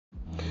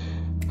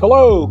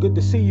Hello, good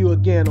to see you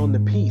again on the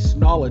Peace,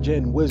 Knowledge,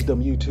 and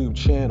Wisdom YouTube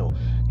channel.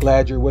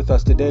 Glad you're with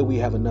us today. We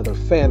have another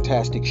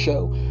fantastic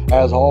show.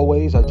 As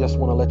always, I just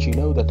want to let you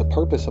know that the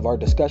purpose of our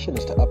discussion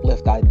is to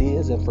uplift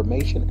ideas,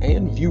 information,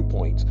 and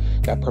viewpoints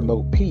that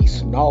promote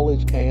peace,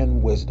 knowledge,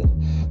 and wisdom.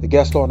 The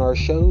guests on our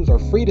shows are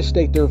free to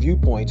state their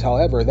viewpoints.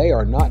 However, they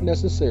are not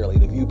necessarily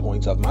the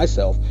viewpoints of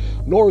myself,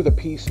 nor the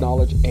Peace,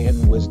 Knowledge,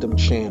 and Wisdom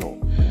channel.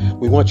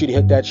 We want you to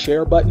hit that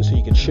share button so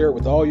you can share it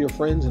with all your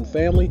friends and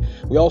family.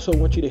 We also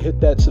want you to hit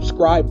that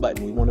subscribe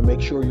button. We want to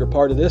make sure you're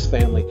part of this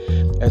family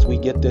as we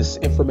get this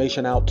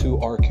information out to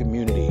our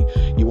community.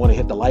 You want to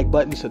hit the like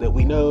button so that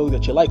we know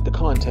that you like the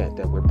content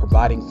that we're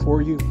providing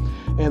for you.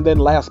 And then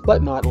last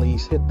but not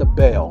least, hit the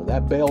bell.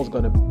 That bell is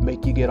going to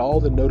make you get all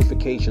the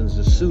notifications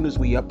as soon as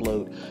we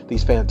upload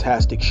these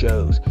fantastic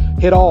shows.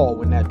 Hit all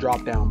when that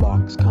drop down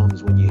box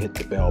comes when you hit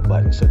the bell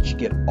button so that you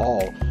get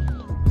all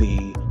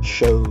the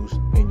shows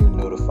and you're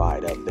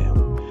notified of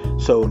them.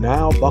 So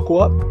now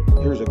buckle up.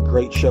 Here's a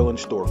great show in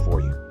store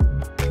for you.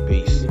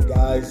 Peace. Hey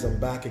guys, I'm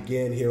back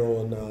again here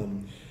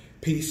on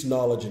Peace,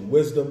 Knowledge, and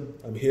Wisdom.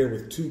 I'm here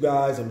with two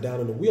guys. I'm down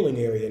in the Wheeling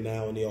area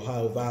now in the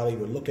Ohio Valley.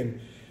 We're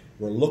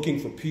looking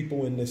for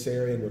people in this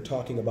area, and we're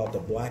talking about the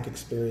black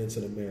experience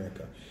in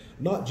America.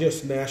 Not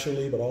just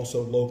nationally, but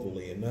also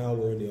locally. And now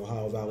we're in the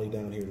Ohio Valley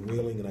down here in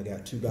Wheeling, and I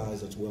got two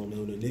guys that's well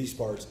known in these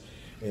parts.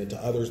 And to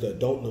others that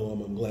don't know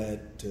them, I'm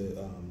glad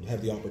to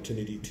have the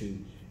opportunity to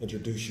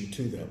introduce you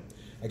to them.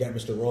 I got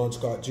Mr. Ron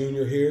Scott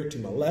Jr. here to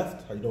my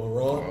left. How you doing,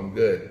 Ron? Oh, I'm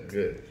good,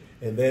 good.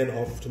 And then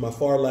off to my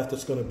far left,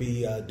 it's going to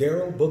be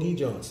Daryl Boogie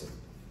Johnson.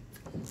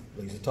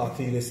 Pleased to talk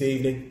to you this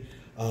evening.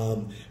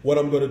 What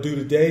I'm going to do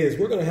today is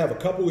we're going to have a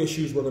couple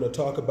issues we're going to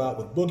talk about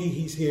with Boogie.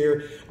 He's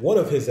here. One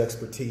of his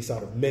expertise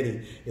out of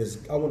many is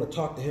I want to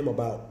talk to him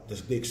about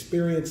the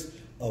experience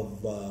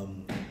of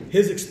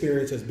his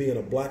experience as being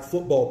a black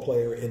football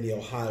player in the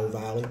Ohio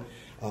Valley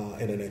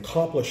and an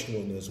accomplished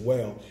one as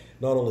well.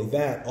 Not only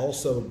that,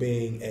 also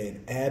being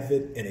an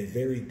avid and a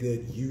very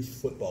good youth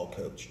football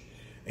coach.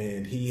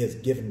 And he has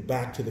given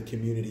back to the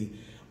community.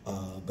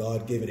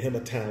 God given him a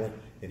talent,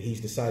 and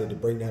he's decided to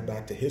bring that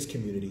back to his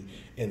community.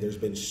 And there's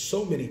been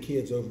so many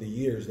kids over the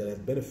years that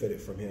have benefited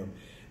from him.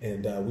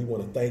 And we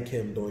want to thank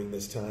him during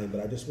this time.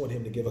 But I just want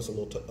him to give us a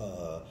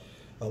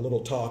little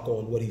talk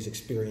on what he's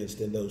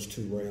experienced in those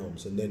two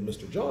realms. And then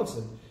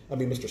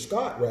Mr.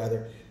 Scott,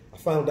 I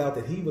found out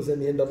that he was in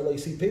the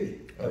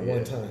NAACP at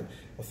one time.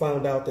 I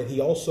found out that he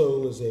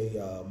also is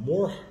a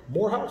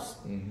Morehouse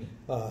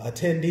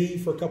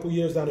attendee for a couple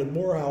years down in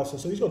Morehouse.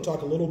 And so he's going to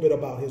talk a little bit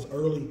about his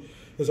early,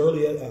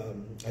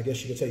 I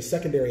guess you could say,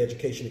 secondary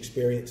education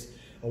experience.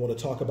 I want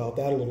to talk about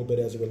that a little bit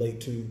as it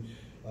relates to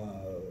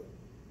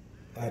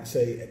I'd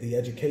say the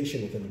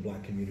education within the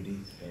black community,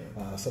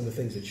 some of the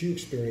things that you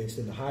experienced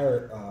in the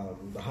higher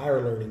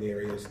learning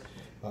areas.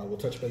 We'll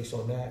touch base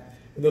on that.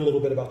 And then a little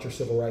bit about your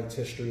civil rights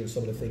history and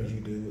some of the things you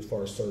do as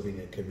far as serving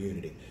a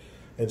community.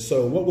 And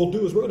so what we'll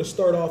do is we're going to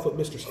start off with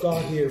Mr.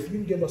 Scott here. If you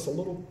can give us a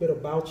little bit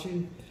about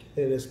you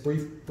in as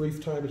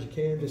brief time as you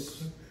can.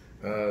 Just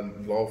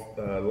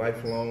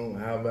lifelong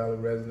Ohio Valley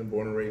resident,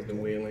 born and raised in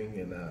Wheeling,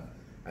 and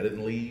I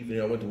didn't leave.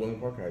 I went to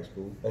Wheeling Park High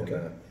School. Okay.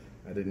 And,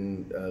 I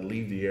didn't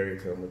leave the area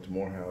until I went to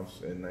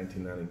Morehouse in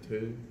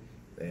 1992,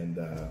 and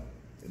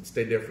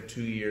stayed there for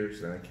 2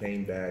 years. And I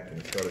came back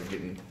and started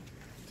getting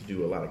to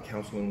do a lot of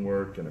counseling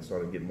work, and I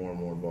started getting more and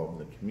more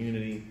involved in the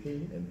community.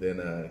 And then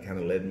it kind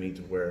of led me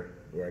to where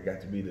I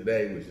got to be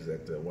today, which is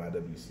at the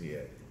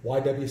YWCA.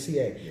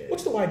 YWCA. Yeah.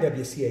 What's the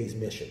YWCA's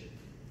mission?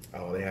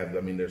 Oh, they have.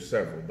 There's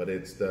several, but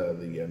it's the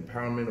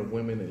empowerment of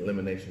women and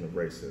elimination of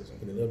racism.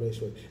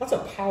 That's a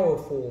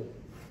powerful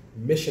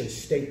mission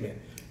statement.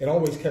 It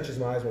always catches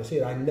my eyes when I see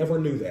it. I never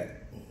knew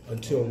that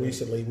until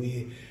recently.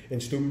 We in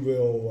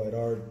Steubenville at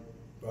our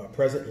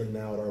presently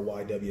now at our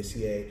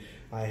YWCA,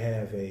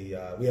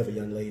 we have a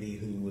young lady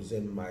who was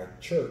in my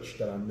church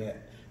that I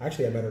met.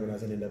 Actually, I met her when I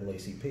was in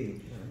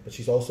NAACP, but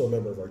she's also a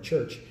member of our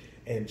church.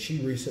 And she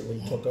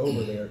recently took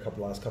over there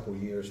last couple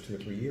of years, 2 or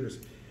 3 years.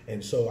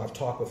 And so I've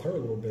talked with her a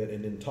little bit,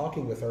 and in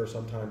talking with her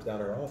sometimes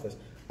down at our office,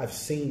 I've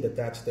seen that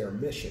that's their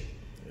mission.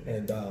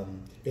 And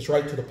it's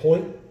right to the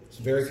point. It's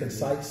very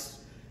concise.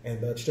 And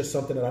that's just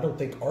something that I don't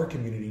think our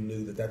community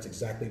knew that that's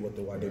exactly what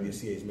the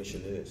YWCA's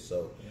mission is.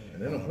 So,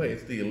 and they don't play.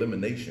 It's the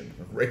elimination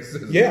of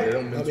racism. Yeah, they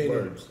don't mince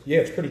words. Yeah,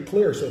 it's pretty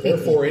clear. So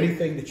therefore,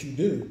 anything that you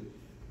do,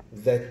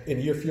 and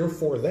if you're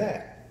for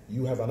that,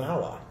 you have an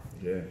ally.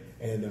 Yeah.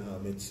 And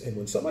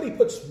when somebody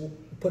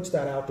puts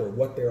that out there,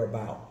 what they're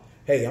about.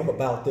 Hey, I'm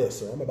about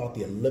this, or I'm about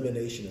the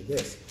elimination of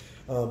this.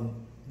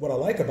 What I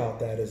like about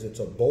that is it's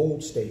a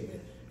bold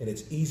statement, and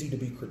it's easy to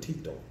be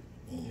critiqued on.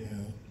 Yeah.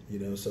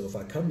 So if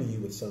I come to you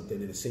with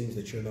something and it seems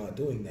that you're not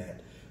doing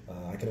that,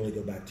 I can only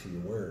go back to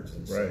your words.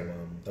 And so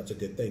that's a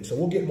good thing. So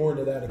we'll get more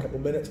into that in a couple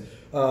minutes.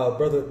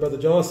 Brother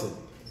Johnson,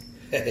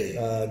 hey.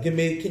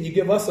 Can you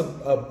give us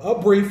a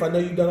brief? I know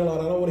you've done a lot.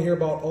 I don't want to hear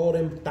about all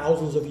them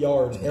thousands of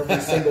yards, every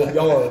single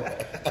yard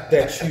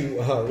that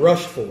you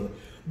rushed for.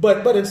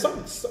 But in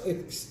some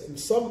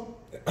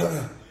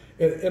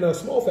in a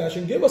small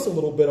fashion, give us a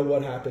little bit of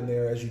what happened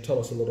there as you tell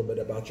us a little bit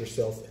about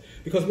yourself.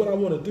 Because what I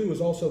want to do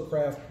is also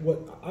craft what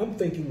I'm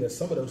thinking that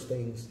some of those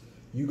things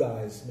you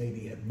guys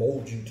maybe have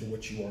molded you to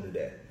what you are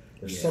today.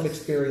 There's some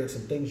experience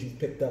and things you've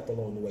picked up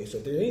along the way. So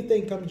if there's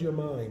anything comes to your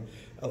mind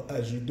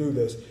as you do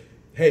this,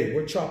 hey,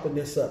 we're chopping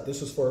this up.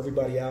 This is for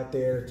everybody out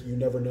there. You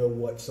never know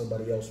what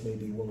somebody else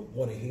maybe will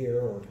want to hear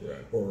or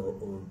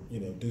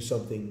do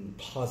something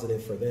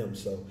positive for them.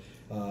 So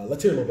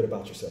let's hear a little bit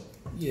about yourself.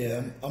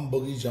 Yeah, I'm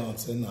Boogie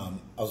Johnson.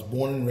 I was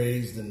born and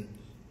raised in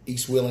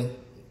East Wheeling,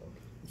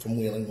 from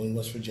Wheeling,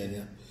 West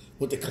Virginia.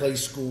 Went to Clay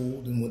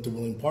School, then went to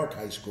Wheeling Park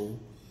High School.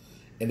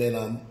 And then,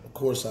 of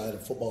course, I had a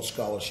football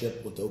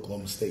scholarship with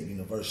Oklahoma State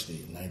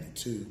University in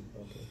 '92,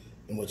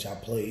 in which I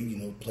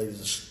played.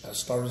 I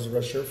started as a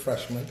redshirt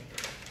freshman.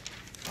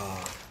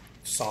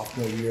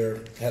 Sophomore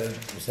year,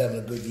 was having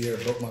a good year,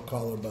 broke my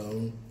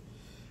collarbone.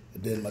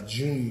 And then my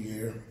junior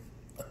year,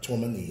 I tore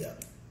my knee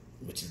up,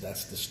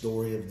 that's the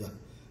story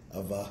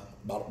of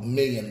about a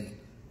million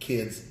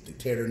kids that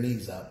tear their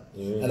knees up.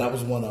 Mm-hmm. And I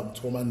was one of them,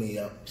 tore my knee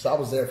up. So I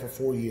was there for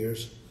 4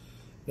 years.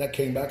 Then I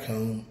came back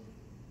home.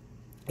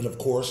 And of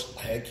course,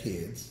 I had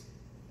kids.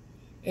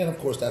 And of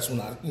course, that's when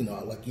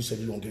like you said,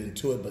 you don't get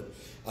into it, but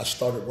I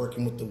started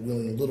working with the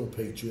Wheeling Little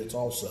Patriots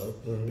also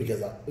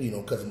because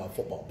of my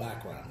football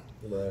background.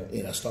 Right.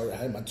 And I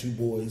had my 2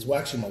 boys. Well,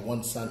 actually, my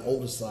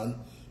oldest son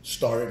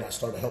started. I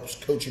started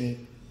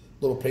coaching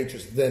Little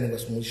Patriots. Then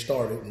was when we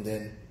started, and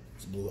then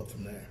it blew up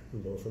from there.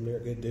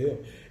 Good deal.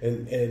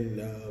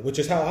 And which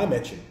is how I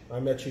met you. I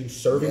met you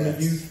serving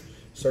the youth,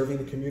 serving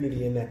the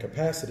community in that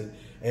capacity,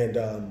 and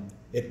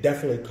it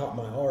definitely caught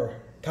my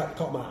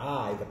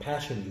eye, the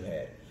passion you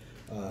had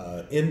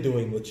in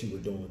doing what you were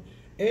doing.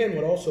 And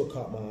what also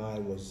caught my eye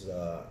was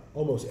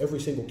almost every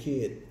single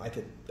kid. I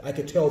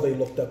could tell they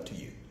looked up to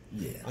you.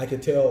 Yeah. I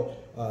could tell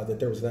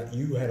that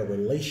you had a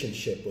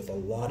relationship with a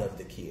lot of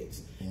the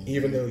kids,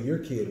 even though your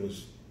kid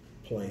was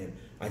playing.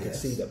 I could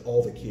see that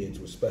all the kids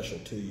were special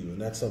to you, and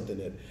that's something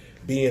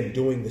that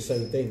doing the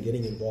same thing,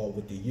 getting involved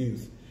with the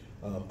youth.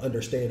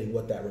 Understanding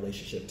what that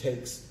relationship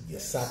takes, the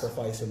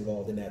sacrifice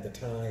involved in at the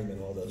time,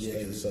 and all those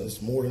things. So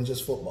it's more than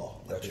just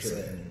football. That's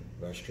true.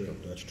 That's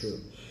true.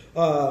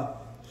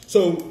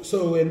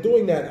 So in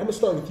doing that, I'm gonna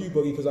start with you,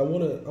 Boogie, because I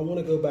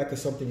wanna go back to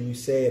something you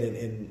said,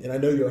 and I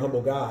know you're a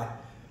humble guy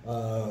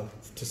to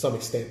some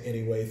extent,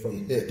 anyway,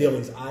 from the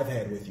dealings I've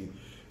had with you.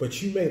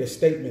 But you made a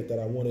statement that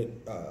I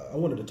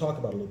wanted to talk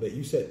about a little bit.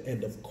 You said,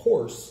 and of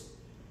course,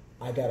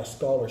 I got a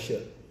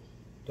scholarship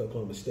to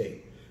Oklahoma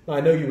State. Now,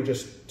 I know you were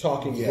just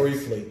talking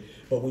briefly,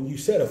 but when you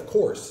said, of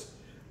course,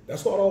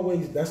 that's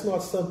not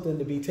something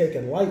to be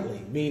taken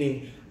lightly,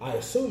 meaning I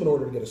assume in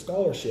order to get a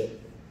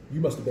scholarship, you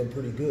must have been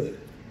pretty good.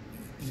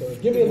 So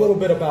give me a little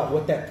bit about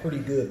what that pretty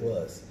good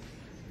was.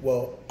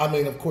 Well, I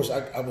mean, of course,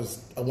 I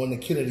won the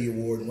Kennedy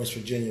Award in West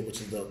Virginia,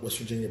 which is the West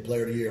Virginia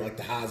Player of the Year, like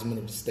the Heisman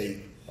of the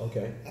state.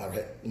 Okay.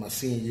 My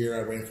senior year,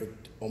 I ran for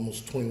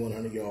almost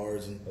 2,100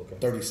 yards and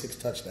 36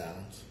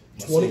 touchdowns.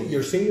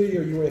 Your senior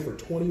year, you ran for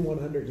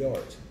 2,100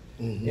 yards.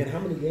 Mm-hmm. And how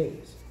many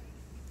games?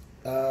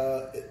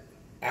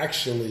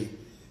 Actually,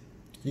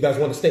 you guys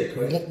won the state,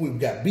 correct? We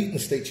got beaten the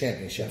state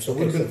championship, so it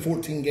would have been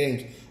 14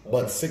 games,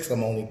 but 6 of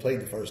them only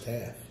played the first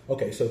half.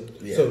 Okay, so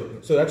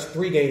that's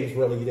 3 games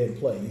really you didn't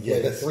play.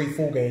 You played 3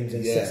 full games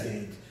and 6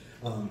 games.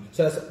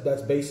 So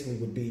that's basically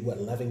would be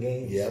 11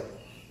 games. Yep.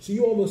 So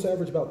you almost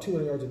average about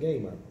 200 yards a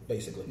game,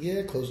 basically.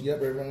 Yeah, close.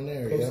 Yep, right around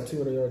there. Close to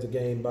 200 yards a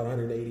game, about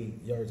 180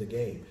 yards a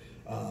game.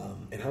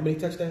 And how many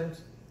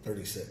touchdowns?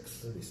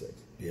 36.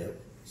 Yep.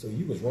 So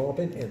you was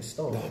romping and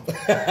stomping.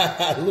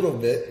 a little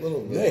bit.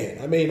 Man,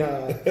 I mean,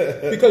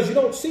 because you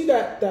don't see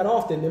that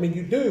often. I mean,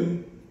 you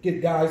do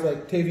get guys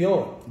like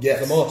Tavion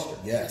as a monster.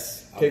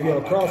 Yes.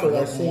 Tavion Crawford,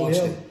 I've seen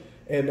him.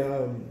 And,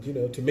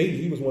 to me,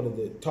 he was one of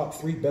the top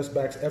 3 best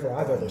backs I've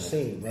ever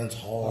seen. Runs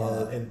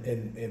hard.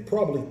 And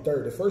probably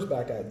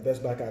the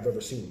best back I've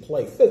ever seen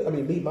play. I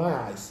mean, meet my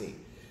eyes see.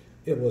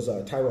 It was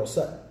Tyrell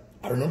Sutton.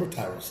 I remember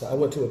Tyrell Sutton. I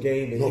went to a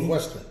game in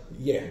Northwestern.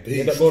 He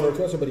ended up going to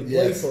Northwestern, but he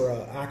played for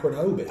Akron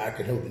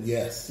Hoban.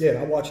 Yes. Yeah, and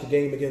I watched the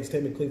game against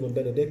him in Cleveland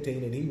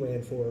Benedictine, and he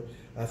ran for,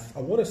 I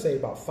want to say,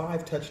 about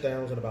 5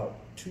 touchdowns and about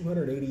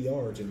 280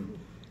 yards in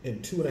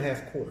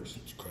 2.5 quarters.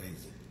 It's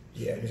crazy.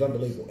 Yeah, it was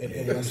unbelievable.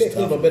 And when I say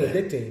Cleveland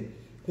Benedictine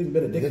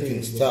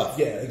was tough.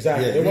 Yeah,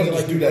 exactly. Yeah, it wasn't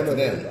like do that to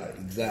them.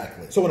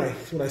 Exactly. So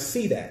when I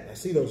see that, I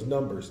see those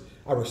numbers,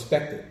 I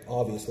respect it,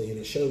 obviously, and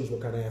it shows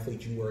what kind of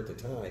athlete you were at the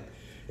time,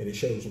 and it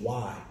shows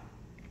why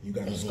you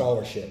got a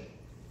scholarship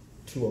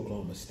to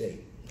Oklahoma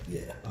State.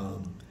 Yeah.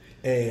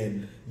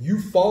 And you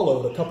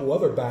followed a couple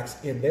other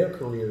backs in their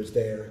careers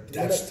there.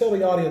 Tell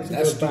the audience who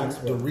those backs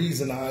were. The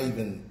reason I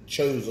even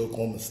chose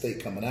Oklahoma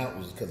State coming out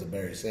was because of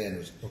Barry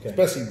Sanders,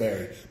 especially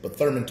Barry. But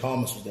Thurman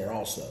Thomas was there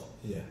also.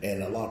 Yeah.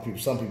 And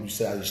some people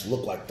say I just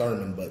look like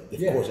Thurman, but of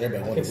course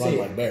everybody wanted to run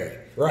like Barry.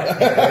 Right.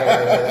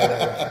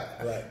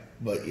 Right.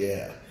 But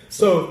yeah.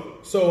 So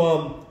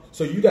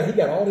he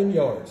got all them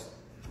yards,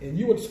 and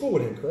you went to school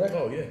with him, correct?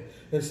 Oh yeah.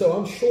 And so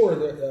I'm sure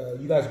that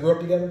you guys grew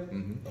up together.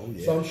 Mm-hmm. Oh,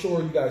 yeah. So I'm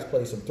sure you guys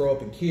played some throw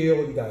up and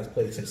kill. You guys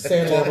played some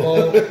sandlot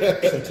ball,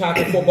 some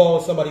tackle football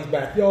in somebody's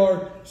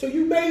backyard. So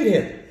you made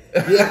him.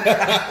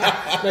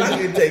 Now,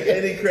 you can take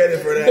any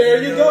credit for that.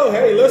 There you go.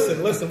 Hey,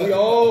 listen. We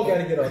all got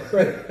to get our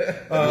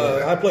credit.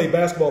 I played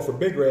basketball for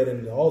Big Red,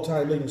 and the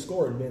all-time leading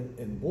scorer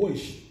in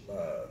boys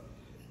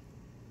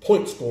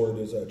point scored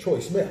is Troy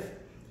Smith.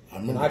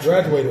 I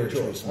graduated with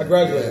Troy.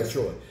 With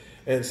Troy.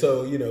 And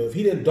so, you know, if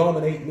he didn't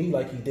dominate me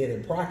like he did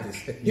in practice,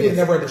 he would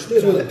never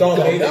understood how to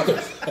dominate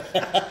others.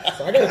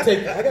 So I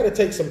got to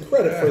take some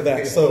credit for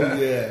that. So,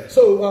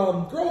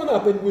 growing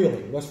up in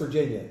Wheeling, West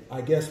Virginia,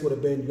 I guess would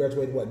have been, you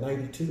graduated, what,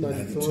 92,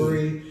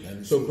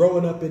 93? So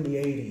growing up in the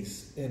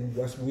 80s in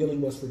Wheeling,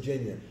 West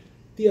Virginia,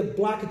 the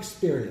black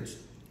experience,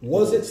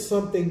 was it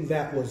something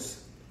that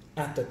was,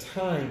 at the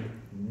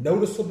time,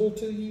 noticeable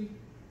to you?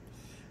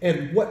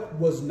 And what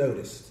was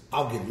noticed?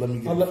 Let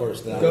me get it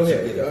first. Go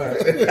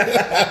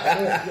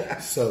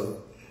ahead.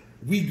 So,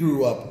 we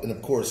grew up, and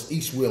of course,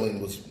 East Wheeling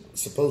was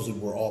supposedly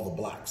where all the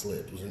blacks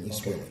lived, was in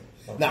East Wheeling.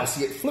 Okay. Now,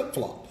 see, it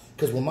flip-flopped,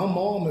 because when my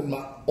mom and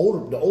the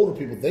older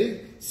people,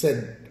 they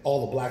said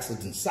all the blacks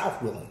lived in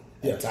South Wheeling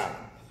at the time.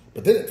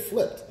 But then it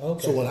flipped.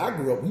 Okay. So when I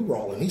grew up, we were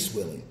all in East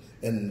Wheeling,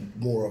 and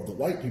more of the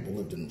white people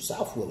lived in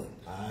South Wheeling.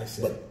 I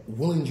see. But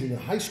Wheeling Junior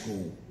High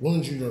School,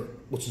 Wheeling Junior,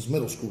 which is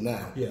middle school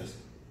now,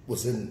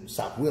 was in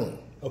South Wheeling.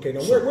 Okay, now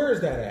where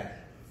is that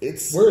at?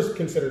 Where is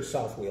considered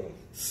South Wheeling?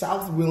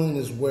 South Wheeling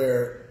is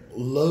where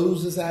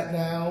Lowe's is at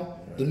now,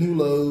 the new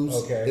Lowe's.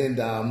 Okay. And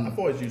I've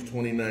always used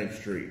 29th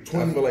Street.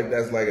 I feel like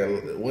that's like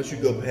once you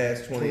go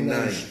past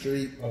 29th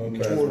Street, you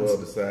might as well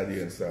decide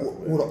you're in South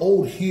Wheeling. Where the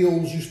old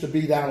hills used to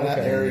be down in that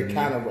area,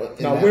 kind of.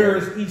 Now, where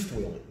is East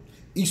Wheeling?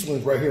 East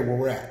Wheeling's right here where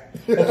we're at.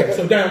 Okay,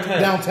 so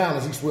downtown. Downtown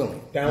is East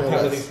Wheeling.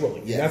 Downtown is East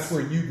Wheeling. Yes. That's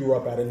where you grew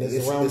up at, and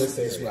it's around this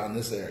area. It's around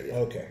this area.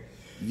 Okay.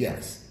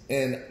 Yes.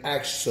 And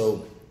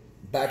actually, so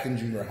back in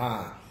junior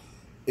high,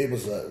 it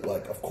was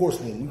like, of course,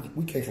 when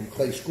we came from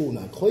Clay School.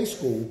 Now, Clay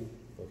School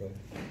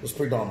was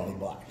predominantly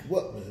black.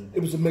 Well,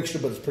 it was a mixture,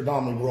 but it's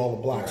predominantly where all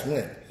the blacks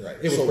went. Right.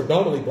 It was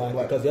predominantly black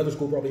because the other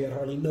school probably had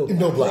hardly no blacks.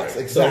 No blacks,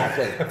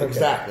 exactly.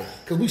 Exactly.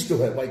 Because we still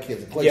had white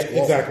kids at Clay School.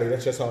 Yeah, exactly.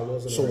 That's just how it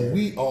was. So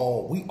we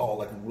all,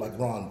 like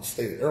Ron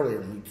stated earlier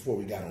before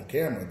we got on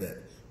camera, that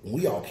when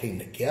we all came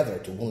together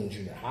to Wheeling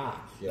Junior High,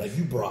 like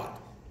you brought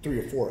 3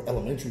 or 4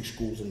 elementary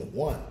schools into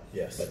one.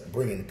 Yes. Like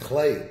bringing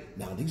Clay.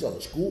 Now, these other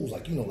schools,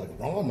 like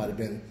Ron might have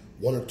been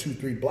 1 or 2,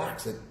 3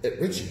 blacks at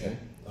Richie.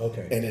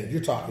 Okay. And then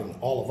you're talking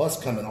all of us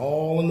coming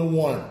all into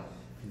one.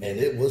 And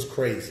it was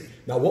crazy.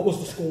 Now, what was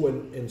the school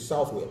in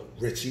South Wheeling?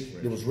 Richie.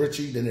 There was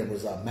Richie, then there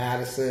was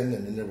Madison,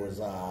 and then there was,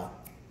 I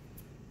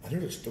think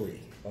there was 3.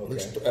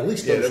 Okay. At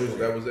least yeah, those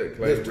that was it.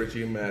 Clay,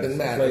 Richie, and Madison.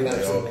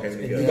 They all came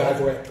together. And you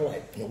guys were at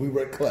Clay. Yeah, we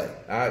were at Clay.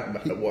 I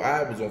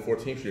was on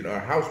 14th Street. Our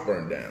house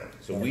burned down,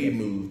 so we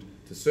moved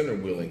to Center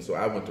Wheeling. So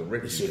I went to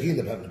Richie. So he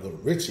ended up having to go to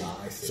Richie.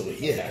 I see. So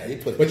yeah, they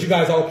put. But you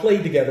guys all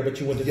played together, but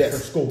you went to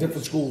different schools.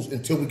 Different schools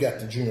until we got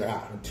to junior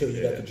high. Until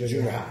you got to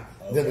junior high.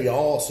 Okay. Then we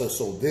also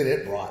then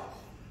it brought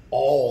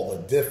all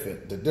the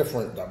different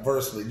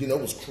diversity. It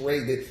was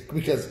crazy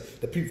because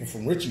the people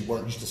from Richie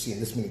weren't used to seeing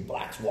this many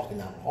blacks walking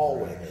down the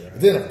hallway. Right.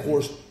 Then of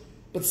course,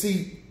 but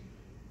see,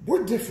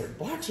 we're different.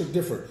 Blacks are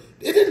different.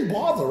 It didn't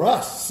bother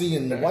us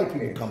seeing the white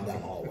people come down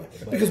the hallway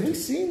because we've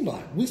seen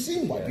white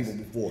people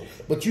before.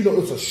 But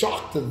it's a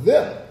shock to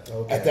them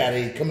at that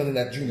age coming in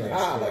that junior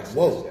high. Like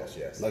whoa,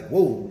 like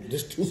whoa.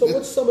 So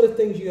what's some of the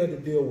things you had to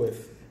deal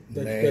with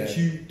that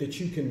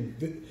you can?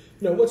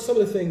 What's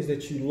some of the things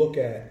that you look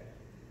at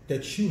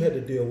that you had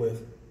to deal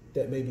with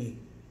that maybe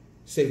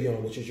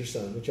Savion, which is your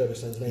son, which other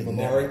son's name?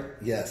 Amari?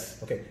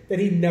 Yes. Okay. That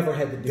he never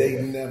had to deal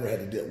with. They never had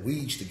to deal. We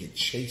used to get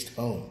chased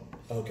home.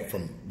 Okay.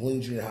 From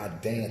Wheeling Junior High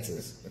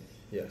dances.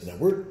 Yes. Now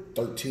we're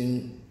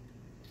 13,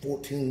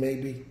 14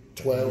 maybe,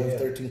 12,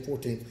 13,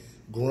 14.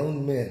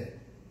 Grown men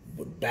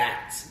with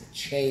bats and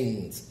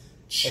chains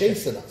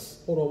chasing us.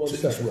 Hold on one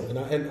second.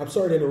 And I'm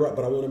sorry to interrupt,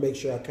 but I want to make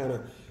sure I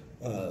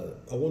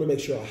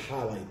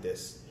highlight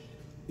this.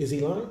 Is he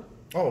lying?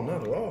 Oh,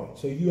 not at all.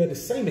 So you had the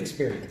same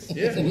experience.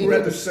 Yeah, we were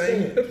at the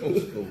same middle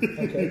school.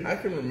 Okay. I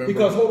can remember.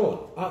 Because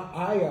hold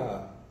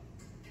on.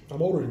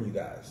 I'm older than you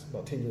guys,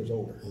 about 10 years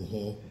older.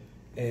 Mm-hmm.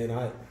 And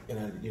I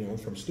I'm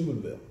from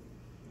Steubenville.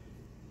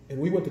 And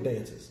we went to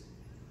dances.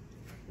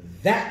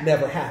 That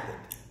never happened.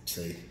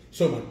 See.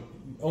 So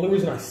the only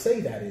reason I say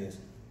that is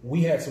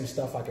we had some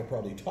stuff I could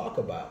probably talk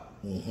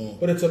about. Mm-hmm.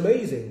 But it's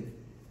amazing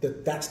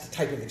that that's the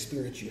type of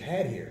experience you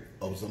had here.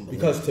 Oh, it's unbelievable.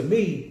 Because to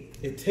me,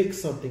 it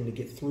takes something to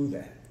get through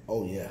that.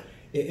 Oh, yeah.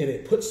 And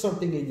it puts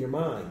something in your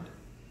mind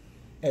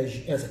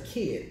as a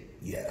kid.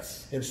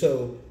 Yes. And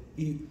so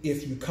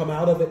if you come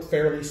out of it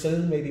fairly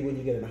soon, maybe when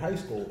you get into high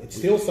school, it's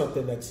still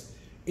something that's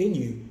in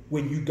you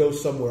when you go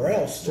somewhere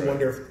else to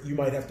wonder if you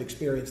might have to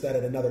experience that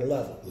at another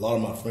level. A lot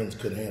of my friends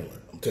couldn't handle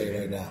it. I'm telling you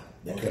right now.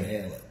 They couldn't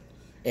handle it.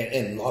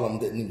 And a lot of them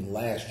didn't even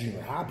last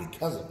junior high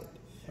because of it.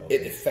 Okay.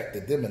 It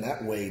affected them in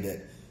that way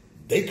that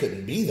they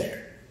couldn't be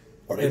there.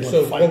 Or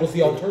so what was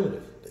the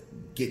alternative?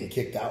 Getting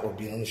kicked out or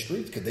being on the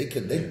streets because they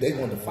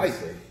wanted to fight.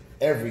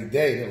 every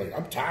day. They're like,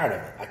 I'm tired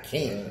of it. I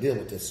can't deal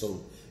with this.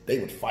 So they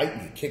would fight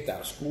and get kicked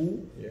out of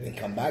school and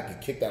come back,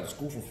 get kicked out of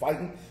school for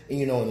fighting. And,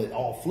 you know, and it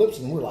all flips.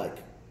 And we're like,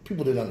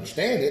 people didn't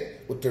understand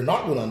it, but they're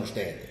not going to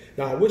understand it.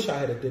 Now, I wish I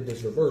had did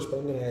this reverse, but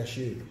I'm going to ask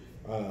you.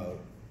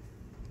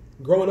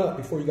 Growing up,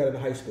 before you got into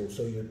high school,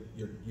 so your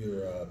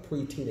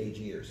pre-teenage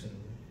years,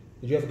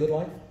 did you have a good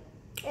life?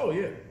 Oh,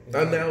 yeah.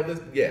 Because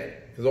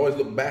I always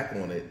look back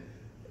on it,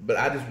 but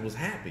I just was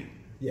happy.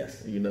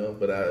 Yes. You know,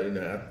 but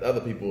other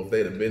people, if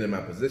they'd have been in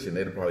my position,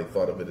 they'd have probably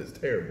thought of it as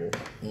terrible.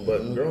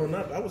 But growing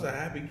up, I was a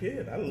happy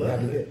kid. I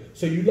loved it.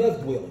 So you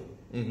loved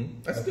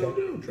Wheeling? I still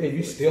do. And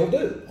you still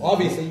do.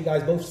 Obviously, you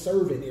guys both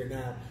serve in here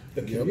now,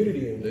 the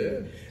community in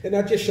Wheeling. And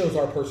that just shows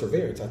our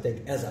perseverance, I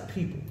think, as a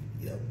people.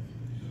 Yep.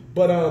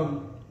 But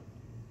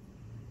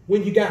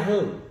when you got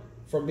home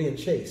from being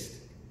chased,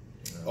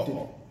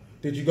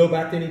 did you go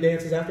back to any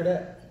dances after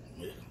that?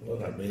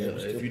 Well, I mean,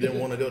 if you didn't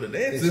want to go to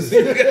dances.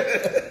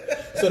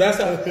 So that's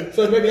how.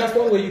 So maybe that's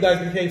one way you guys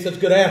became such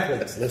good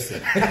athletes.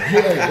 Listen.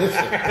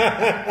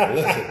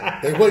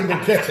 They wasn't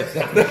gonna catch us.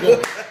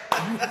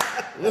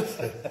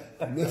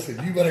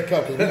 Listen. You better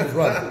come because we was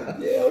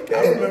running. Yeah, okay.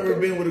 I remember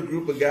being with a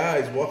group of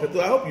guys walking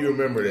through. I hope you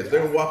remember this. They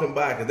were walking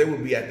by because they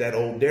would be at that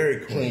old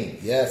Dairy Queen.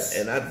 Yes.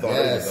 And I thought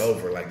it was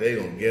over. Like they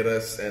gonna get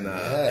us. And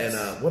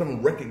one of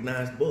them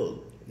recognized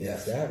Bug.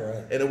 Yes, that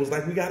right. And it was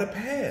like we got a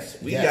pass.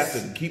 We got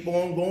to keep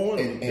on going.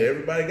 And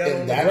everybody got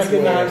on.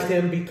 Recognized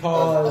him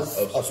because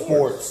of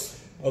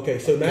sports. Okay,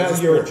 so now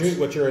you're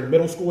you're in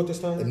middle school at this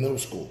time? In middle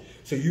school.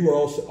 So you were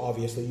also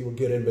obviously you were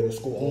good in middle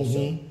school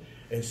also,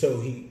 and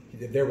so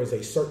there was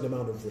a certain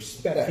amount of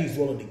respect he's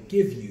willing to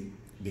give you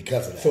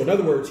because of that. So in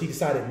other words, he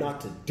decided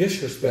not to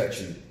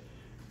disrespect you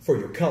for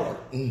your color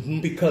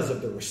because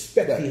of the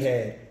respect he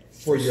had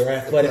for your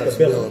athletic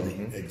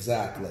ability.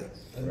 Exactly.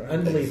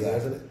 Unbelievable,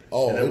 isn't it?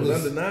 Oh, and it was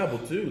undeniable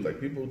too. Like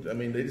people, I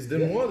mean, they just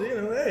didn't want, hey,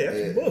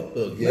 that's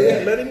Bug.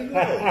 Let him go.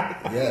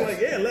 I'm like,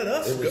 let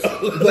us go.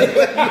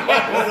 Let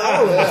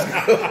all of us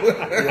go.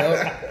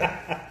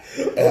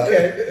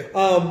 Okay.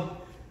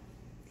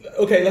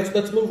 Okay,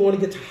 let's move on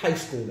and get to high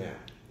school now.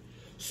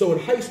 So in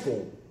high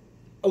school,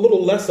 a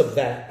little less of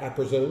that, I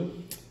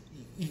presume.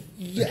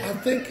 Yeah, I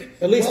think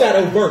at least that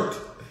overt.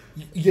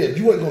 Yeah,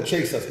 you weren't gonna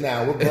chase us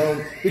now. We're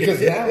grown because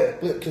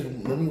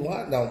remember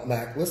why? Now,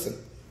 Mac, listen.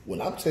 When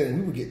I'm telling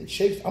you we were getting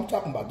chased, I'm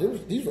talking about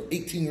these were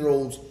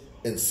 18-year-olds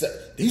and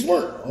these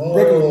weren't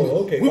regular.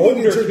 Okay. We weren't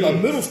getting chased by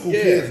middle school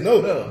kids.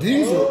 No.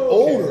 These are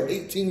older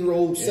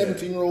 18-year-olds,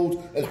 17-year-olds,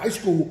 and high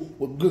school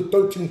with good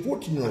 13,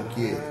 14-year-old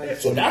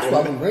kids. So that's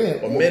why we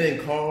ran. Or men in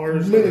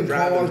cars, driving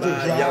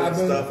by, yelling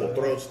stuff or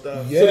throw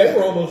stuff. Yeah. So they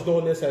were almost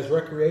doing this as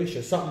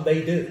recreation, something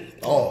they do.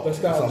 Let's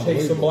go out and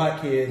chase some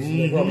black kids.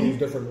 They probably use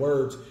different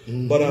words,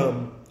 but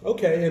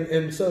okay.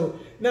 And so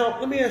now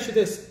let me ask you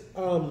this.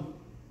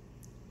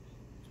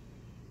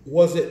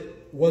 Was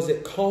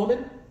it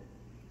common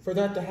for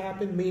that to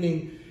happen?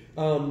 Meaning,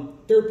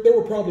 there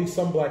were probably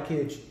some black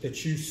kids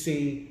that you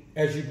see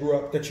as you grew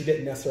up that you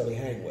didn't necessarily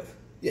hang with.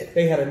 Yeah,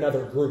 they had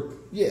another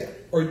group. Yeah,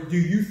 or do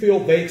you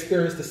feel they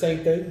experienced the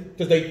same thing?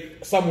 Because they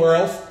somewhere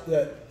else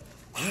that.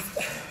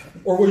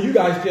 Or were you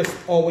guys just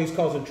always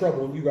causing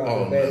trouble and you guys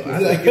were bad kids?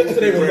 I think it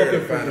was rare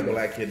to find a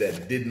black kid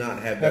that did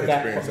not have that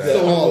experience.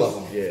 So all of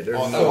them. Yeah, there's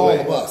all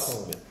of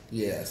us.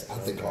 Yes, I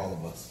think all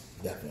of us,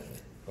 definitely.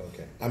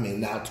 Okay. I mean,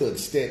 now to an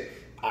extent,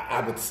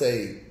 I would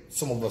say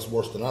some of us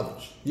worse than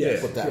others.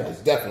 Yes. But that was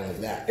definitely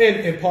that. And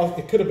it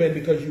could have been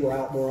because you were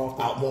out more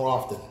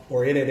often.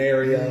 Or in an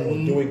area or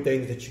doing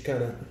things that you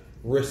kind of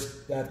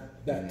risk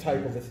that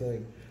type of a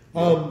thing.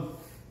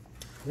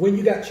 When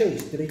you got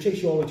chased, did they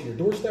chase you all into your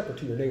doorstep or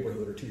to your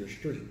neighborhood or to your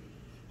street?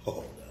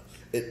 Oh,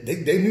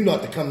 they knew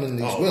not to come in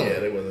these women. Yeah,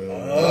 they wasn't.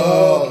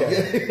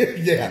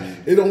 Okay. Yeah.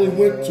 It only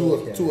went to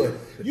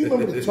a. You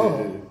remember the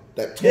tunnel?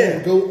 That tunnel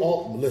would go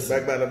off.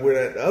 Listen, back by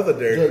where that other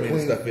Dairy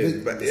Queen stuff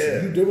is.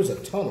 There was a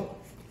tunnel.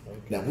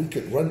 Now we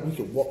could run, we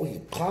could walk, we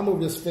could climb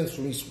over this fence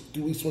from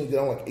through East Wing, get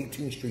on like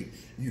 18th Street.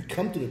 You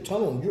come to the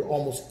tunnel and you're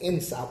almost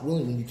in South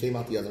Wheeling when you came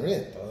out the other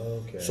end.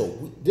 Okay. So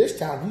this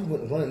time we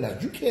went running. Now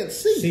you can't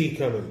see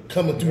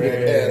coming through your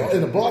head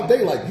in the broad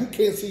daylight. You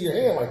can't see your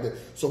hand like that.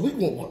 So we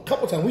went a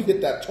couple times. We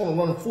hit that tunnel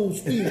running full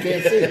speed. You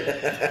can't see it.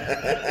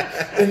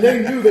 And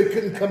they knew they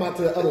couldn't come out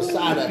to the other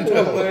side of that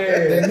tunnel.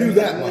 They knew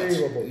that much.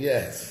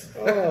 Yes.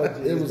 Oh,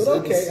 geez.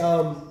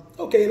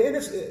 Okay, and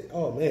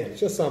it's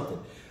just something.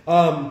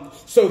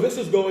 So this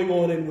is going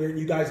on in where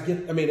you guys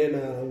in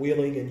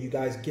Wheeling, and you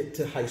guys get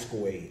to high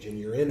school age, and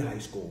you're in high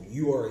school.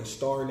 You are a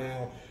star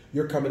now.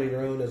 You're coming in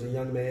your own as a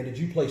young man. Did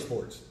you play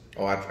sports?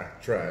 Oh, I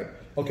tried.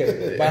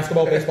 Okay,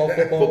 basketball, baseball,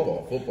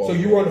 football? Football. So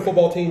you were on the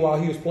football team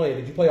while he was playing.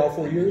 Did you play all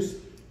 4 years?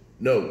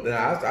 No,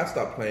 I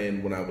stopped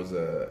playing when I was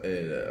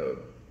in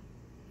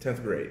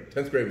 10th grade.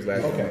 10th grade was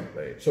last time I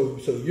played. So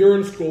you're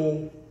in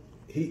school.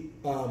 He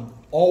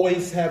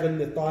always having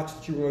the thoughts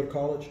that you were going to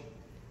college?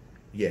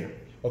 Yeah.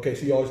 Okay,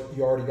 so you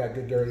already got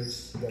good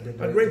grades. You got good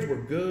My grades were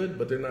good,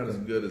 but they're not as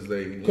good as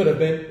they could have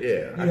been.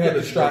 Yeah, you had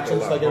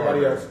distractions like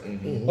everybody else.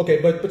 Mm-hmm.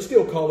 Okay, but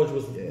still, college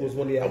was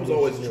one of the. I was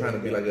always trying to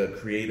be like a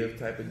creative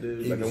type of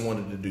dude. Like I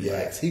wanted to do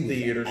like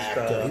theater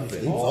stuff.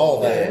 He was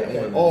all that. He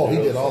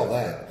did all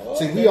that.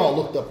 See, we all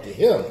looked up to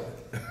him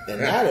in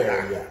that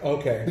area.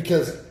 Okay,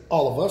 because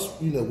all of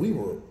us, we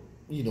were.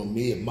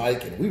 Me and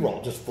Mike, and we were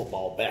all just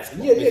football,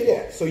 basketball.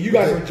 Yeah. So you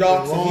guys were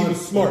jocks, and he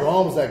was smart.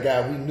 Ron was that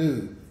guy we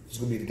knew was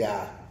going to be the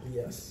guy.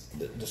 Yes.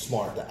 The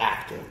smart, the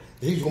actor.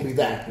 He's going to be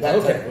that.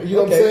 Okay. Type of, you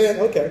know what I'm saying?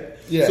 Okay.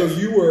 Yeah. So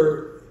you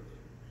were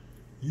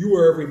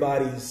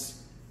everybody's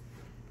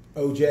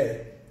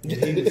OJ. And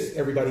he was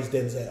everybody's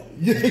Denzel.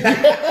 Yeah,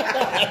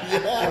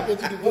 I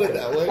guess you can put it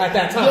that way. At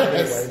that time,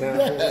 yes. anyway.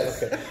 Now,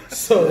 yes.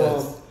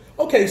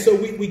 Okay. So,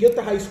 so we get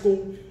to high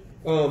school.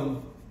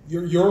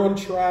 You're on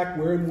track.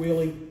 We're in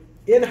Wheeling.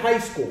 In high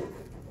school,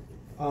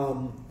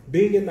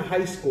 being in the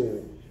high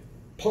school,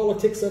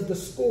 politics of the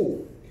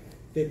school,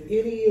 did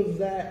any of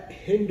that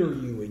hinder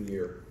you in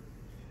your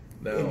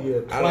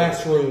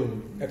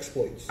classroom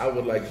exploits? I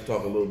would like to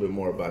talk a little bit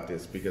more about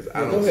this because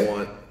I don't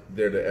want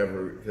there to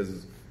ever,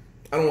 because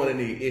I don't want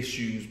any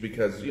issues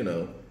because,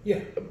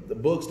 the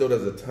book still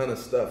does a ton of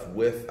stuff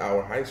with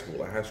our high school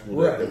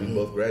that we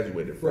both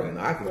graduated from. Right.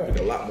 Now, I can speak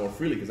a lot more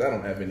freely because I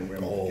don't have any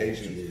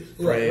ramifications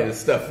for any of the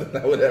stuff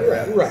that I would ever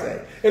have to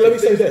say. And let me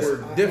say this.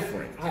 We're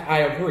different. I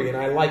agree, and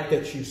I like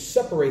that you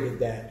separated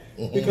that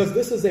because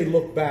this is a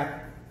look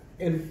back,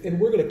 and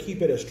we're going to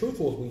keep it as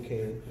truthful as we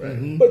can.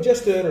 Right. But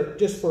just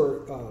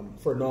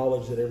for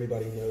knowledge that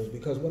everybody knows,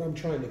 because what I'm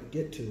trying to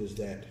get to is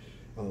that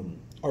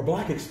our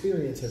black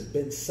experience has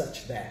been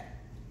such that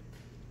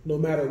no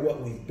matter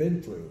what we've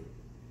been through,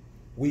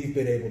 we've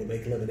been able to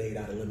make lemonade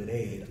out of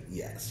lemonade.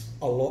 Yes.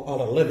 Out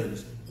of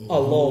lemons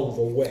along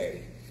the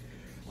way.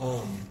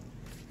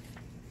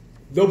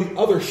 There'll be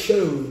other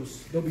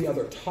shows, there'll be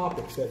other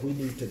topics that we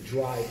need to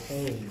drive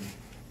home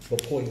the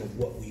point of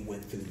what we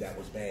went through that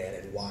was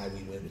bad and why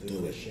we went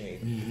through the shame.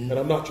 And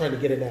I'm not trying to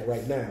get in that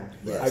right now.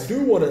 Yes. I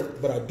do want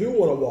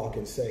to walk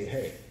and say,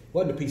 hey,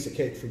 wasn't a piece of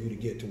cake for you to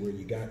get to where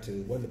you got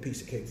to. Wasn't a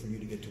piece of cake for you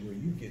to get to where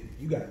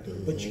you got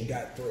through, but you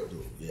got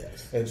through.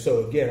 Yes. And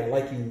so again, I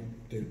like you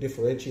to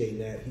differentiate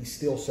that. He's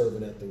still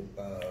serving at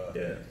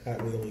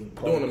at Wheeling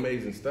Park. Doing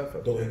amazing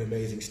stuff. Doing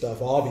amazing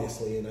stuff,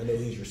 obviously, and I know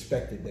he's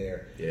respected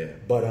there. Yeah.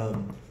 But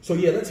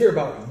let's hear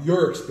about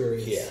your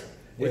experience. Yeah.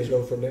 And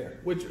go from there.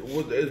 Which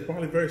is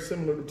probably very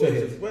similar to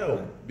Boogie as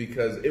well,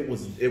 because it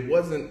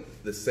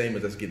wasn't the same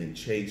as us getting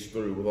chased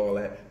through with all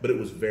that, but it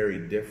was very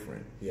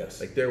different. Yes.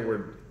 Like there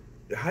were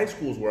high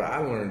schools where I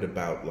learned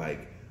about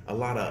like a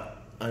lot of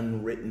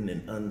unwritten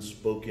and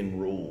unspoken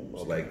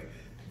rules. Like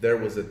there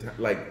was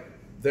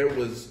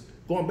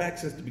going back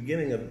since the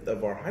beginning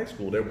of our high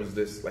school, there was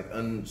this like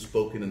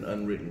unspoken and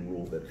unwritten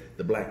rule that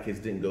the black kids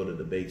didn't go to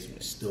the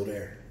basement. Still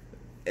there.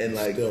 And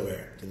like still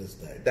there to this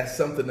day. That's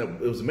something that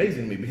it was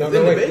amazing to me because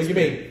wait, what do you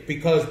mean?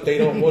 Because they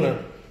don't want to.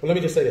 Well, let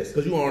me just say this.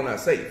 Because you are not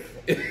safe.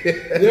 There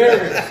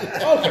we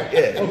go.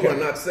 Okay. Yeah, you are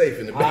not safe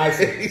in the basement. I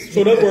see.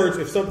 So in other words,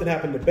 if something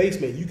happened in the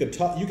basement, you can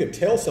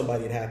tell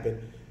somebody it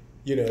happened,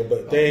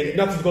 but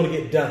nothing's going to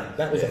get done.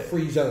 That was a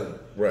free zone.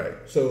 Right.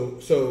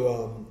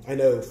 So I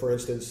know, for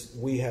instance,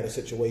 we had a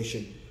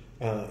situation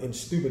in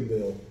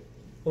Steubenville.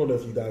 I don't know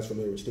if you guys are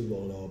familiar with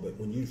Steubenville and all, but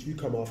when you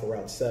come off of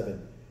Route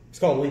 7, it's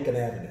called Lincoln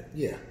Avenue.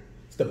 Yeah.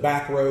 It's the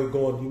back road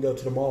going, you can go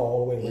to the mall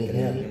all the way to Lincoln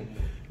Avenue.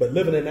 But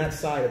living in that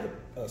side of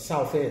the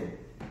South End,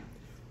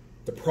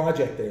 the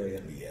project area,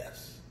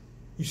 yes,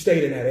 you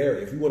stayed in that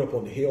area. If you went up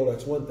on the hill,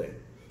 that's one thing.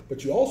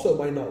 But you also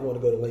might not want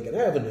to go to Lincoln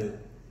Avenue,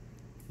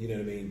 you know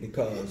what I mean,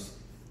 because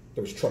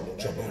there was trouble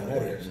down that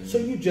area. So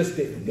you just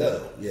didn't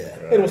go. Yeah.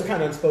 And it was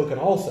kind of unspoken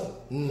also.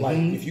 Like,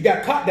 if you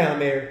got caught down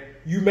there,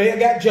 you may have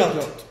got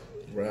jumped.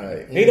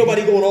 Right. Ain't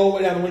nobody going all the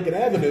way down to Lincoln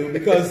Avenue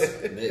because,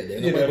 they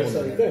the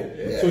same thing.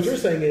 Yes. So what you're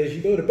saying is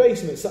you go to the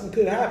basement, something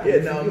could happen. Yeah,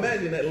 now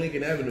imagine that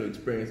Lincoln Avenue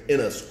experience in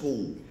a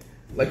school.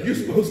 Like you're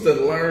supposed to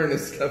learn and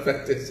stuff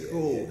at this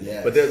school,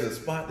 but there's a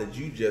spot that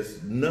you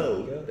just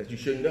know that you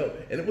shouldn't go,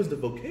 and it was the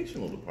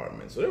vocational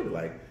department. So there were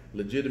like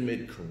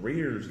legitimate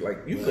careers, like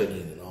you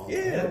could,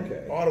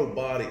 auto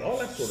body, all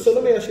that sort of stuff. So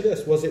let me ask you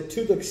this: was it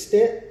to the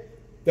extent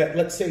that,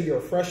 let's say, you're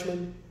a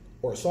freshman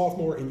or a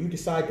sophomore, and you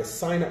decide to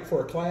sign up for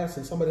a class,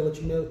 and somebody let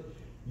you know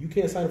you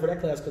can't sign up for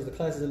that class because the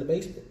class is in the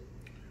basement?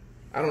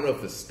 I don't know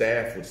if the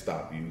staff would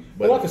stop you,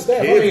 but not the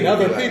staff. I mean,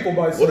 other people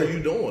might say, "What are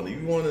you doing? Are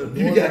you going to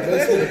do that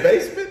class in the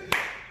basement?"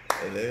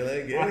 And they're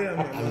like,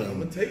 I'm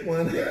going to take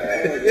one.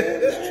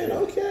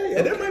 Okay.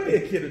 And there might be a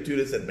kid or two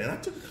that said, man, I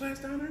took a class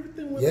down and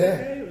everything went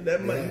okay.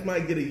 You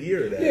might get a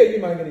year of that. Yeah, you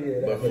might get a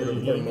year of that.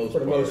 But for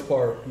the most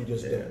part, you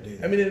just don't do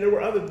that. I mean, and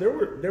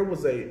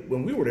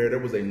when we were there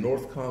was a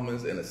North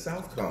Commons and a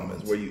South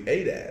Commons where you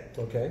ate at.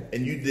 Okay.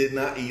 And you did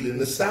not eat in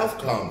the South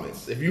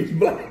Commons. If you was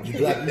black.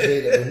 You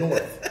ate at the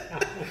North.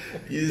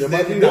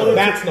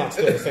 That's not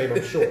still the same,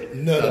 I'm sure.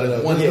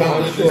 No. One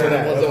Commons.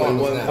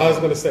 I was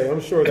going to say, I'm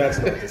sure that's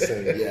not the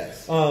same. Yes.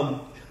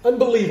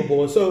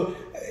 unbelievable. And so,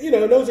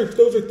 those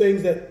are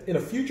things that in a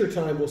future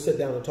time we'll sit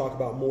down and talk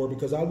about more,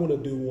 because I want to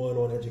do one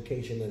on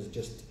education as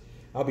just,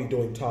 I'll be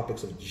doing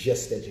topics of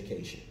just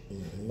education.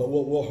 Mm-hmm. But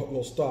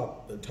we'll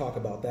stop and talk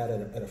about that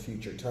at a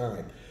future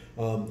time.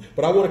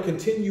 But I want to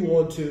continue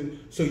on to,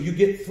 so you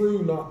get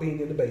through not being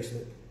in the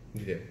basement.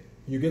 Yeah.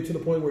 You get to the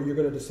point where you're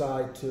going to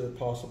decide to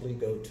possibly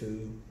go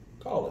to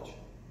college.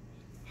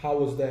 How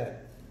was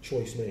that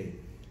choice made?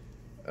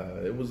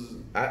 It was,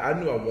 I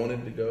knew I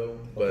wanted to go,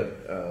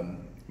 but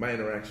my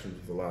interactions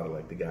with a lot of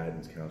like the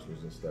guidance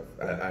counselors and stuff,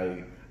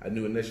 I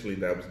knew initially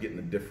that I was getting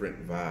a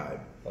different vibe.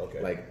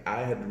 Okay. Like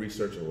I had to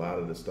research a lot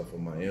of this stuff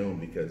on my own,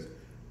 because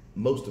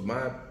most of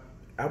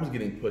I was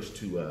getting pushed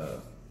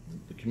to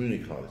the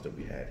community college that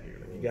we had here.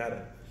 Like you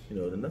gotta,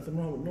 there's nothing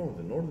wrong with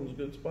Northern. Northern's a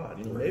good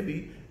spot.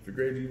 Maybe if your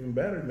grades are even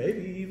better,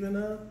 maybe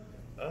even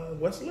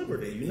West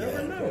Liberty. You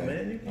never know,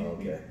 man.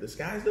 The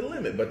sky's the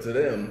limit. But to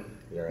them,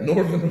 right,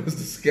 Northern was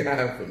the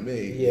sky for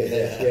me.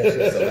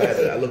 Yes.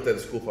 So I looked at a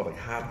school called like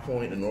High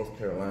Point in North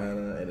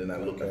Carolina, and then I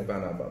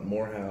found out about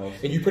Morehouse.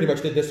 And you pretty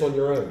much did this on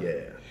your own.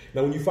 Yeah.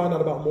 Now, when you found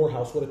out about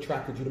Morehouse, what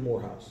attracted you to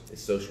Morehouse?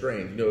 It's so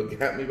strange. You know what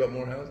got me about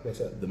Morehouse? What's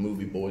that? The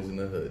movie Boys in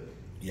the Hood.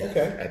 Yeah.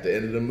 Okay. At the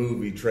end of the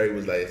movie, Trey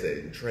was like,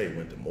 Trey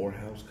went to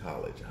Morehouse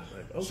College. I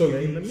was like,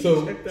 okay, let me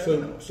check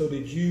that out. So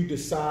did you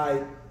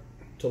decide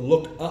to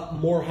look up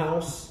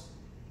Morehouse,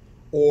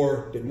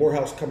 or did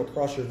Morehouse come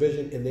across your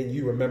vision and then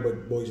you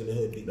remembered Boys in the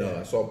Hood? No,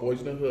 I saw Boys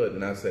in the Hood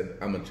and I said,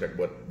 I'm going to check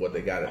what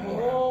they got at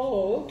Morehouse.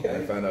 Oh, okay.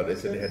 And I found out they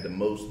said they had the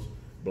most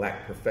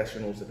black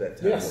professionals at that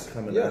time were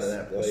coming out of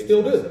that place.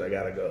 Still do. I said, I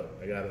got to go.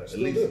 I got to at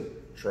least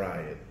try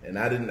it. And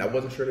I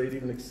wasn't sure they'd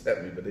even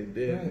accept me, but they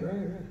did. Right.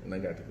 And I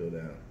got to go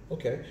down.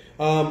 Okay.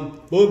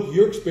 Look,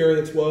 your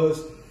experience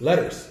was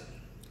letters.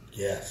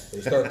 Yes.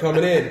 They start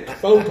coming in.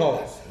 Phone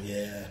calls.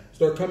 Yeah.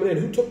 Start coming in.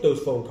 Who took those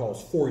phone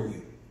calls for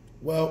you?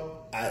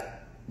 Well,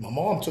 my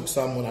mom took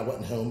some when I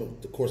wasn't home.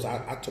 Of course,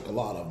 I took a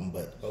lot of them,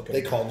 but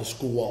they called the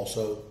school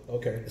also.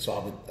 Okay.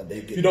 So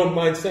if you don't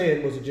mind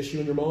saying, was it just you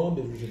and your mom?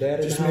 Was your dad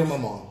in the house? Just me and my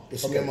mom.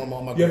 Just me and my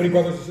mom. You have any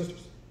brothers and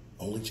sisters?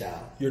 Only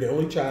child. You're the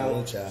only child.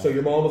 Only child. So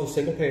your mom was a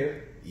single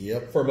parent.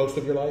 Yep. For most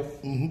of your life?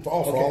 Mm-hmm. For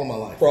all of my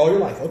life. For all your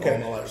life. Okay.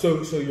 For all my life.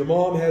 So your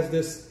mom has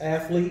this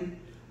athlete.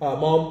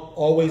 Mom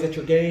always at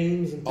your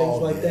games and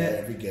things like that.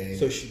 Every game.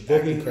 So she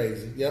acting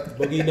crazy. Yep.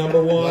 Boogie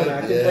number one,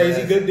 acting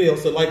crazy, good deal.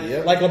 So like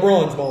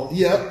LeBron's mom.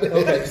 Yep.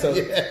 Okay. So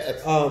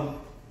yes.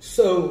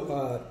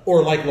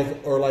 Or like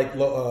not like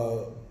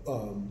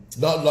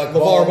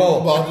LeVar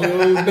Ball.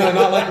 No,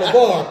 not like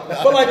LeVar,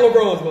 but like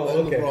LeBron's mom.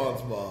 Okay.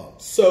 LeBron's mom.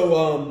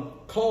 So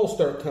calls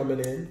start coming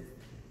in,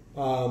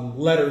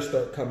 letters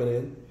start coming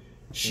in.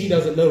 She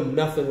doesn't know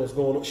nothing was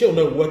going on. She don't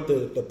know what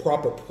the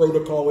proper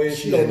protocol is.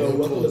 She don't know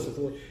what to listen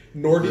for.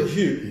 Nor did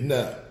you.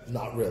 No,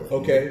 not really.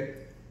 Okay.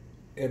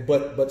 And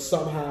but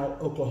somehow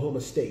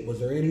Oklahoma State. Was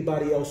there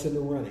anybody else in the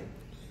running?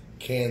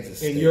 Kansas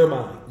State. In your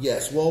mind?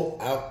 Yes. Well,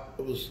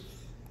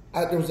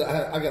 I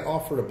got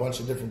offered a bunch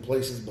of different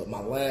places, but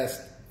my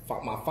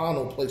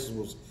final places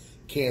was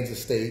Kansas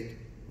State,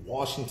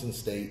 Washington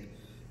State,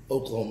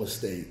 Oklahoma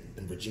State,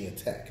 and Virginia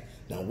Tech.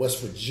 Now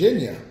West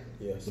Virginia.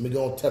 Yes. Let me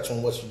go and touch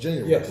on West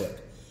Virginia real quick.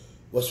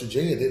 West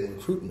Virginia didn't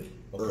recruit me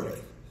early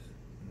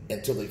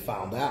until they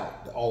found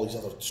out that all these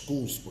other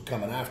schools were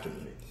coming after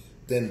me.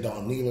 Then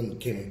Don Neyland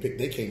came and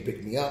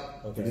picked me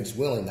up in East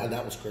Wheeling. Now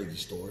that was a crazy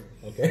story.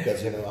 Okay.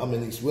 Because I'm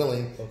in East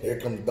Wheeling. Here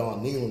comes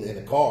Don Neyland in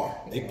a car.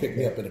 They picked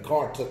me up in a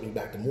car, took me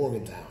back to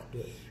Morgantown.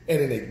 Good.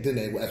 And then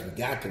they, as we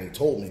got there, they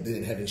told me they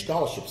didn't have any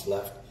scholarships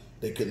left.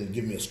 They couldn't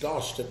give me a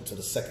scholarship until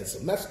the second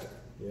semester.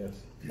 Yes.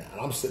 Now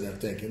I'm sitting there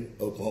thinking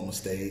Oklahoma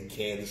State,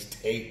 Kansas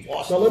State,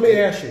 Washington. So let me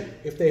ask you: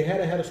 if they had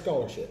a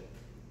scholarship,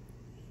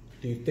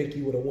 do you think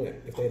you would have went?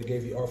 If they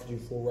had offered you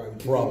full ride,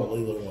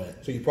 probably would have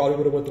went. So you probably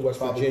would have went to West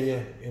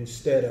Virginia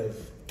instead of,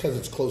 because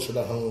it's closer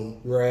to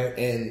home, right?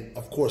 And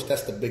of course,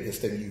 that's the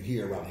biggest thing you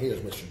hear around here is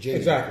West Virginia.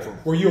 Exactly.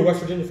 Were you a West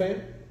Virginia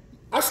fan?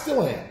 I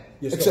still am,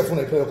 except when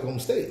they play Oklahoma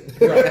State.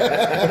 Right.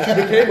 But you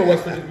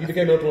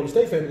became an Oklahoma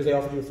State fan because they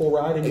offered you a full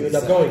ride and you ended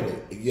up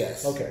going.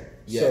 Yes. Okay.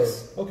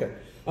 Yes. So, okay.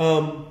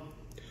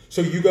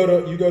 So you go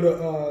to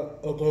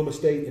Oklahoma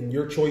State, and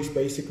your choice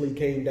basically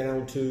came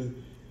down to,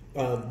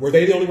 were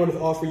they the only one to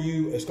offer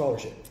you a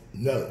scholarship?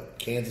 No,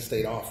 Kansas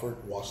State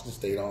offered, Washington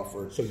State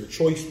offered. So your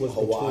choice was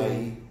Hawaii.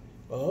 Between,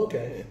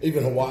 okay.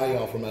 Even Hawaii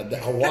offered.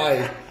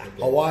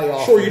 Hawaii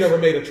offered. Sure, you never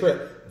made a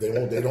trip. They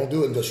don't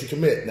do it unless you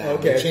commit. Now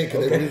okay.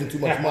 They're losing too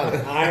much money.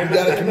 You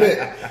got to commit.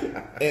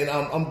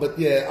 And but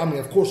yeah, I mean,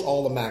 of course,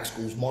 all the MAC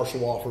schools.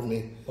 Marshall offered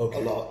me a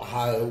lot.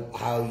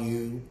 Ohio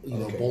U,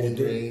 Bowling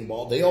Green,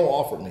 they all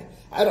offered me.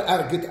 I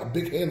had a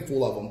big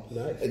handful of them.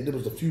 Nice. And there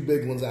was a few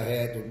big ones I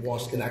had to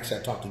Washington. Actually,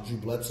 I talked to Drew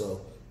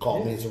Bledsoe.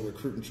 Called me as a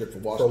recruiting trip for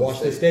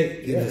Washington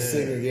State. He was a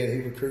singer. Yeah, he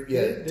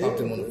recruited. Talked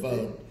to him on the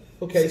phone.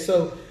 Okay,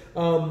 so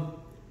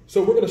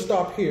we're going to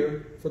stop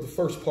here for the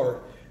first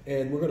part.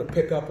 And we're going to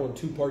pick up on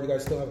two parts. You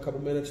guys still have a couple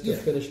minutes to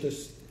finish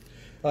this.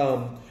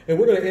 And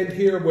we're going to end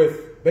here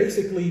with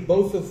basically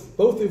both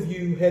of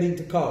you heading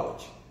to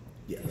college.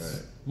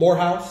 Yes.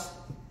 Morehouse,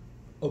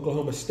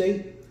 Oklahoma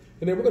State.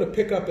 And then we're going to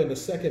pick up in the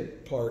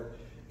second part,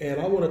 and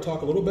I want to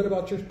talk a little bit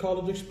about your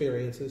college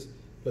experiences,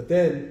 but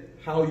then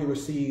how you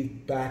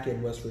received back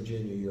in West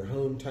Virginia, your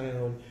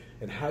hometown,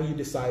 and how you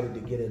decided to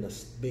get into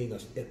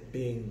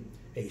being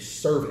a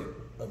servant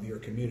of your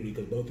community,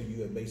 because both of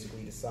you have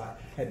basically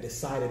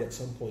decided at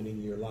some point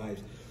in your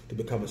lives to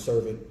become a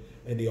servant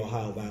in the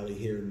Ohio Valley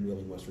here in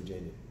Wheeling, West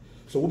Virginia.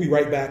 So we'll be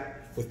right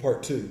back with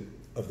part 2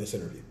 of this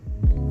interview.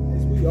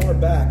 As we are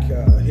back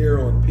here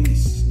on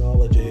Peace,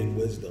 Knowledge, and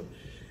Wisdom.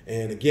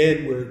 And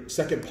again, we're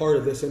second part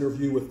of this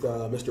interview with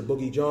Mr.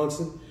 Boogie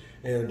Johnson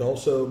and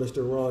also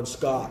Mr. Ron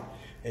Scott.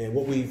 And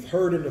what we've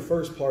heard in the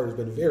first part has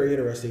been very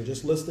interesting,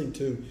 just listening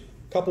to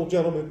a couple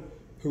gentlemen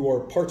who are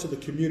parts of the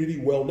community,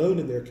 well known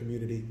in their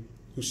community,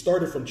 who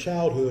started from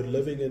childhood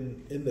living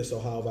in this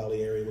Ohio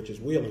Valley area, which is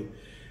Wheeling,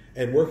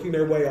 and working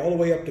their way all the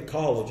way up to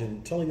college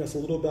and telling us a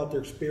little about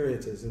their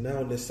experiences. And now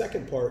in this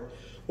second part,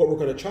 what we're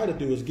going to try to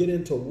do is get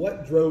into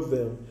what drove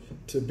them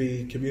to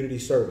be community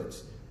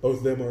servants. Both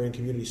of them are in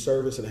community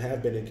service and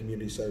have been in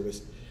community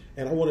service.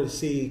 And I wanted to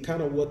see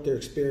kind of what their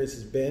experience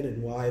has been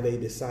and why they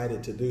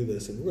decided to do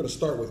this. And we're going to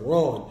start with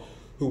Ron,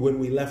 who when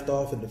we left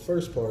off in the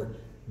first part,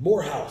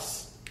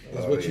 Morehouse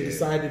is what you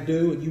decided to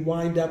do. And you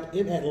wind up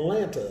in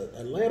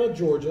Atlanta,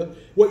 Georgia.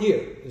 What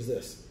year is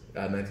this?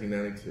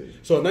 1992.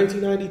 So in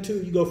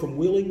 1992, you go from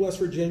Wheeling, West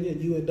Virginia,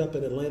 and you end up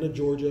in Atlanta,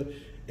 Georgia.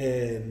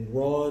 And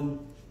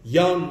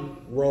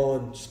young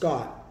Ron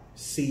Scott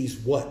sees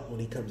what when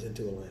he comes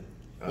into Atlanta?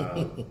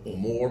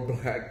 More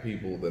black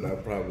people than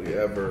I've probably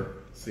ever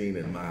seen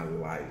in my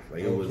life.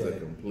 Like, it was a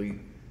complete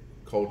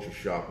culture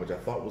shock, which I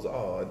thought was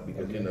odd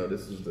because,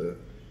 this is the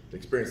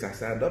experience I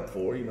signed up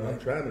for. I'm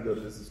trying to go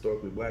to this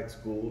historically black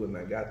school, and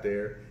I got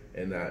there,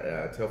 and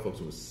I tell folks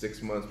it was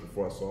 6 months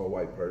before I saw a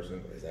white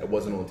person that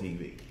wasn't on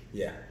TV.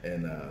 Yeah.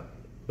 And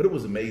but it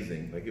was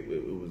amazing. Like, it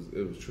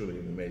was truly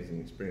an amazing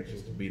experience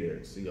just to be there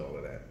and see all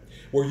of that.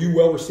 Were you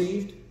well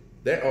received?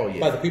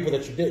 By the people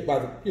that you did,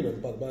 by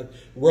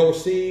well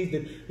received.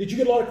 Did you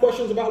get a lot of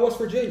questions about West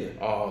Virginia?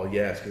 Oh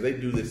yes, because they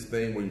do this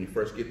thing when you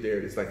first get there.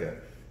 It's like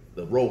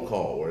the roll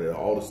call where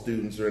all the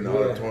students are in the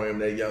auditorium.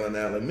 They're yelling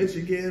out like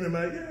Michigan. I'm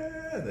like,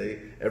 yeah.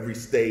 Every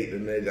state,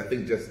 and I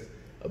think just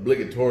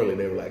obligatorily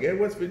they were like, hey,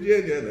 West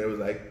Virginia, and they was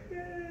like,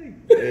 yay.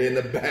 They're in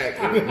the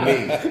back with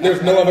me.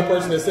 There's no other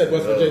person that said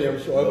West Virginia.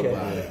 I'm sure.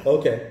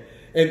 Okay.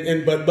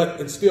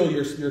 And still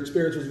your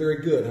experience was very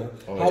good,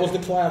 huh? How was the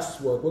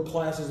class work? What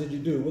classes did you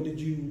do? What did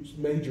you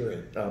major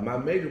in? My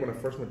major when I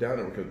first went down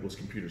there was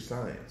computer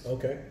science.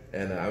 Okay.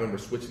 And I remember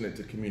switching it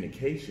to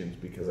communications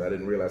because I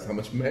didn't realize how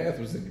much math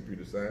was in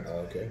computer science.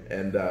 Okay.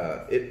 And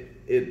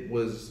it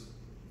was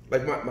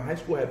like my high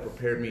school had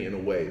prepared me in a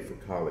way for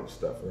college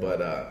stuff,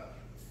 but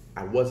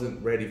I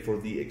wasn't ready for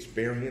the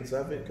experience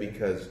of it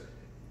because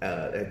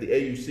at the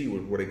AUC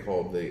was what they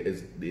called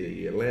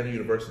the Atlanta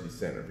University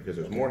Center, because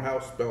there's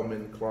Morehouse,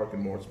 Spelman, Clark,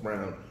 and Morris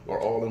Brown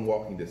are all in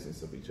walking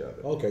distance of each other.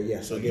 Okay,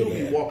 yes. So you'll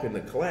be walking to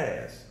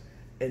class,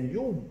 and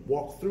you'll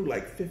walk through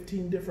like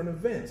 15 different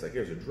events. Like,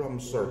 there's a drum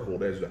circle,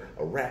 there's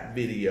a rap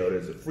video,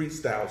 there's a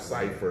freestyle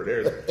cipher,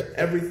 there's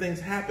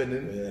everything's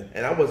happening,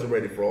 and I wasn't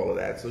ready for all of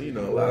that. So a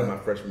lot of my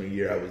freshman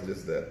year, I was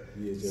just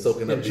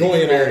soaking up the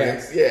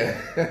experience.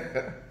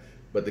 Yeah.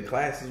 But the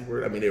classes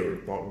were, they were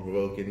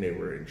thought-provoking, they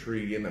were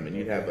intriguing.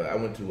 You'd have I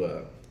went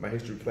to my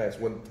history class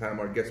one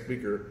time, our guest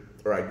speaker,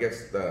 or I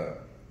guess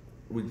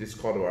we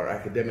just called him our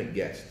academic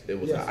guest. It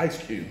was an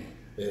Ice Cube.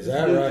 Is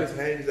that right? He just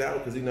hangs out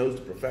because he knows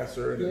the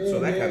professor, and so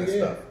that kind of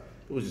stuff.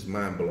 It was just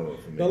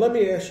mind-blowing for me. Now, let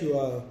me ask you,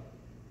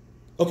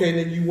 and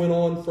then you went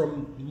on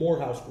from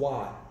Morehouse.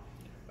 Why?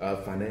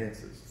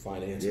 Finances.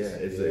 Finances.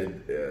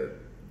 Yeah, it's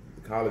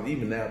college,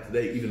 even now,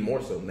 today, even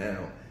more so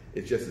now.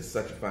 It's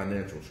such a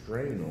financial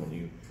strain on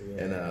you,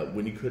 and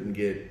when you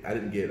I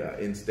didn't get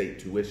in-state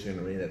tuition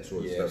or any of that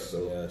sort of stuff,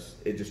 so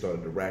it just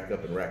started to rack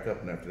up,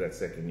 and after that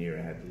second year,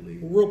 I had to leave.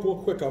 Real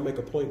quick, I'll make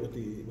a point with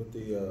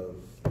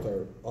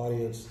our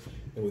audience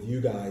and with you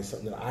guys,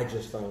 something that I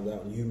just found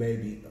out, and you may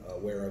be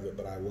aware of it,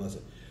 but I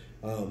wasn't.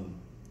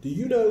 Do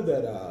you know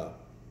that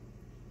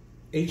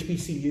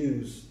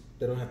HBCUs,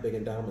 they don't have big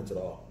endowments at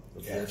all,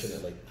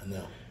 unfortunately? Yes, I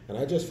know. And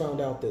I just found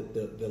out that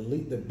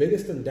the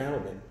biggest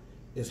endowment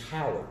is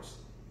Howard's.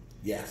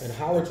 Yes. And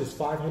Howard's is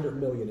 $500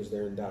 million is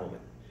their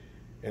endowment.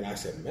 And I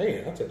said,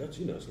 man, that's it's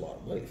a lot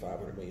of money,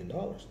 $500 million.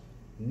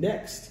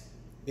 Next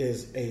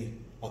is a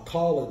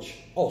college,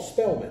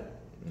 Spelman.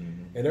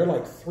 Mm-hmm. And they're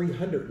like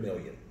 $300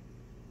 million.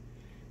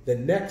 The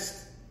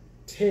next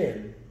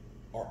 10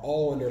 are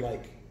all under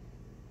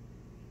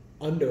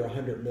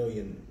 $100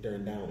 million, their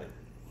endowment.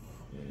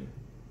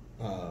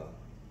 Mm-hmm.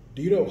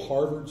 Do you know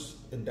Harvard's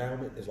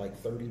endowment is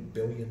like $30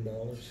 billion?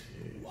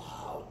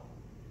 Wow.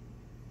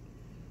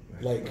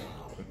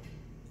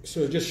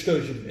 So it just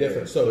shows you the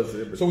difference. So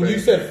when you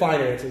said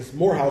finances,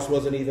 Morehouse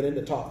wasn't even in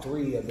the top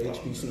 3 of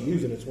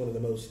HBCUs, and it's one of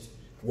the most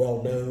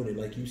well-known. And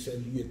like you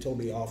said, you had told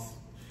me off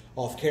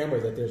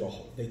camera that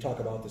they talk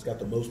about this got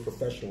the most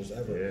professionals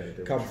ever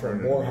come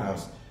from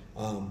Morehouse.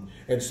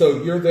 And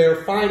so you're there,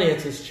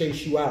 finances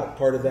chase you out,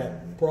 part of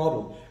that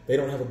problem. They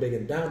don't have a big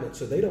endowment,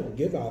 so they don't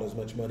give out as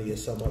much money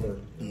as some other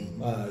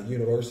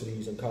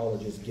universities and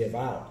colleges give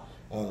out.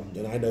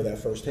 And I know that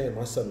firsthand.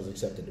 My son was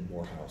accepted to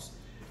Morehouse.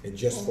 And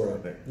just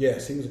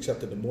yes, he was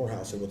accepted to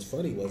Morehouse. And what's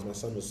funny was my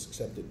son was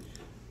accepted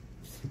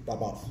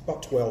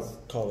about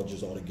 12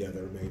 colleges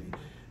altogether, maybe.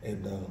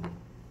 And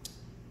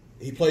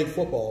he played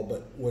football,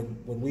 but when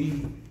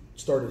we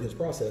started his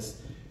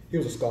process, he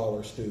was a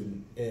scholar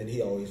student, and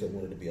he always had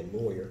wanted to be a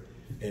lawyer.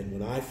 And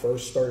when I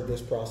first started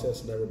this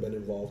process, never been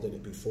involved in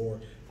it before,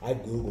 I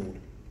Googled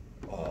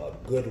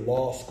good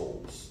law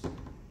schools.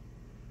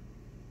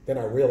 Then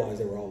I realized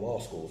they were all law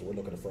schools. We're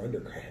looking for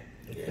undergrad.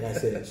 Yeah. And I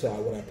said,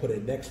 what I put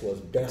in next was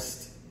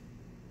best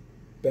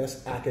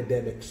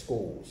academic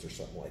schools or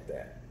something like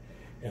that.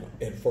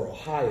 And for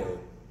Ohio,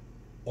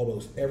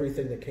 almost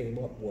everything that came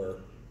up were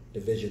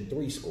Division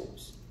III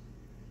schools.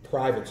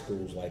 Private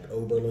schools like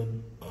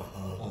Oberlin,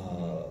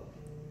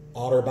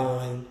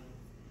 Otterbein,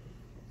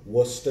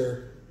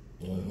 Worcester,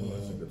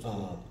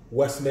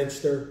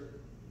 Westminster,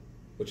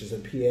 which is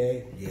in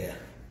PA,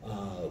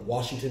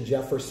 Washington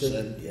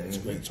Jefferson, it's a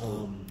great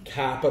school.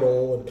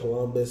 Capital in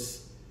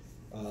Columbus,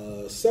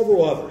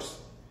 several others.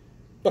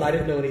 But I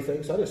didn't know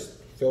anything, so I just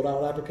filled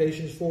out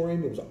applications for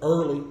him. It was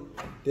early,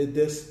 did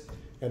this,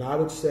 and I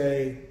would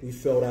say we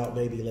filled out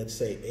maybe, let's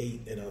say,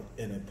 8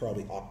 in a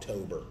probably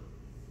October,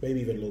 maybe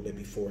even a little bit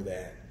before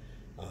that.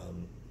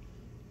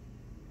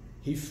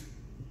 He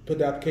put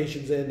the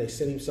applications in. They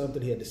sent him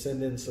something. He had to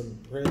send in some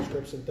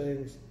transcripts and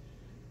things.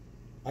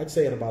 I'd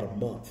say in about a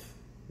month,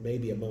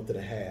 maybe a month and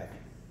a half,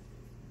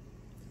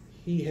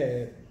 he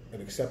had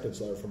an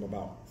acceptance letter from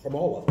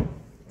all of them.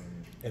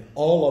 And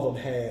all of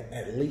them had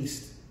at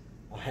least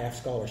a half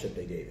scholarship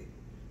they gave him.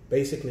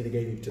 Basically, they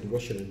gave him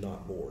tuition and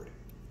not board,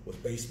 was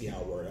basically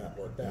how it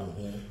worked out.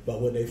 But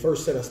when they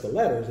first sent us the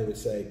letters, they would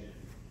say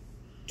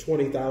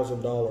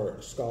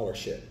 $20,000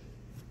 scholarship,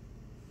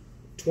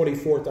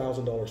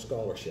 $24,000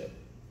 scholarship,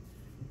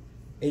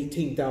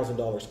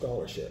 $18,000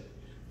 scholarship.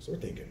 So we're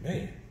thinking,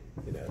 man,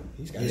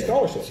 he's got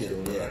scholarships.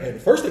 And the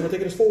first thing we're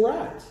thinking is full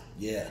rides.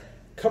 Yeah.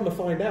 Come to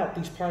find out,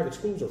 these private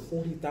schools are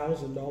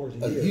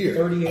 $40,000 a year,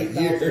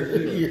 $38,000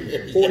 a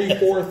year,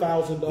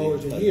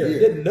 $44,000 a year. We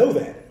didn't know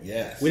that.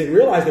 Yes. We didn't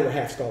realize they were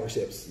half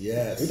scholarships.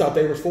 Yes. We thought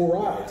they were full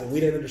rides, and we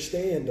didn't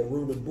understand the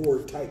room and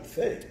board type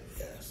thing.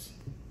 Yes.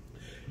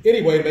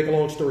 Anyway, to make a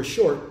long story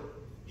short,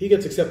 he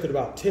gets accepted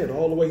about 10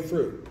 all the way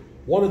through.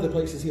 One of the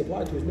places he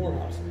applied to was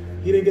Morehouse.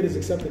 He didn't get his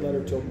acceptance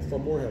letter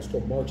from Morehouse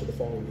until March of the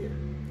following year.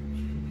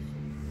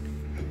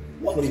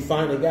 When he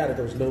finally got it,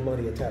 there was no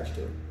money attached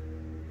to it.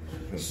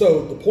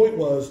 So the point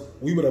was,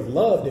 we would have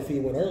loved if he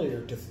went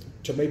earlier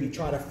to maybe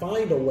try to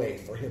find a way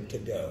for him to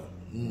go.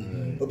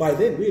 But by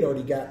then, we had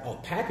already got a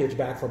package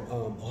back from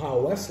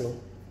Ohio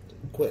Wesleyan.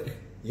 Quick.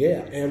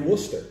 Yeah, and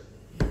Worcester.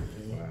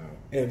 Wow.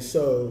 And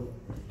so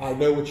I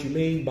know what you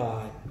mean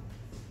by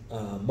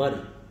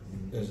money.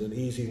 There's an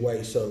easy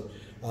way. So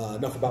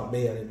enough about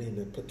me. I didn't mean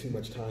to put too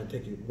much time,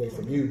 take you away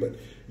from you. But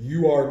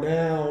you are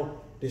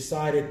now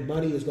decided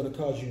money is going to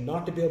cause you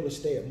not to be able to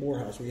stay at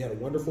Morehouse. We had a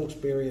wonderful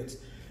experience.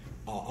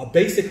 A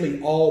basically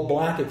all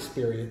black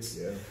experience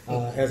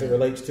as it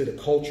relates to the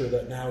culture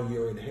that now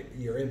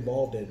you're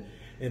involved in.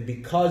 And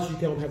because you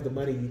don't have the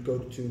money, you go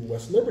to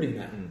West Liberty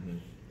now.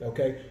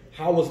 Okay,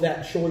 how was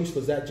that choice?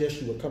 Was that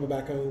just you were coming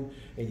back home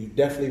and you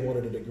definitely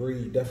wanted a degree,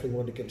 you definitely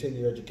wanted to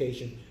continue your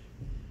education,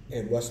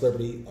 and West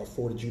Liberty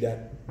afforded you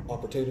that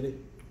opportunity?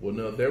 Well,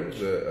 no, there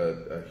was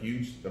a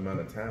huge amount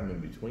of time in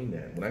between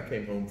that. When I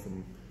came home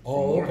from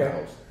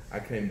Morehouse, I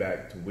came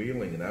back to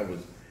Wheeling, and I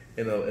was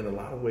in a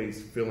lot of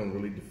ways feeling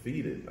really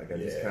defeated. Like I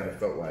just kind of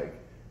felt like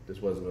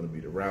this wasn't going to be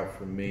the route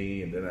for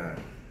me. And then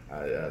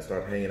I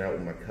started hanging out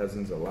with my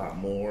cousins a lot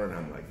more, and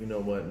I'm like, you know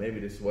what? Maybe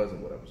this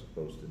wasn't what I was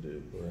supposed to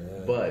do.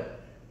 Right.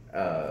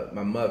 But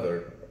my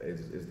mother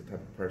is the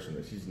type of person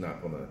that she's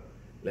not going to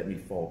let me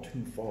fall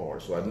too far.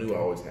 So I knew I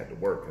always had to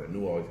work, and I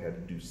knew I always had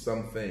to do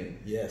something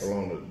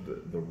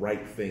along the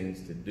right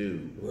things to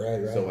do.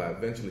 Right. So I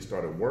eventually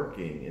started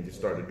working and just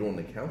started doing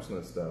the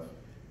counseling stuff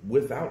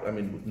with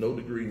no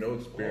degree, no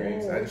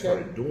experience. I just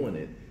started doing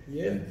it.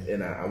 Yeah.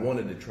 And I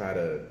wanted to try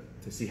to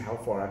see how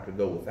far I could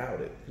go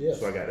without it. Yes.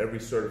 So I got every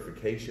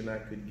certification I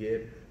could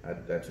get.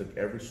 I took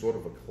every sort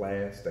of a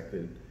class that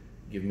could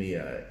give me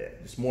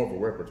just more of a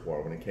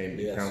repertoire when it came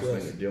to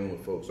counseling and dealing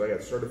with folks. So I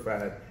got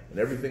certified in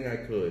everything I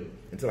could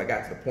until I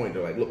got to the point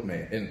they're like, look,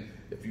 man, and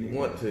if you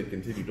want to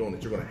continue doing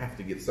it, you're going to have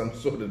to get some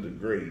sort of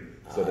degree.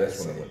 So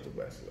that's when I went to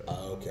Wesleyan.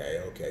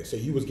 Okay. So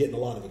you was getting a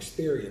lot of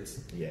experience.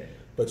 Yeah.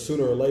 But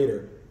sooner or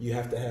later, you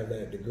have to have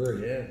that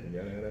degree. Yeah, you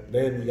gotta have that.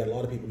 Then you got a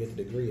lot of people get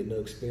the degree and no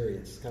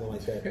experience. Kind of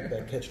like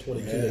that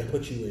catch-22 they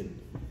put you in,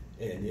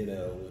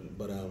 and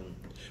but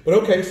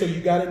okay. So you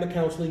got into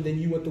counseling, then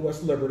you went to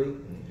West Liberty.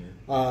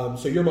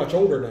 So you're much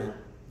older now.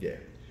 Yeah.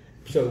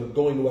 So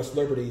going to West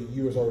Liberty,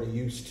 you was already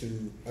used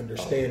to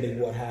understanding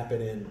what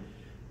happened in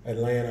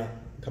Atlanta.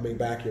 Coming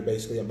back, you're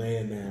basically a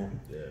man now,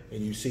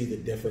 and you see the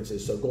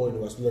differences. So going to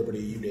West Liberty,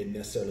 you didn't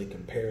necessarily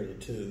compare the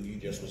two. You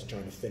just was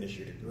trying to finish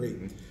your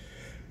degree.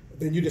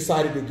 Then you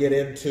decided to get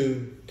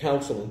into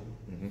counseling.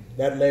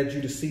 That led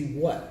you to see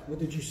what? What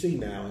did you see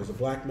now as a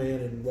black man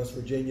in West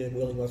Virginia, in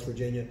Wheeling, West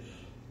Virginia?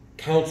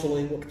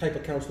 Counseling, what type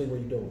of counseling were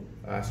you doing?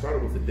 I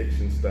started with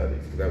addiction studies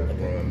because that was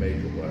where my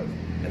major was.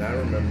 And I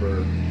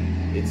remember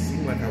it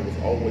seemed like I was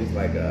always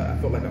like I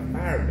felt like a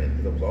fireman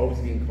because I was always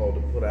getting called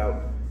to put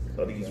out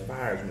these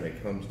fires when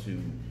it comes to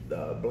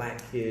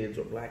black kids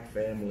or black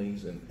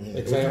families. And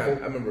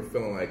Example? I remember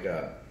feeling like,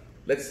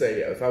 let's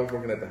say if I was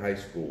working at the high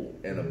school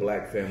and a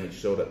black family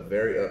showed up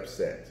very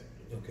upset,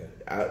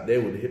 they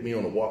would hit me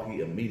on the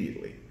walkie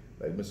immediately.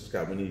 Like, Mr.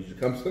 Scott, we need you to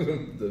come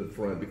to the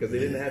front because they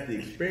didn't have the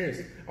experience.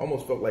 I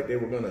almost felt like they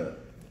were going to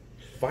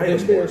fight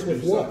them or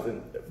do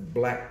something.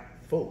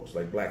 Black folks,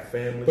 like black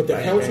families. But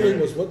the counseling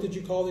was, what did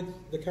you call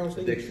the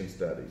counseling? Addiction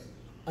studies.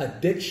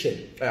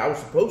 Addiction. I was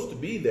supposed to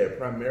be there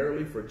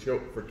primarily for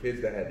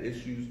kids that had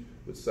issues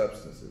with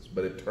substances,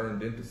 but it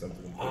turned into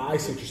something. I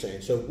see what you're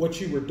saying. So what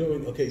you were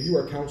doing, you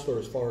were a counselor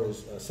as far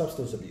as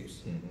substance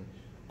abuse.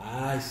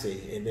 I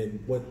see. And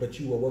then but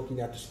you were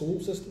working at the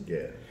school system?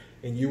 Yeah.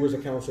 And you was a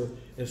counselor,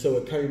 and so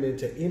it came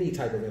into any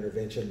type of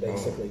intervention,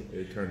 basically.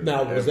 It turned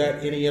now, into was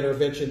that any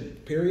intervention,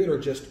 period, or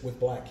just with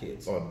black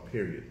kids?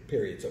 Period.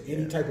 Period. So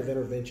any type of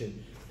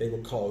intervention, they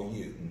would call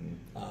you.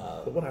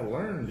 But what I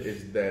learned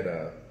is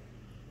that,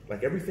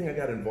 like everything I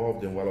got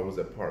involved in while I was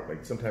at Park,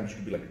 like sometimes you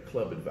could be like a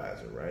club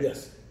advisor, right?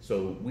 Yes.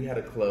 So we had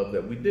a club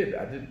that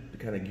I did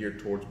kind of geared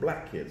towards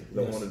black kids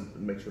because I wanted to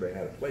make sure they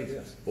had a place.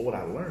 Yes. But what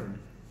I learned,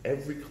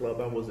 every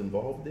club I was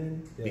involved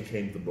in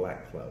became the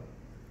black club.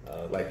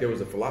 Like there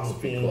was a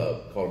philosophy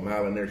club called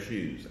Mile in Their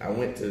Shoes. I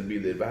went to be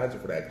the advisor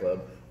for that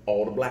club.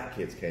 All the black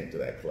kids came to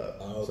that club.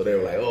 So they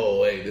were like,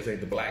 oh, hey, this ain't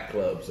the black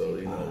club. So,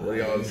 what are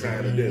y'all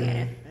trying to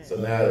do? So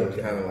now it was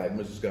kind of like,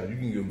 Mr. Scott, you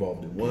can get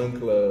involved in one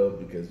club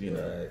because,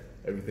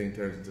 everything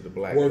turns into the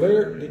black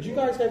club. Did you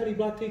guys have any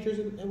black teachers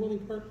at Wheeling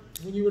Park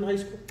when you were in high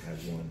school? I had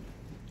one.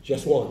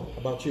 Just one. How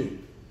about you?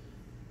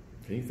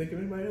 Can you think of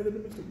anybody other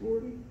than Mr.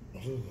 Gordon?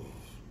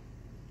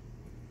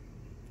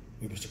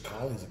 Mr.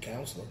 Collins, a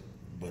counselor,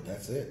 but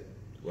that's it.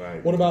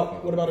 Right. What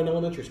about in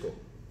elementary school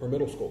or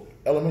middle school?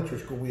 Elementary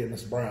school, we had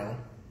Miss Brown.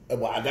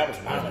 Well, that was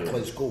my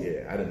Clay school.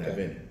 Yeah, I didn't have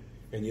any.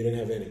 And you didn't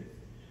have any.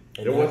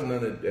 And there wasn't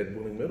none at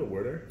Wheeling Middle,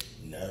 were there?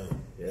 No.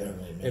 Yeah.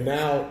 And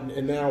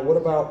now, what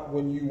about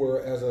when you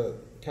were as a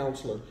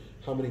counselor?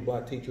 How many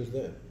black teachers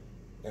then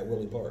at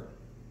Wheeling Park?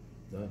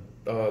 None.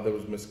 There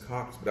was Miss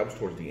Cox, but that was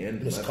towards the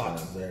end. Miss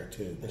Cox is there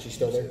too. And she's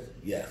still there?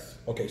 Yes.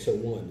 Okay, so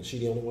one. Is she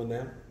the only one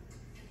now?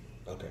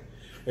 Okay.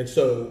 And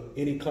so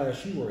any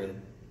class you were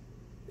in,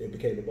 it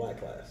became a black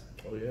class.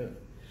 Oh yeah.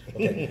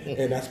 Okay.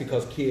 And that's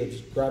because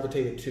kids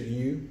gravitated to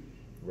you?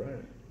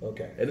 Right.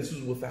 Okay. And this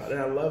was without, and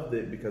I loved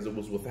it because it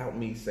was without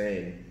me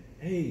saying,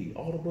 hey,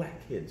 all the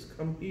black kids,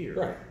 come here.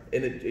 Right.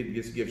 And it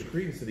just gives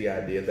credence to the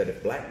idea that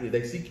if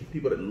they see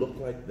people that look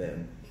like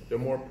them, they're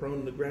more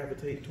prone to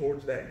gravitate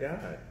towards that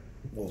guy.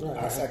 Well,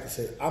 I can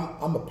say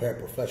I'm a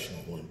paraprofessional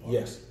at Wheeling Park.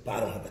 Yes. But I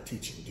don't have a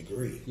teaching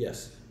degree.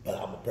 Yes. But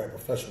I'm a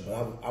paraprofessional,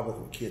 but I work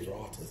with kids with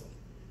autism.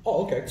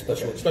 Oh, okay.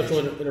 Special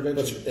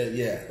intervention.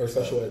 Or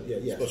special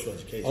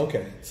education.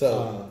 Okay.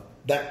 So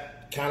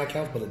that kind of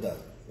counts, but it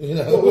doesn't.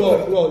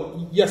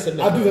 Well, yes and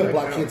no. I do have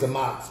black kids in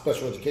my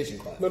special education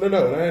class. No, and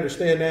I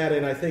understand that,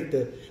 and I think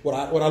that what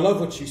I love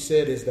what you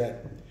said is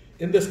that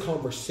in this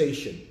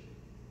conversation,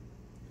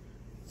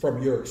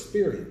 from your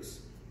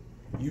experience,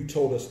 you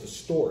told us the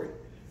story.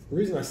 The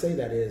reason I say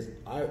that is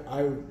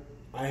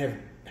I have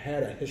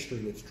had a history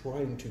with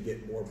trying to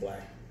get more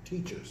black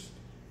teachers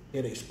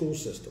in a school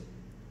system.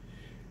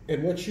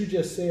 And what you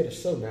just said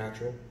is so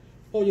natural.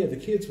 Oh yeah, the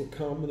kids would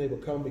come, and they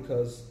would come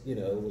because, it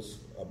was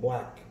a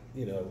black,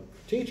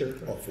 teacher.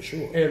 Oh, for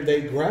sure. And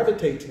they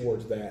gravitate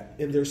towards that.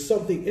 And there's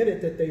something in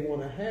it that they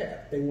want to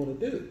have, they want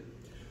to do.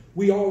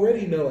 We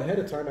already know ahead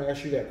of time, I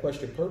asked you that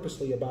question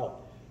purposely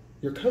about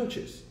your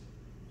coaches.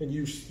 And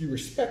you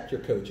respect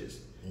your coaches.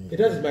 Mm-hmm. It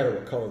doesn't matter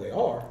what color they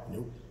are.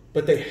 Nope.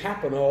 But they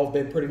happen to all have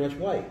been pretty much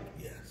white.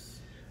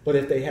 Yes. But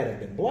if they hadn't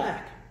been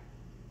black,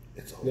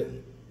 it's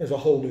a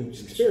whole new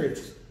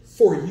experience.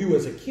 For you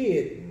as a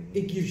kid,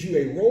 it gives you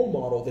a role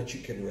model that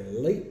you can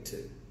relate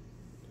to.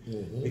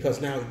 Mm-hmm.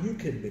 Because now you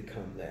can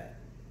become that.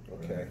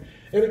 Okay.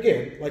 And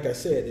again, like I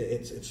said,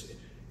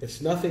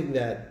 it's nothing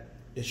that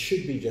it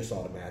should be just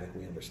automatic.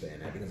 We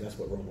understand that because that's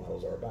what role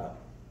models are about.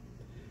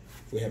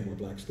 If we have more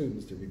black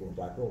students, there'll be more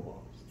black role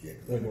models. Yeah,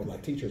 exactly. More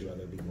black teachers, rather,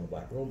 there'll be more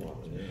black role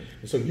models. Yeah.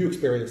 And so you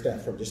experienced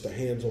that from just a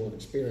hands-on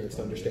experience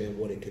to understand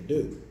what it could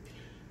do.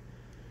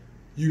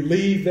 You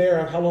leave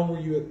there. How long were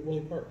you at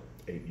Wheeling Park?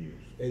 8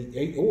 years.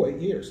 8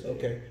 years.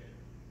 Okay.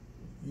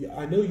 Yeah,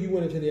 I know you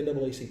went into the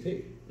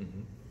NAACP.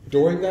 Mm-hmm.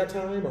 During that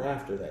time or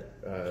after that?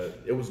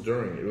 It was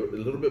during. A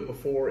little bit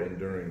before and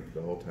during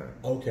the whole time.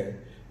 Okay.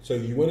 So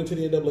you went into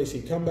the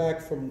NAACP. Come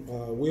back from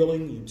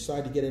Wheeling. You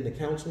decide to get into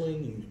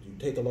counseling. You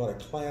take a lot of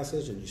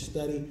classes and you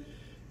study.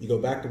 You go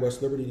back to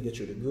West Liberty to get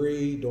your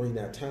degree. During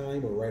that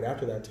time or right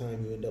after that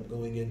time, you end up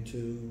going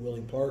into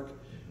Wheeling Park,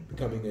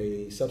 becoming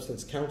a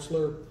substance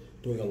counselor,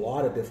 doing a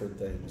lot of different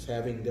things,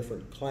 having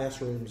different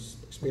classrooms,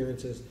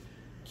 experiences.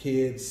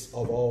 kids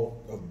of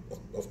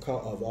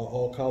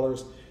all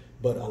colors,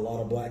 but a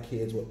lot of black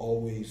kids would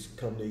always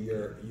come to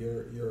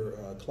your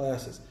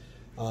classes.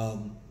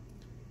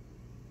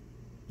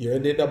 You're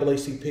in the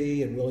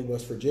NAACP in Wheeling,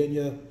 West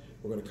Virginia.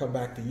 We're going to come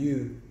back to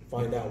you,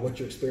 find out what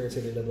your experience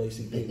in the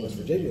NAACP in West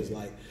Virginia is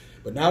like.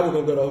 But now we're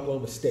going to go to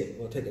Oklahoma State.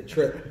 We'll take a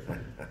trip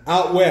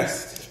out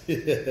west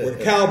where the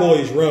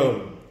Cowboys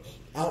roam,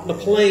 out in the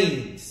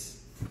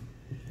plains.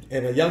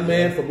 And a young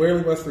man from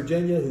Wheeling, West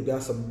Virginia, who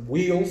got some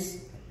wheels,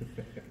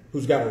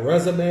 who's got a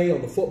resume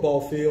on the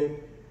football field,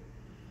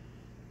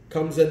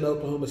 comes into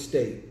Oklahoma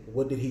State.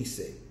 What did he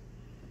see?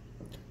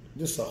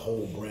 Just a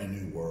whole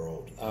brand new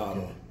world.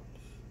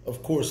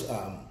 Of course,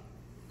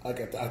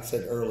 like I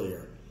said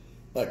earlier,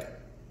 like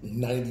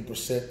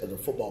 90% of the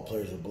football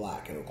players are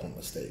black at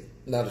Oklahoma State.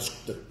 Now,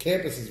 the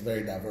campus is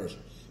very diverse.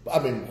 But I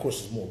mean, of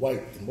course, it's more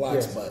white than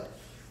blacks, but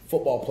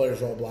football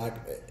players are all black.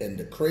 And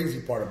the crazy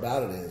part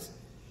about it is,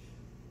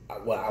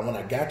 when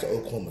I got to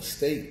Oklahoma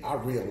State, I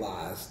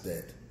realized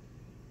that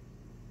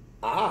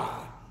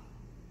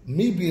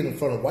me being in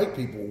front of white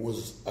people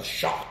was a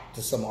shock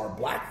to some of our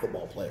black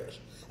football players.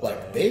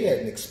 Like, they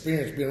hadn't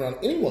experienced being around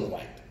anyone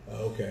white.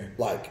 Okay.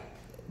 Like,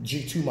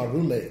 G2, my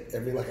roommate,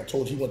 like I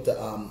told you, he went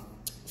to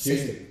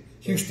Houston.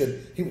 He went to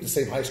the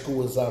same high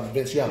school as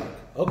Vince Young.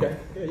 Okay.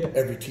 Yeah.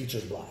 Every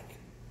teacher's black.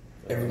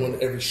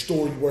 Every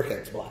store you work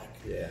at's black.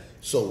 Yeah.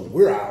 So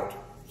we're out.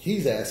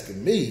 He's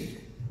asking me,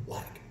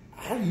 like,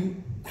 how do you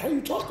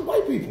talk to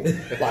white people?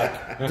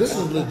 Like, this is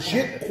a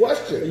legit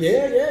question.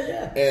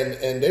 Yeah.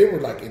 And they were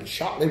like in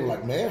shock. They were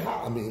like, man,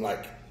 how? I mean,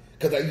 like,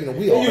 because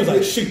we all. He was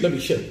like, shoot, let me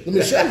show you.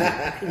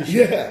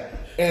 Yeah.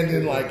 And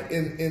then, like,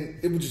 and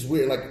it was just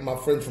weird. Like, my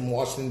friends from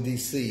Washington,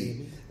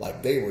 D.C.,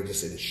 like, they were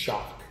just in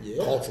shock,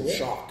 cultural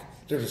shock.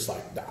 They're just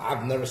like,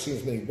 I've never seen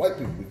as many white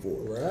people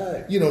before.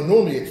 Right.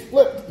 Normally it's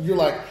flipped. You're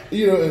like,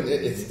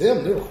 it's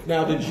them. They're like,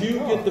 now, did you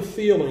get the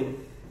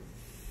feeling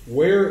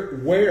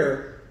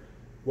where,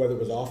 whether it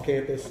was off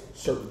campus,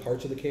 certain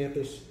parts of the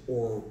campus,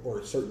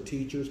 or certain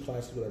teachers,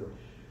 classes, whatever,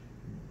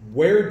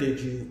 where did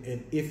you,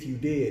 and if you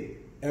did,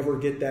 ever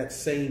get that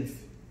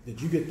did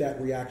you get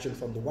that reaction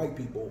from the white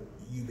people,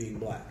 you being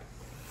black?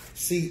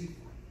 See,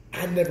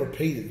 I never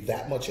paid it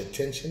that much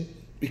attention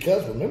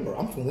because, remember,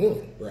 I'm from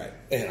Wheeling. Right.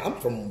 And I'm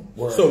from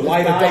where... So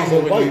white eyes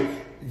over you...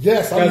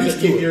 Yes, I'm used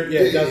to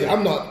it.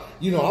 I'm not,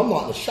 I'm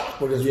not in a shock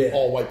where there's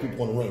all white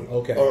people in the room.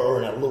 Okay. Or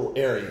in that little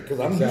area, because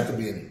I'm used to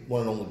being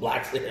one of the only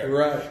blacks there.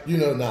 Right.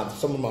 Now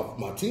some of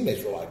my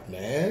teammates were like,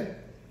 man...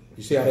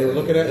 You see how they were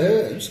looking at me?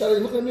 Yeah, you see how they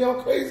looking at me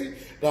all crazy?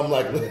 And I'm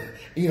like,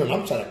 and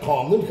I'm trying to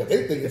calm them because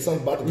they think it's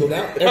something about to go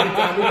down every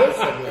time we go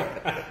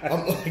somewhere.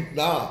 I'm like,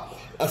 nah.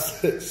 I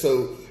said,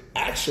 so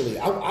actually,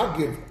 I'll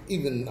give a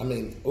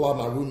lot of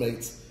my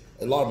roommates,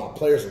 a lot of my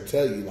players will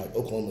tell you, like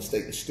Oklahoma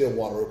State and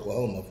Stillwater,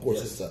 Oklahoma. Of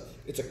course,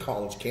 it's a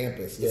college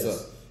campus.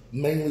 It's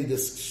mainly the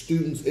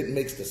students. It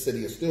makes the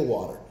city of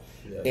Stillwater,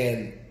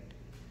 and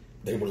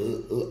they were,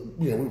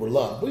 we were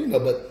loved, but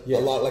a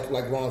lot,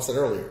 like Ron said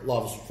earlier, a lot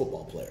of us were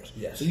football players.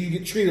 Yes. So you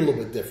get treated a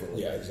little bit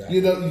differently. Yeah, exactly.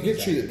 You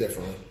get treated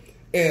differently.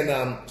 And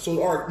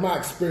so my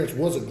experience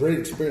was a great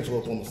experience with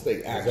Oklahoma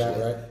State, actually. Is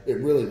that right? It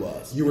really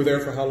was. You were there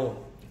for how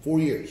long? 4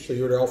 years. So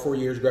you were there all 4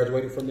 years,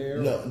 graduated from there?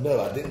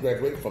 No, I didn't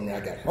graduate from there. I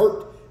got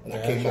hurt, and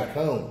I came back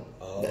home.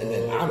 And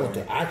then I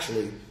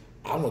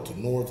went to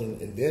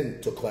Northern and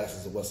then took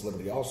classes at West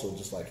Liberty also,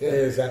 just like him.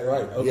 Is that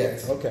right? Okay.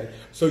 Yes. Okay.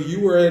 So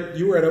you were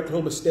at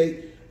Oklahoma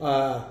State.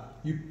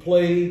 You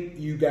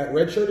got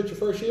redshirted your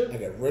first year? I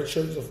got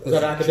redshirted. Was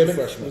that academic?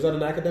 Freshman. Was that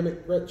an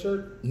academic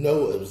redshirt?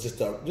 No, it was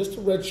just a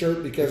red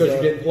shirt because you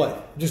didn't play.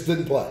 Just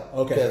didn't play.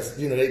 Okay. Because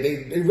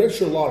they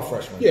redshirt a lot of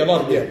freshmen. Yeah,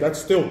 that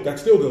still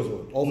goes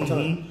on all the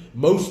time.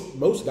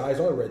 Most guys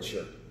are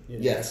redshirt.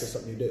 Yes, that's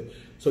something you do.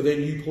 So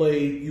then you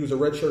played. You was a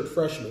redshirt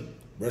freshman.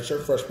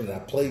 Redshirt freshman. And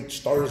I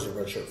started as a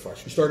redshirt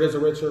freshman. You started as a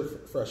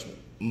redshirt freshman.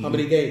 How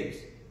many games?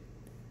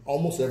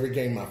 Almost every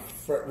game.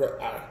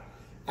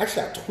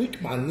 Actually, I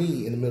tweaked my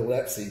knee in the middle of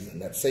that season.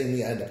 That same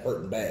knee, I ended up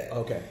hurting bad.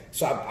 Okay.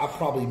 So I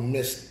probably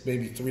missed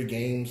maybe 3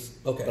 games.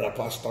 Okay. But I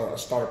probably started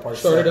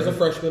Started as a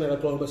freshman at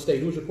Oklahoma State.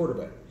 Who was your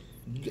quarterback?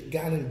 A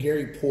guy named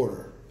Gary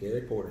Porter. Did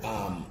you play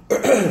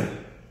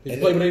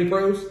with any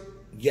pros?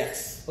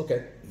 Yes.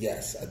 Okay.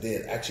 Yes, I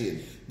did.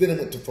 Actually, then I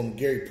went from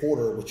Gary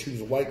Porter, which he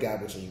was a white guy,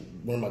 which is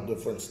one of my good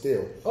friends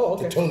still,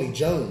 to Tony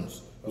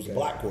Jones, who's a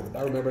black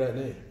quarterback. I remember that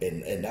name.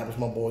 And that was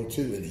my boy,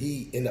 too. And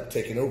he ended up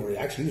taking over.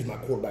 Actually, he was my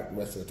quarterback the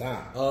rest of the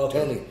time. Oh, okay.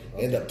 Tony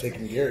ended up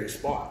taking Gary's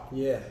spot.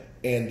 Yeah.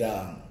 And,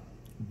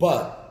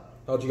 but...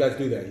 How'd you guys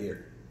do that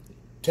year?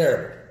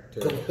 Terrible.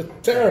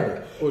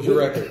 Terrible. What was your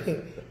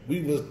record?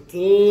 We was,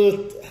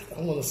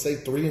 I want to say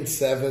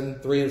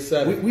 3-7.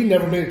 3-7. We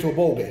never made it to a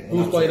bowl game. Who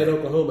was playing at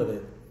Oklahoma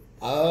then?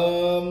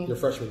 Your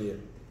freshman year.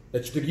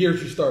 That's the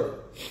years you started.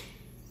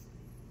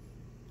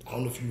 I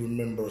don't know if you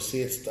remember.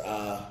 See, it's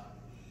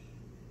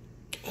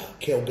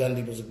Cale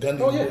Gundy was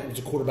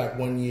a quarterback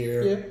 1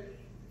 year. Yeah.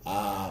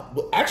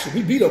 But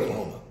actually, we beat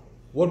Oklahoma.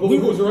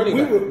 Who was the running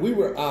back? We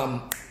were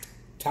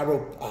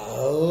Tyrell.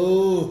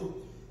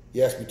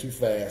 You asked me too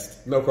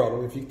fast. No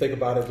problem. If you think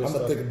about it, just I'm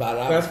gonna think about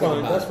it. That's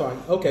fine. That's fine.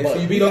 Okay, But so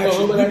you beat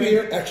Oklahoma that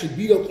year? Actually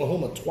beat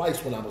Oklahoma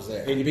twice when I was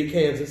there. And you beat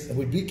Kansas. And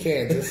we beat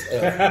Kansas,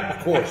 of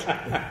course.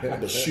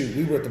 But shoot,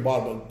 we were at the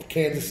bottom of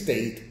Kansas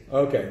State.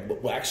 Okay.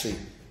 But well, actually,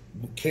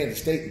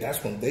 Kansas State,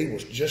 that's when they were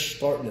just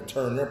starting to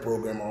turn their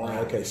program around.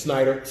 Okay,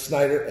 Snyder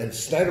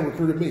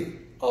recruited me.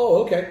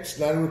 Oh, okay.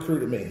 Snyder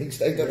recruited me.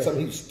 That's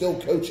something he's still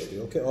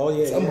coaching. Okay. Oh,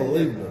 yeah. It's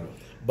unbelievable.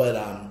 But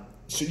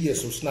so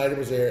Snyder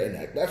was there,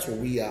 and that's where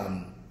we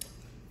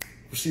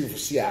receiver for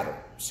Seattle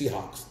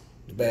Seahawks,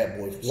 the bad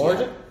boy. For Largent?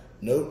 Seattle.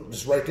 Nope,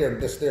 just right there,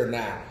 just there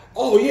now.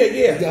 Oh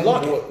yeah.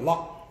 Lockett.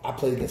 I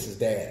played against his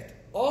dad.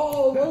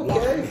 Oh, okay.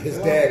 Lockett, his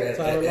dad.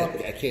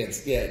 I can't.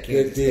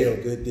 Good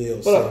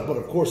deal. But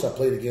of course, I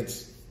played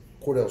against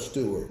Cordell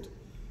Stewart.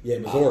 Yeah,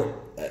 Missouri.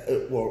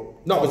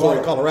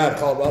 Missouri, Colorado.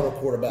 Colorado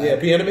quarterback. Yeah,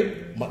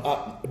 Bieniemy.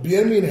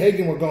 Bieniemy and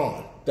Hagan were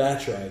gone.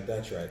 That's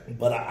right.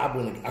 But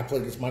I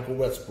played against Michael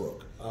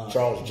Westbrook,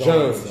 Charles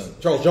Johnson.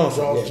 Charles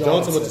Johnson.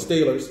 Johnson with the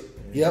Steelers.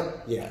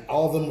 Yep. Yeah.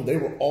 All of them. They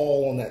were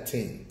all on that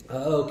team.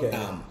 Okay.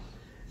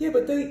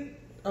 But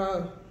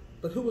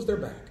but who was their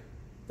back?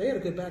 They had a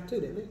good back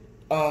too, didn't they?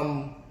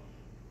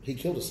 He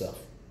killed himself.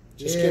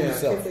 Killed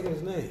himself. I can't think of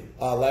his name.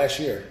 Last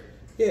year.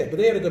 Yeah, but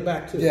they had a good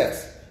back too.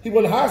 Yes. He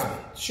won the Heisman.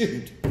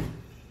 Shoot.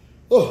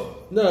 Oh.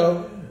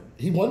 No.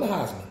 He won the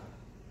Heisman.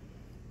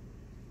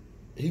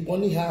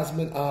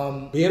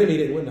 Bieniemy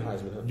didn't win the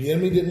Heisman, huh?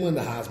 Bieniemy didn't win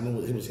the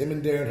Heisman. It was him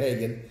and Darren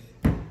Hagan.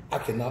 I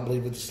cannot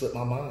believe it just slipped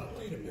my mind.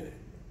 Wait a minute.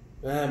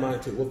 Mine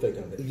too. We'll think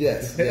of it.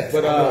 Yes.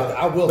 But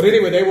I will. But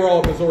anyway, they were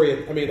all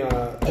Missouri.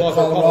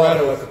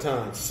 Colorado at the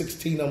time.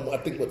 16. I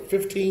think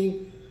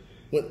 15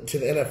 went to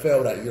the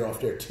NFL that year off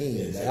their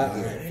team.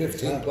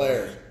 15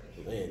 players.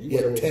 Man, you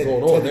wonder what's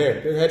going on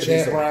there. There had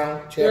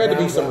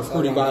to be some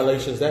recruiting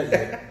violations that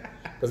year.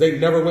 Because they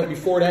never went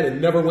before that and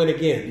never went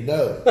again.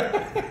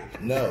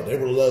 No, they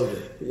were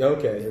loaded.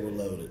 Okay. They were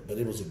loaded. But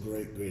it was a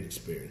great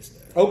experience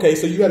there. Okay,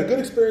 so you had a good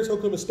experience at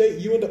Oklahoma State.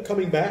 You ended up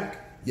coming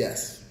back.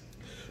 Yes.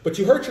 But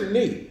you hurt your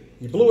knee.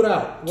 You blew it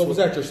out. What was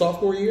that, your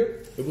sophomore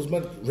year? It was my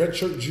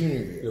redshirt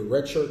junior year. Your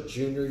redshirt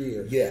junior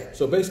year. Yeah.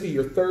 So basically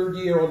your third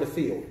year on the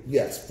field.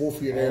 Yes,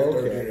 fourth year there,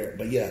 third year there.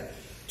 But yeah,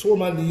 tore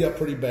my knee up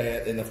pretty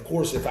bad. And of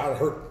course,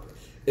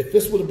 if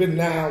this would have been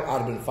now, I'd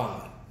have been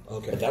fine.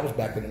 Okay. But that was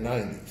back in the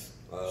 90s.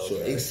 So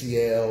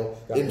ACL,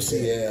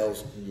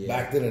 MCLs,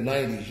 back in the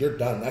 90s, you're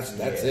done. That's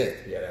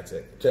it. Yeah, that's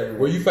it.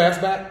 Were you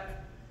fast back?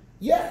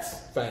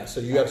 Yes. Fast, so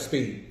you have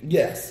speed.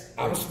 Yes.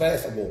 I was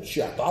fast. Well,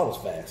 shit, I thought I was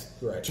fast.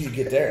 Right. Until you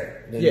get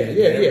there.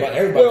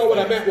 Everybody well, what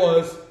I meant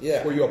was,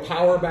 were you a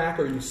power back,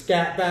 or you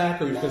scat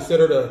back, or you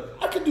considered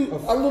I could do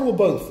a little of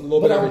both.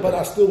 But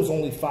I still was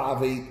only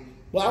 5'8".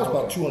 Well, I was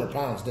about 200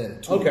 pounds then,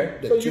 too. Okay.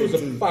 So you was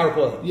a fire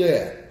plug.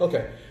 Yeah.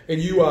 Okay.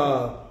 And you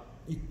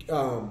did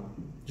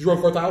you run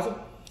for 1,000?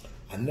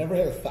 I never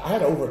had I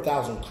had over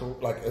 1,000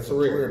 as a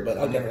career, but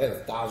I never had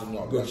 1,000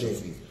 yard rushing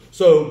season.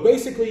 So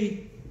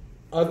basically,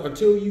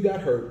 until you got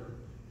hurt,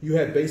 you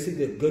had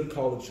basically a good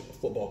college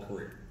football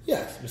career.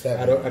 Yes,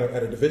 at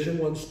a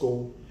Division I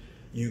school,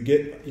 you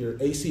get your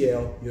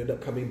ACL, you end up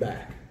coming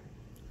back.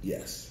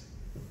 Yes.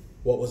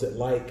 What was it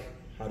like?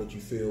 How did you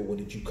feel? What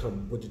did you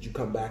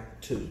come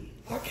back to?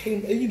 I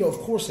came. Of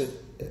course,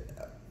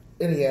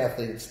 any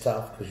athlete, it's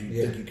tough because you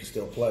think you can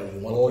still play. You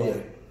want to play.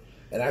 Yeah.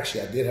 And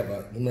actually, I did have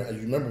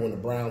you remember when the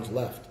Browns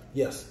left?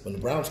 Yes. When the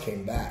Browns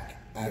came back,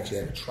 I actually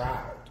had a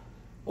trial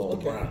with the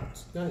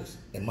Browns. Nice.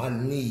 And my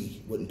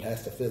knee wouldn't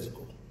pass the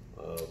physical.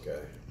 Okay.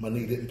 My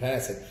knee didn't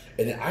pass it.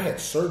 And then I had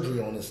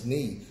surgery on this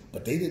knee,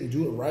 but they didn't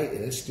do it right,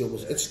 and it's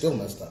still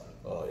messed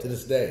up to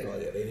this day. Oh,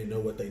 yeah. They didn't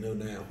know what they know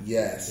now.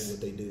 Yes. What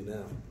they do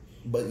now.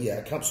 But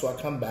yeah, I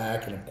come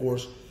back, and of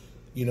course,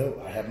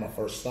 I have my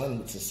first son,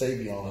 which is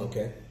Savion.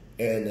 Okay.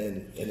 And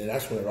then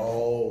that's when it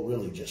all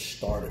really just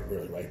started,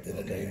 really, right then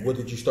and there. What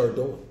did you start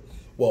doing?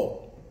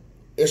 Well,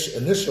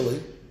 initially,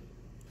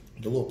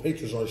 the little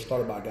pictures already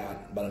started by a guy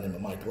by the name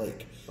of Mike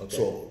Lake. Okay.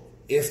 So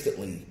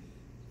instantly,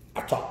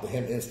 I talked to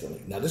him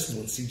instantly. Now, this is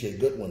when C.J.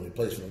 Goodwin, who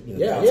plays for the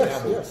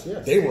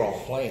Cowboys, they were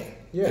all playing.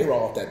 Yeah. They were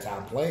all at that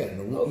time playing.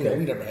 And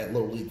we never had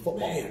little league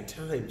football. Man,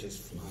 time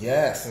just flies.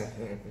 Yes.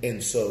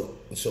 And so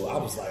I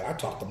was like, I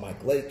talked to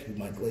Mike Lake,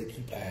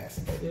 he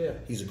passed. Yeah.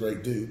 He's a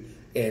great dude.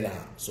 And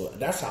so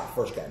that's how I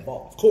first got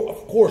involved.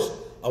 Of course,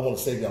 I want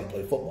to Savion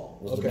play football.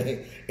 Was the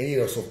main,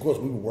 and so of course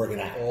we were working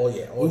out.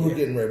 We were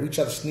getting ready. We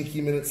tried to sneak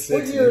him in at 6.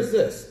 What year is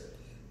this?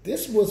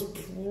 This was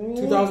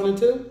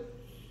 2002.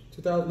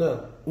 2000?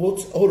 No. Well,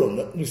 hold on.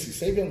 Let me see.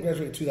 Savion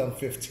graduated in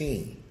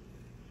 2015.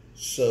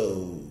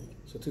 So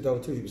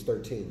 2002, he was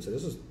 13. So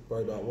this is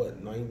probably about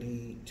what,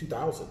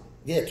 2000?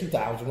 Yeah,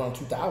 2000, around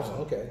 2000.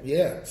 Okay.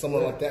 Yeah,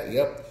 somewhere like that.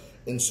 Yep.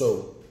 And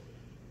so,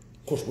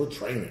 of course, we're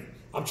training.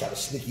 I'm trying to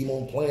sneak him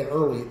on playing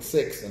early at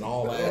 6 and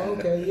all that. Oh,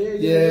 okay,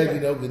 yeah.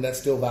 Then that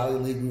Still Valley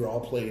League, we were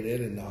all playing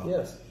in. And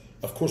yes.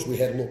 Of course, we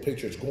had little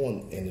pictures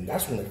going, and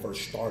that's when they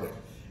first started.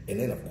 And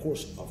then, of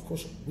course,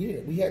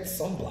 we had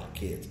some black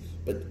kids,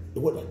 but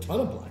there wasn't a ton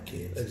of black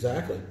kids.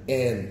 Exactly.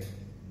 And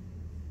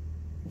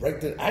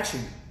right then,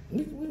 actually,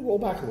 We roll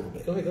back a little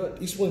bit. Go ahead.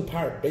 East Wing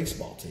Pirate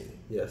baseball team.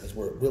 Yes. Is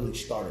where it really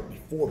started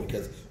before,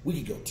 because we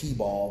could go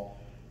T-ball,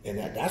 and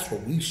that's where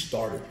we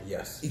started.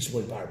 Yes. East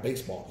Wing Pirate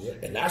baseball. Yeah.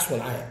 And that's when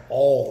I had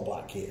all the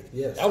black kids.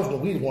 Yes. That was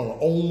when we were one of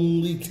the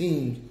only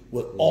teams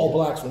with all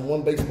blacks on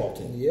one baseball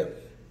team. Yep.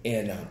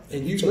 And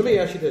let me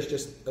ask you this,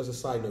 just as a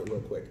side note,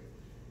 real quick.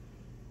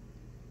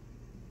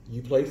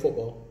 You played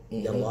football.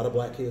 You got a lot of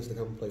black kids to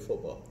come and play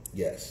football.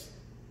 Yes.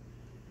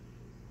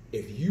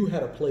 If you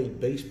had played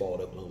baseball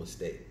at Oklahoma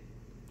State,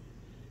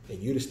 and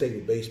you'd have stayed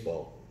with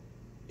baseball,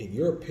 in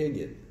your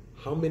opinion,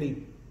 how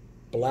many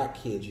black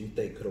kids you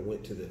think could have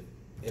went to the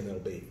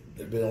MLB?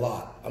 There's been a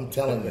lot. I'm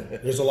telling you,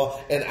 there's a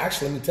lot. And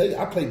actually, let me tell you,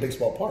 I played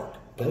baseball park.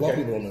 But a lot of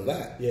people don't know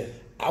that. Yeah.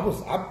 I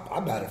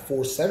batted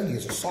 470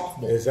 as a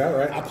sophomore. Is that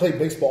right? I played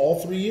baseball all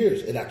 3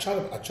 years, and I tried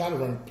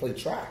to play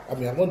track. I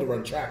mean, I wanted to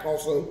run track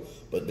also,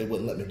 but they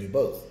wouldn't let me do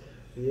both.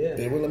 Yeah.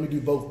 They wouldn't let me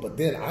do both. But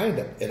then I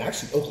ended up, and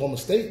actually Oklahoma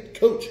State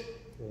coach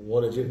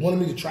wanted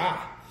me to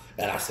try,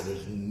 and I said,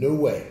 "There's no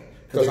way."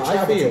 Because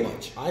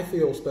I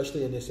feel,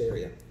 especially in this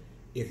area,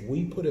 if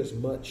we put as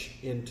much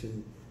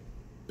into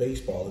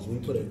baseball as we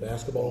put in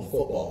basketball and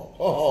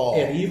football,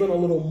 and even a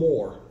little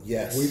more,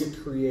 yes, we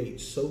would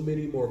create so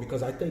many more.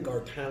 Because I think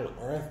our talent,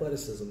 our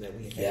athleticism that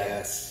we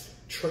have,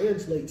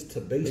 translates to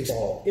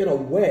baseball in a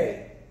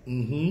way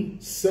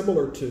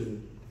similar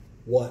to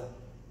what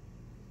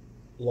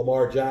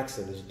Lamar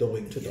Jackson is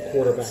doing to the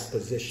quarterback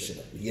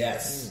position.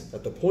 Yes.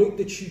 At the point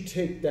that you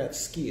take that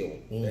skill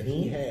that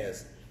he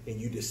has and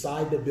you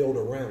decide to build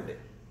around it,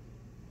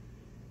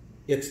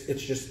 it's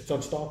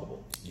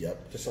unstoppable.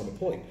 Yep. To some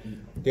point.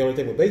 The only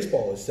thing with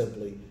baseball is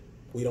simply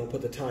we don't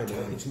put the time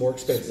in. It's more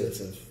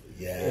expensive.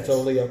 Yes. It's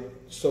only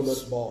so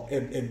much ball,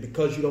 and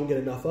because you don't get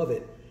enough of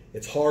it,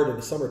 it's hard in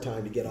the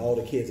summertime to get all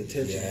the kids'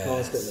 attention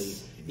constantly,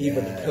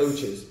 even the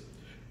coaches.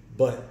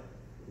 But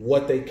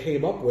what they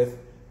came up with,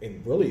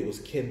 and really it was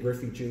Ken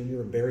Griffey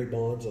Jr. and Barry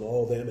Bonds and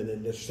all of them, and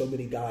then there's so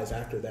many guys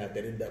after that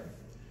end up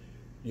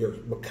your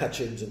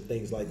McCutcheons and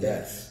things like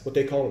that. What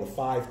they call it, a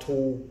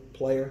 5-tool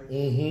player.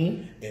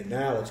 Mm-hmm. And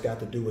now it's got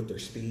to do with their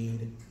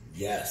speed.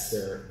 Yes.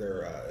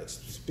 Their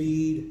it's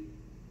speed,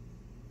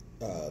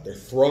 their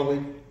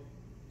throwing,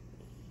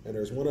 and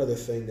there's one other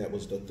thing that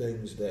was the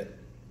things that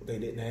they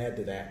didn't add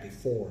to that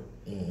before.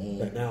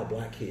 That now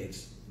black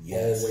kids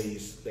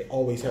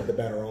always have the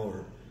better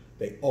arm.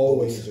 They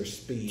always are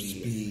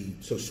speed.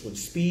 So when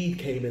speed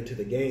came into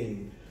the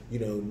game,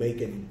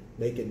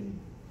 making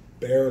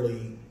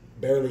barely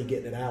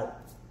getting it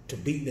out to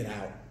beating it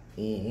out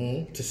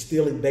to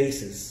stealing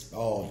bases.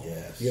 Oh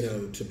yes.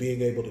 To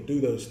being able to do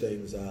those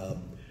things.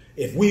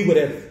 If we would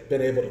have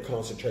been able to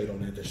concentrate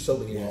on that, there's so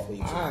many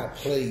athletes. I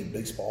played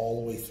baseball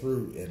all the way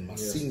through. In my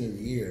senior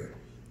year,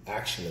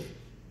 actually,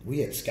 we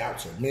had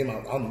scouts. Me and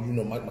Mike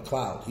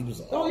McLeod. He was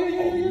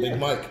Big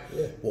Mike.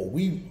 Yeah. Well,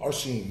 our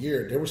senior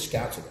year, there were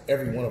scouts at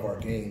every one of our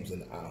games,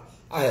 and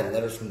I had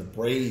letters from the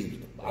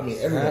Braves. I mean,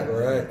 everyone.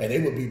 Right. And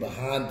they would be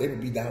behind. They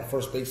would be down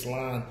first base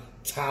line,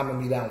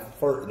 timing me down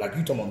first. Like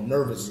you talking about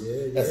nervous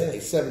as a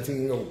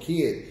 17-year-old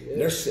kid. Yeah.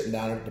 They're sitting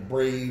down at the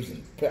Braves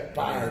and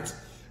Pirates,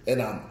 and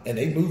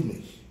they moved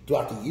me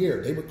throughout the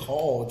year. They would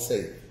call and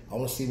say, "I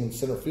want to see him in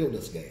center field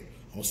this game.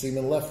 I want to see him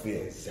in left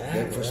field."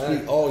 Exactly. For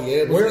speed. Oh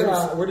yeah.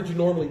 Where did you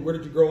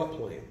grow up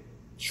playing?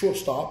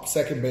 Shortstop,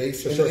 second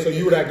base. So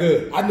you were that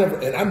good.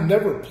 I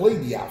never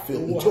played the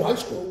outfield until high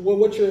school. Well,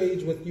 what's your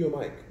age with you and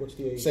Mike? What's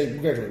the age? Same. We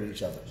graduated with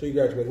each other. So you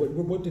graduated.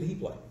 What did he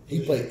play?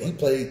 He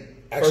played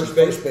actually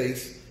first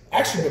base.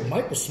 Actually, but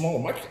Mike was smaller.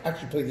 Mike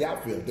actually played the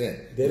outfield then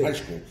in high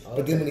school. Okay.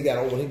 But then when he got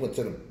older, he went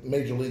to the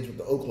major leagues with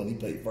the Oakland. He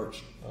played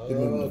first. He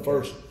moved to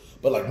first.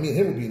 But like me and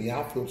him would be in the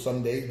outfield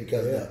some days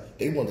because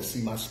they wanted to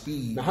see my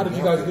speed. Now, how did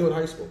you guys do in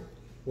high school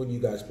when you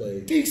guys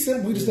played?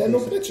 Decent. We just had no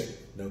pitching.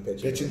 No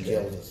pitching. Pitching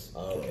killed us.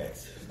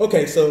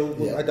 Okay.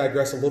 So I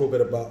digress a little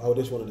bit about. I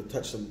just wanted to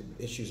touch some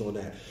issues on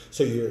that.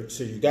 So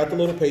you got the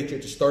Little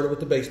Patriots. You started with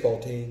the baseball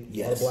team.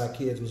 Yes. A lot of black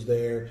kids was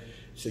there.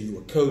 So you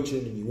were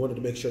coaching, and you wanted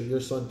to make sure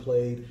your son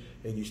played,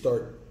 and you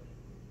start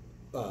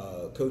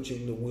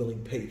coaching the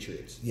Wheeling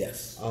Patriots.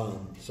 Yes.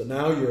 So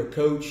now you're a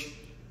coach.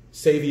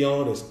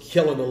 Savion is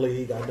killing the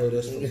league. I know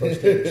this from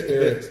first-hand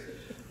experience.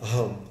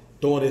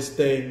 Doing his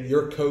thing.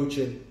 You're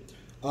coaching.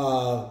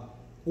 Other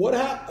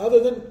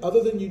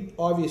than you?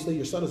 Obviously,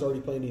 your son is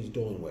already playing. He's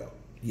doing well.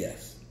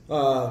 Yes.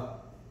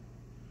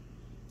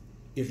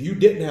 If you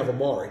didn't have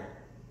Amari,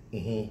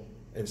 and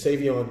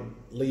Savion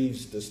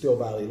leaves the Steel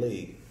Valley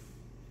League,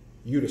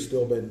 you'd have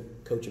still been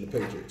coaching the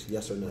Patriots.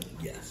 Yes or no?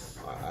 Yes.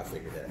 I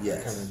figured that.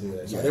 Yes. I kind of knew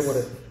that. So yes.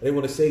 I didn't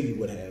want to say you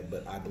would have,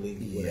 but I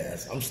believe you would have.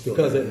 Yes, I'm still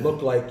because it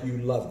looked like you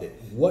loved it.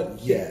 What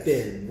kicked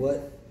in?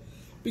 What?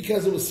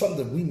 Because it was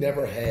something we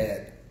never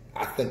had.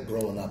 I think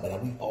growing up,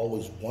 and we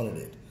always wanted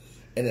it.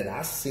 And then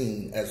I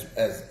seen as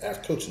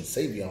coaching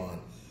Savion,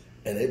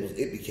 and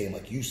it became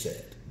like you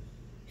said.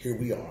 Here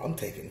we are. I'm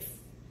taking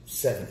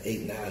 7,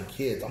 8, 9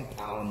 kids. I'm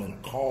piling them in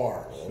a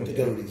car to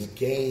go to these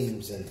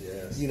games, and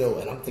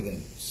and I'm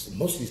thinking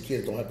most of these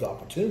kids don't have the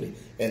opportunity.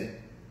 And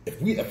if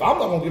I'm not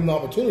going to give them the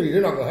opportunity,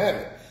 they're not going to have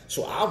it.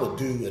 So I would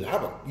do, and I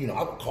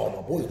would call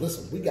my boys,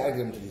 listen, we got to get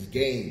them to these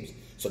games.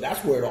 So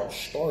that's where it all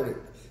started,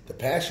 the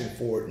passion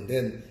for it, and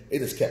then it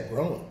just kept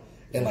growing.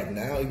 And like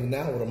now, even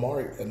now with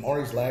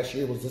Amari's last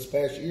year was this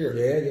past year.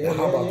 Now,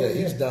 how about that?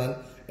 He's done.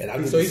 And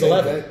I so he's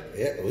 11.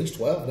 Yeah, well, he's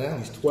 12 now.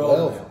 He's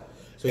 12 now.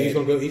 So he's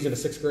going to go, he's in the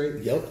 6th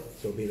grade? Yep.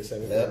 So he'll be in the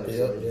 7th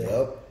grade.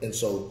 Yep. And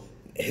so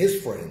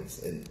his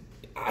friends, and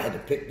I had to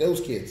pick those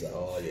kids up.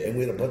 Oh, yeah. And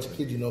we had a bunch of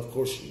kids, of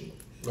course,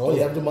 we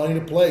have the money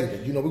to play.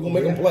 But, we're going to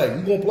make them play.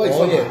 We're going to play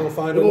somehow. We're going to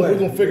find a way. We're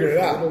going to figure it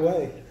out. Find a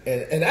way.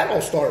 And that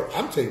all started,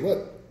 I'm telling you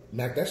what,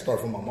 Mac, that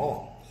started from my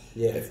mom.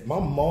 Yeah. If my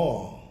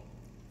mom,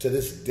 to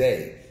this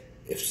day,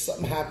 if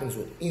something happens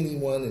with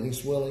anyone in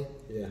East Wheeling,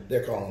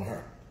 they're calling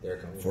her. They're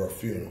calling for a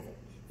funeral,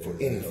 for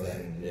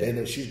anything. Yeah. They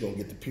know she's going to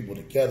get the people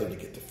together to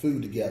get the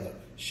food together.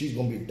 She's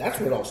going to be. That's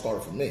where it all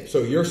started for me. So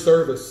your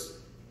service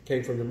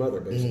came from your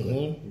mother,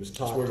 basically. You was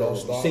taught. That's where it all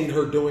started. Seen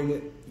her doing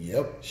it.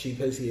 Yep. She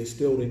basically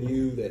instilled in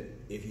you that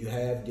if you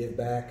have, give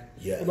back.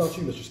 Yes. What about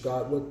you, Mr.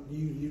 Scott? What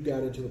you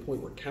got into the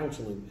point where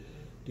counseling?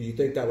 Do you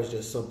think that was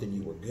just something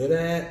you were good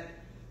at?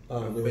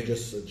 It was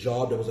just a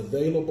job that was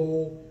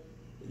available.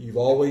 You've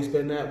always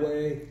been that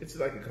way? It's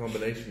like a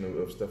combination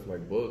of stuff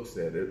like books.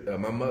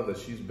 My mother,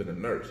 she's been a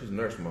nurse. She's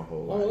nursed my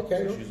whole life. Oh,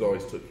 okay. So she's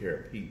always took care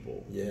of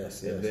people.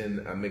 Yes. And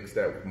then I mixed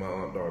that with my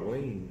Aunt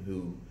Darlene,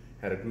 who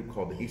had a group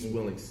called the East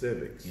Wheeling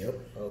Civics. Yep.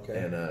 Okay.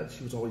 And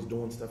she was always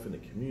doing stuff in the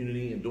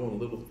community and doing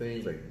little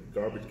things like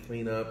garbage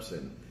cleanups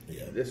and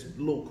just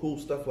little cool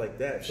stuff like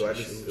that. So it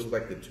was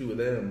like the two of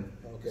them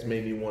just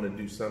made me want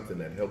to do something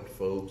that helped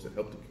folks, that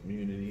helped the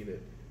community,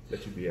 that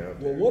let you be out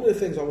there. Well, one of the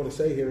things I want to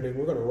say here, and then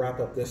we're going to wrap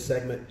up this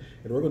segment,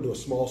 and we're going to do a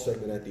small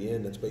segment at the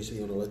end that's basically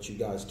going to let you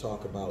guys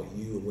talk about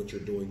you and what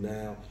you're doing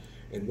now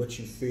and what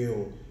you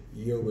feel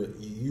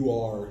you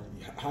are,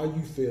 how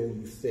you feel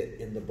you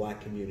fit in the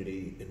black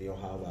community in the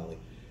Ohio Valley.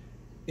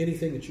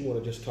 Anything that you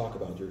want to just talk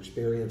about, your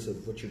experience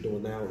of what you're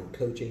doing now in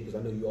coaching, because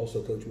I know you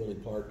also coach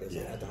Wheeling Park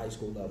at the high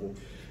school level,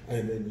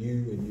 and then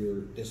you and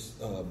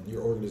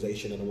your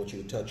organization, and I want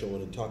you to touch on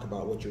and talk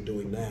about what you're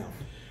doing now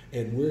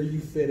and where you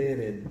fit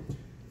in. And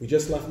we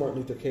just left Martin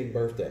Luther King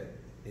birthday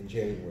in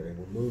January, and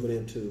we're moving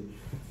into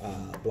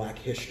Black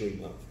History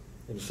Month.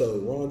 And so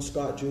Ron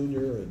Scott Jr.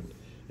 and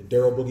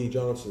Daryl Boogie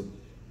Johnson,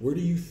 where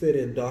do you fit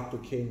in Dr.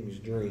 King's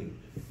dream?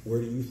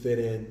 Where do you fit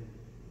in?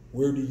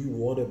 Where do you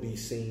want to be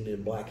seen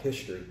in Black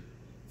history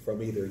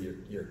from either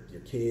your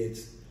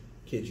kids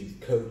you've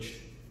coached,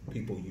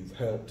 people you've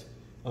helped?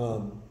 I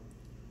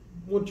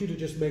want you to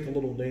just make a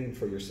little name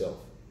for yourself.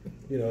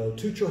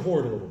 Toot your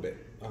horn a little bit,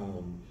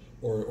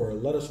 or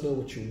let us know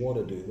what you want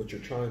to do, what you're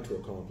trying to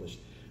accomplish.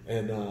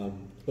 And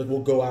but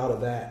we'll go out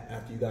of that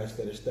after you guys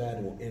finish that,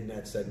 and we'll end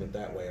that segment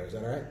that way. Is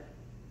that all right?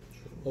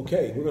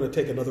 Okay, we're going to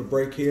take another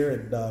break here,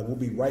 and we'll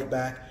be right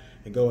back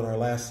and go in our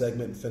last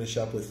segment and finish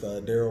up with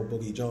Daryl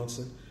Boogie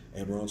Johnson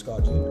and Ron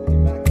Scott Jr.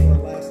 Get back to our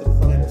last and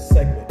final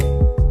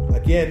segment.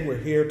 Again, we're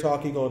here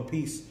talking on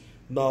peace,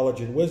 knowledge,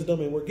 and wisdom,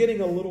 and we're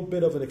getting a little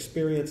bit of an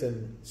experience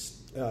in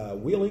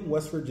Wheeling,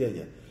 West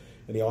Virginia.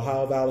 In the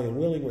Ohio Valley and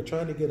Wheeling, we're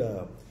trying to get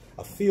a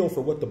feel for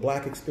what the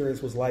black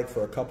experience was like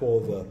for a couple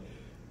of I'm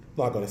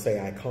not going to say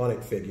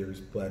iconic figures,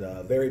 but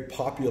very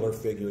popular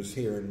figures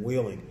here in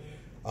Wheeling.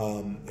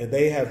 And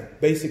they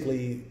have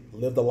basically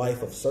lived a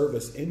life of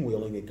service in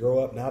Wheeling. They grow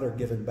up, now they're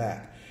giving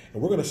back.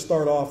 And we're going to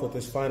start off with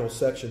this final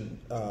segment,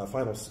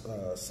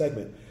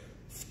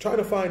 trying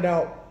to find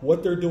out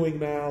what they're doing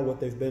now, what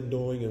they've been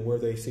doing, and where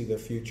they see their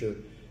future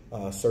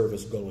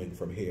service going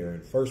from here.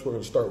 And first, we're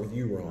going to start with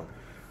you, Ron.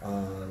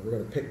 We're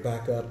going to pick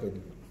back up,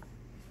 and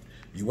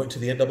you went to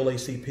the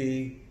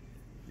NAACP.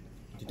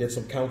 You did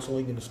some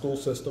counseling in the school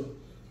system,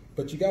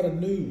 but you got a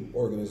new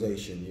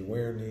organization. You're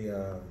wearing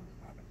the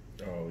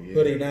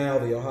hoodie now,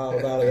 the Ohio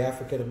Valley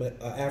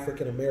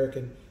African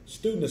American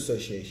Student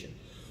Association.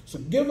 So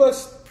give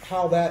us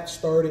how that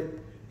started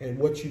and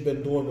what you've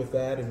been doing with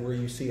that and where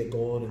you see it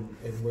going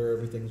and where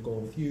everything's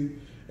going with you.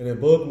 And then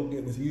Boog will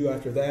get with you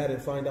after that and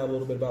find out a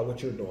little bit about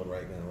what you're doing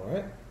right now, all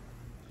right?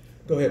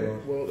 Go ahead,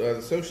 Ron. Well,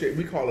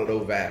 we call it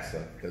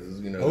OVASA because,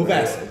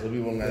 OVASA. So we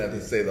won't have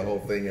to say the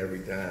whole thing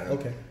every time.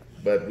 Okay.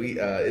 But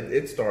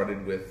it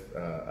started with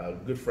a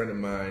good friend of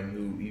mine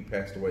who he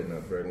passed away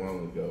not very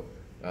long ago.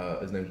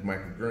 His name's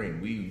Michael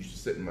Green. We used to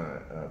sit in my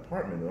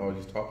apartment and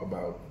always talk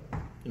about,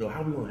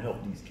 how we want to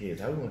help these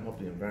kids, how we want to help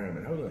the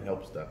environment, how we want to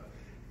help stuff.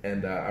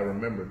 And I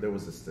remember there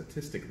was a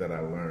statistic that I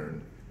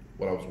learned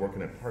while I was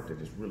working at Park that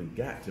just really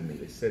got to me.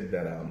 They said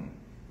that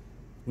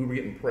we were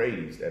getting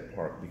praised at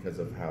Park because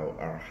of how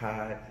our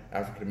high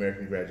African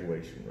American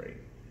graduation rate.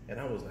 And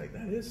I was like,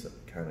 that is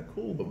kind of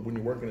cool. But when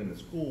you're working in the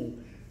school,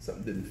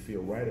 something didn't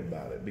feel right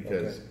about it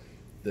because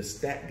the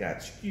stat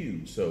got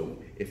skewed. So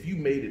if you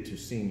made it to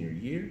senior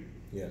year,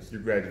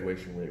 your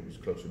graduation rate was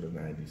closer to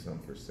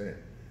 90-some%.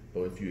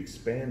 But if you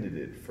expanded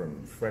it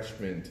from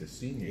freshman to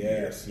senior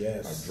year, our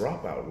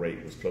dropout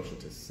rate was closer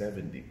to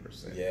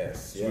 70%.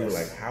 So we were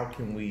like, how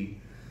can we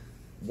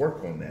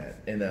work on that?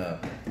 And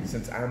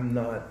since I'm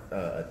not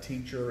a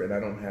teacher and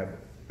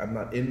I'm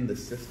not in the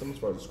system as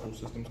far as the school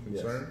system's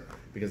concerned,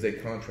 because they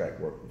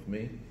contract work with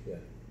me,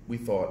 we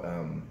thought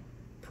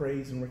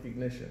praise and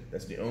recognition.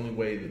 That's the only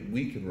way that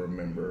we can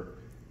remember,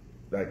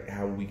 like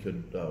how we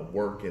could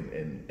work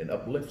and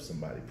uplift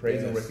somebody.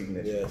 Praise and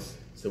recognition. Yes.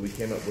 So we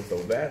came up with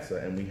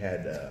OVASA, and we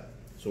had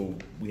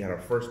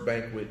our first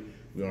banquet.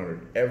 We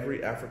honored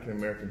every African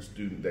American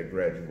student that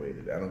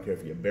graduated. I don't care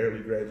if you barely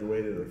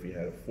graduated or if you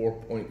had a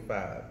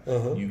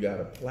 4.5. You got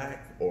a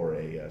plaque or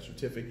a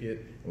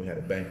certificate, and we had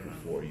a banquet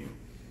for you.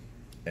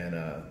 And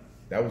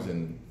that was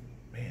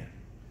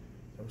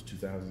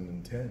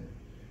 2010.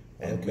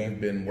 And we've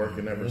been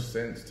working ever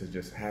since to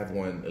just have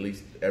one at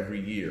least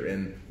every year.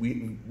 And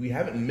we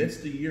haven't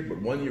missed a year,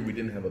 but one year we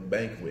didn't have a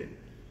banquet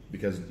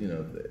because,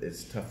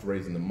 it's tough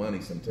raising the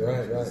money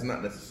sometimes. Right. It's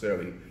not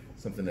necessarily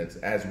something that's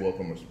as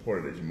welcome or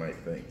supported as you might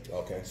think.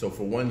 Okay. So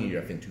for one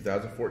year, I think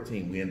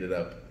 2014, we ended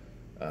up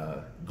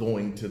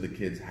going to the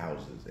kids'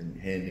 houses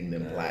and handing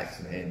them plaques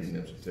and handing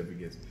them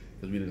certificates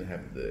because we didn't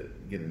have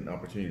get an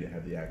opportunity to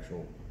have the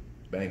actual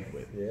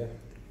banquet. Yeah.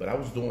 But I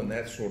was doing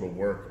that sort of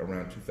work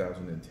around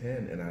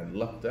 2010, and I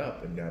lucked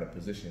up and got a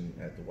position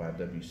at the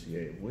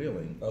YWCA of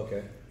Wheeling.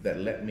 Okay. That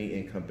let me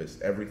encompass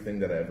everything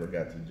that I ever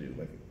got to do.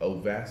 Like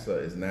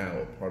OVASA is now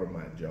a part of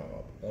my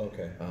job.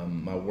 Okay.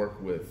 My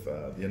work with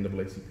the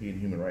NAACP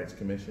and Human Rights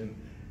Commission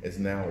is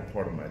now a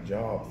part of my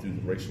job through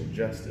the racial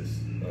justice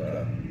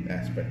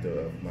aspect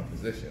of my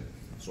position.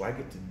 So I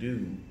get to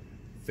do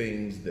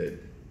things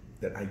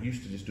that I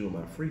used to just do in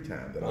my free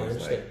time. That I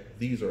was like,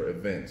 these are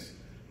events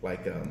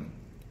like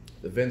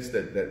events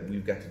that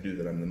we've got to do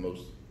that I'm the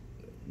most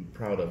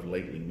proud of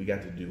lately. We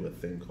got to do a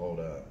thing called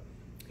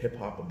Hip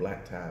Hop a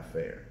Black Tie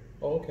Affair.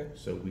 Oh, okay.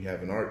 So we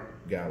have an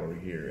art gallery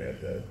here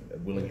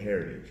at Wheeling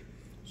Heritage.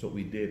 So what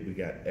we did, we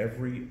got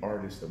every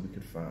artist that we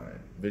could find,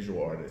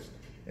 visual artist,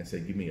 and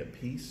said, give me a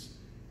piece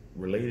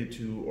related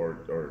to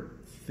or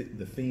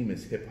the theme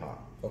is hip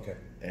hop. Okay.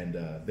 And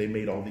they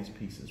made all these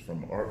pieces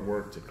from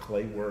artwork to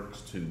clay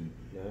works to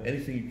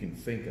anything you can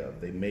think of.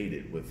 They made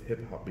it with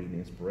hip hop being the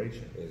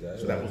inspiration.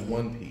 Exactly. So that was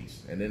one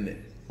piece. And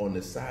then on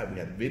the side, we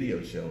had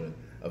video showing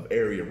of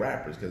area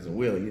rappers, because in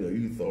Wheeling,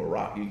 you throw a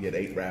rock, you get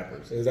 8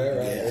 rappers. Is that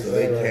right? Yeah, so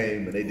they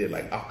came and they did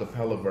like a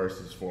cappella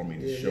verses for me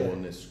to show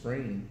on this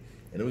screen.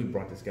 And then we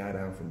brought this guy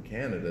down from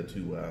Canada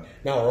to...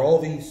 now, are all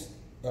these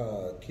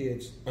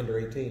kids under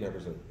 18, I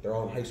presume? They're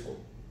all in high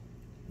school?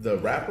 The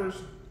rappers?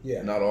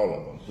 Yeah. Not all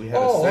of them. We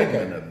had a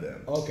segment of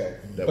them. Okay.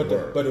 That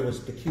but it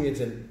was the kids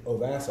in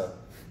OVASA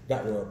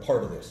that were a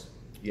part of this?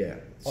 Yeah.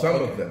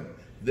 Some of them.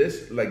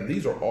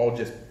 These are all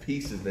just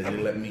pieces that they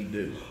let me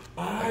do.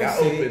 I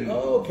see.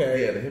 Opened,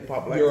 yeah, the hip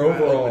hop black your tie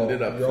opened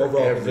it up your for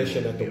overall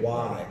position at the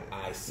everyone. Y.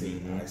 I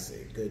see. I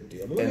see. Good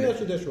deal. But let me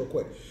ask you this real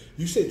quick.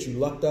 You said you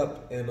lucked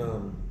up and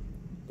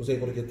was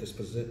able to get this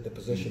the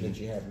position that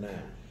you have now.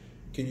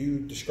 Can you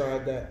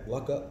describe that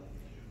luck up?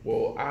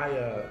 Well,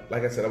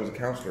 like I said, I was a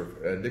counselor,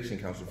 addiction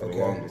counselor for the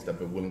longest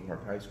up at Wheeling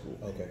Park High School.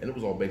 Okay. And it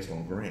was all based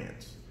on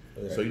grants.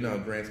 Okay. So how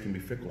grants can be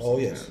fickle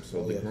sometimes. Yes.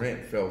 So the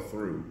grant fell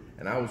through,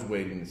 and I was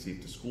waiting to see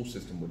if the school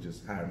system would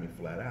just hire me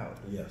flat out.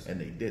 Yes. And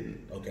they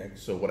didn't. Okay.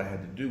 So what I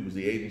had to do was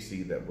the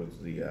agency that was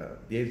the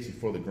agency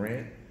for the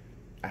grant,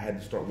 I had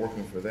to start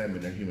working for them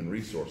in their human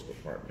resource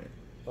department.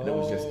 And it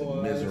was just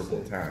a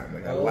miserable time.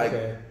 Like I like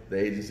the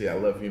agency, I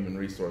love human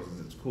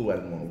resources. It's cool. I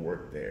didn't want to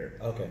work there.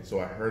 Okay. So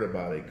I heard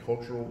about a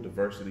cultural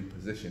diversity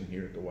position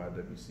here at the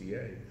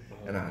YWCA,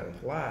 and I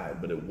applied,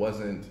 but it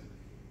wasn't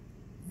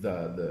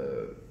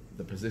the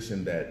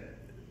position that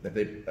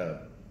they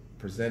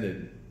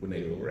presented when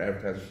they were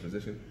advertising the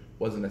position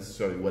wasn't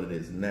necessarily what it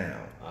is now.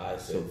 I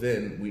see. So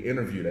then I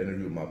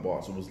interviewed with my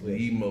boss. It was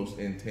the most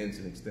intense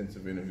and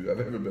extensive interview I've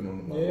ever been on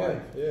in my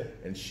life. Yeah.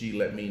 And she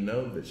let me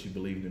know that she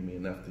believed in me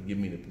enough to give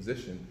me the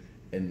position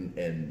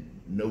and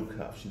no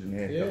cuff. She didn't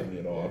handcuff me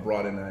at all. I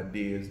brought in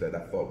ideas that I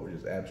thought were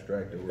just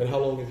abstract. And how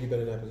long have you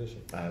been in that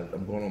position?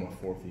 I'm going on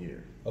my 4th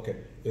year. Okay.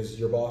 Is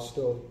your boss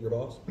still your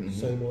boss? Mm-hmm.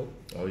 Same one?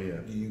 Oh,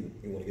 yeah. Do you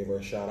want to give her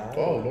a shout out?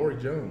 Oh, Lori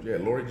Jones. Yeah,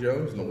 Lori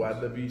Jones and the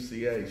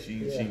YWCA.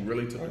 She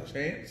really took a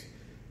chance.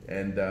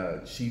 And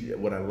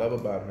what I love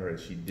about her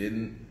is she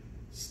didn't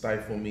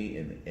stifle me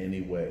in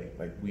any way.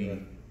 Like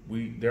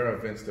there are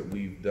events that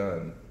we've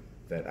done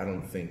that I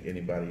don't think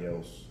anybody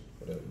else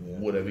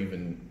would have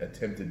even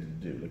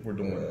attempted to do. Like we're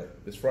doing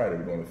this Friday,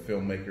 we're doing a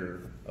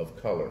Filmmaker of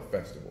Color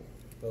festival.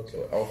 Okay.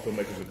 So all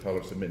filmmakers of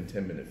color submitting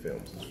 10-minute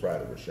films. This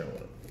Friday we're showing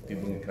them.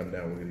 People can come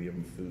down. We're going to give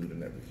them food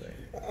and everything.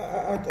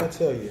 I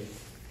tell you,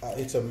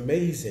 it's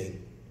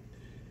amazing.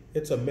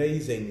 It's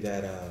amazing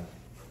that.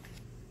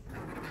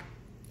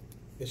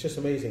 It's just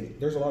amazing.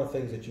 There's a lot of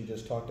things that you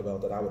just talked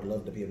about that I would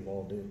love to be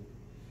involved in,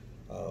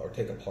 or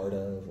take a part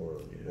of,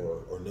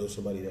 or know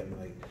somebody that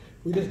might.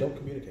 We just don't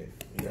communicate.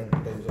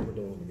 Things that we're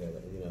doing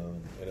together,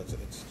 and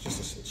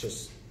it's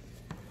just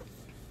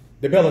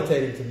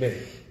debilitating to me.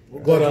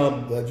 But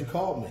glad you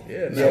called me.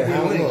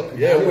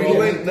 Yeah, we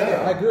linked now.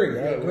 I agree.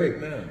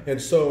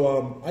 And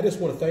so I just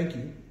want to thank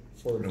you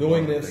for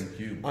doing this. Thank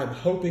you. I'm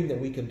hoping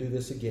that we can do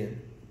this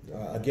again.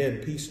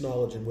 Again, Peace,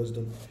 Knowledge, and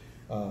Wisdom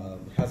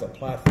has a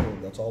platform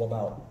that's all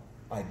about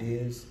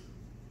ideas,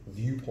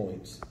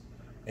 viewpoints,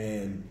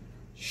 and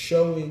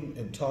showing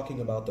and talking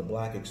about the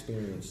black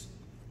experience.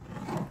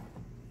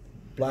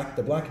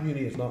 The black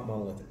community is not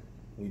monolithic.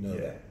 We know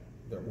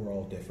that we're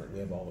all different. We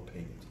have all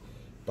opinions.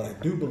 But I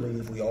do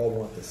believe we all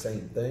want the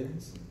same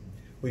things.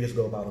 We just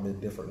go about them in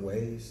different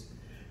ways.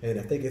 And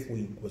I think if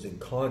we was in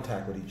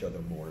contact with each other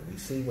more, and we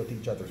see what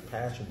each other's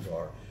passions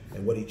are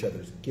and what each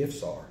other's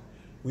gifts are,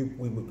 we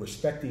would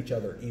respect each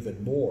other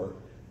even more.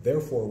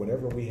 Therefore,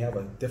 whenever we have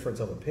a difference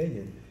of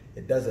opinion,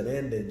 it doesn't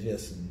end in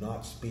just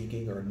not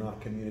speaking or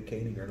not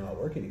communicating or not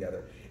working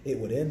together. It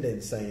would end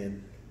in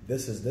saying,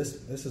 this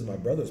is my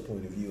brother's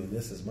point of view and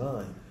this is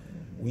mine.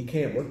 We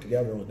can't work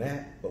together on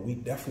that, but we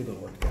definitely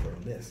gonna work together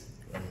on this.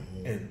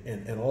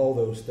 And all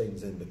those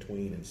things in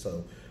between. And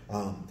so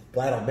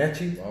glad I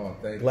met you. Oh,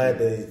 thank glad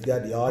you.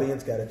 that the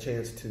audience got a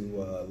chance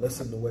to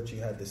listen to what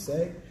you had to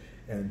say.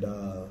 And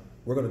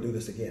we're going to do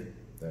this again.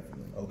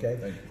 Definitely. Okay?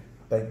 Thank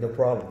you. No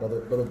problem.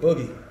 Brother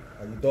Boogie,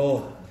 how you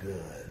doing?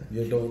 Good.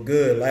 You're doing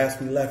good. Last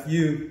we left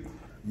you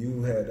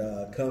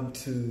had come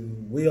to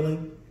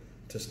Wheeling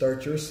to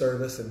start your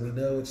service, and we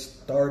know it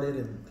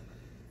started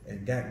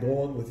and got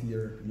going with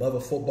your love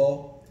of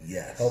football.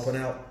 Yes. Helping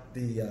out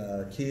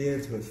the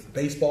kids with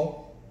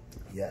baseball.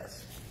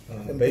 Yes.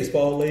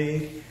 Baseball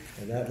league,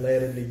 and that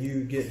led into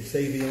you getting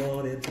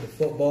Savion into the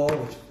football,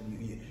 which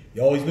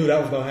you always knew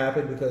that was going to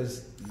happen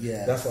because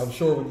that's what I'm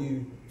sure when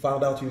you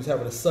found out you was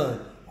having a son.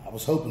 I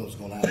was hoping it was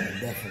going to happen,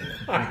 definitely.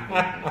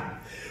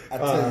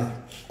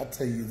 I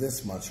tell you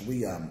this much.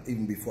 We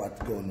even before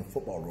I go into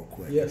football real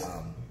quick. Yes.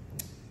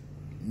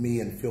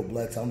 Me and Phil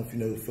Bledsoe. I don't know if you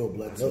know who Phil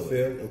Bledsoe. No,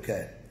 Phil.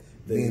 Okay.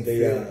 Me and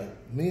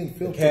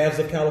Phil. The Cavs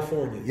of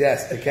California.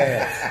 Yes, the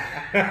Cavs.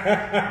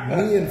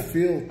 Me and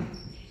Phil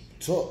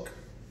took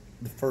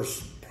the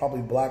first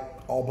probably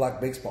all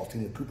black baseball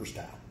team in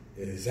Cooperstown.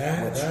 Is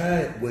that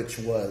right? Which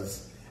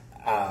was.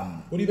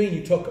 What do you mean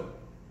you took them?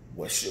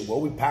 Well,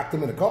 we packed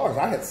them in the cars.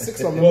 I had 6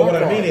 of them. Well, what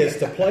I mean is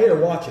to play or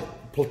watch it.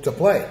 To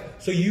play.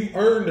 So you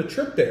earned a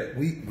trip there.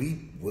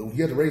 We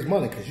had to raise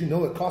money because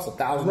it costs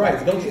 $1,000.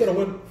 Right. Don't you got to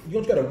win? You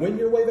don't got to win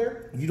your way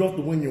there. You don't have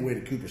to win your way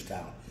to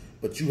Cooperstown,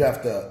 but you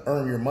have to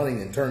earn your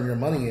money and turn your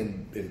money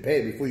in and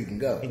pay it before you can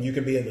go. And you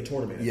can be in the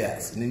tournament.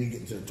 Yes, and then you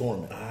get into the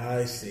tournament.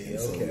 I see. And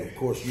okay. So, of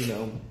course,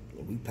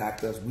 we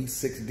packed us. We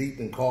 6 deep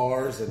in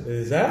cars. And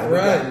is that we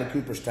right? got into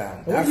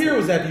Cooperstown. What year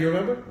was that? Do you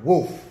remember?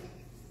 Woof.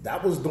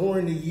 That was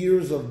during the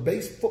years of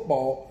base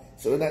football.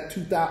 So in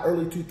that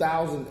early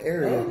 2000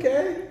 area.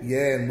 Okay.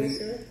 Yeah,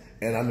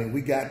 and we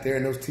got there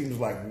and those teams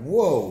were like,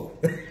 whoa.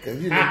 Cause,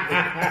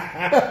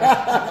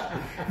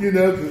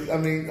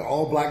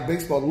 all black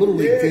baseball, little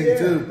league team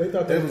too. They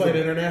thought they played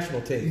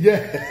international team.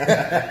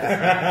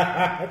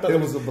 Yeah. It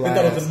was a blast.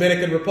 They thought it was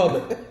Dominican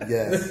Republic.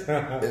 Yes.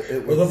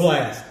 It was a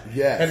blast.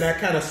 Yes. And that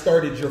kind of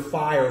started your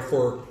fire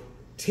for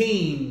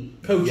team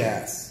coaching.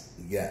 Yes.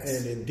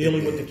 And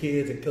dealing with the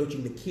kids and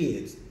coaching the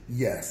kids.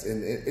 Yes.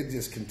 And it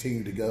just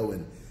continued to go.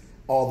 And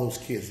all those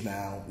kids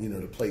now, a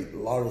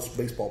lot of those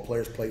baseball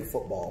players played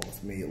football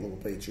with me at Little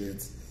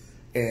Patriots.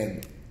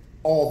 And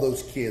all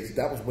those kids,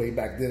 that was way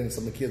back then, and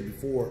some of the kids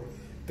before,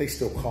 they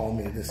still call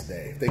me to this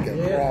day. If they get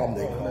a problem,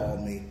 they call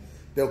me.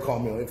 They'll call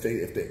me if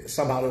they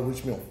somehow they'll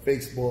reach me on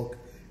Facebook.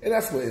 And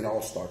that's where it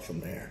all starts from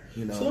there.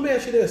 So let me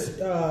ask you this.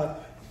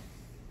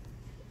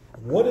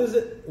 What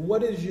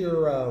is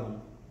your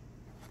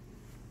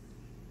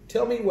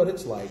tell me what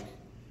it's like,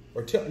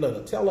 or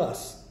tell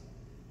us.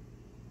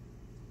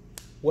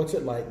 What's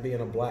it like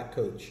being a black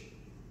coach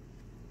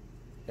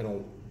in a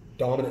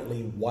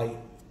dominantly white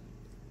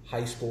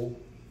high school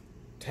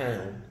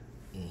town,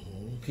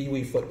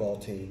 pee-wee football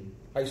team,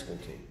 high school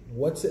team?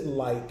 What's it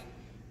like?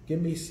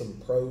 Give me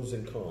some pros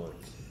and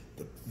cons.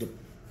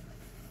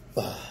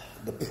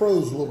 The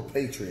pros of Little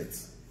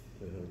Patriots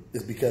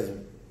is because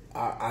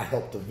I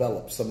helped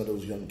develop some of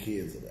those young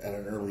kids at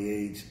an early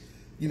age,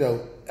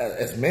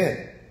 as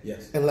men.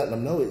 Yes. And letting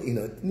them know that,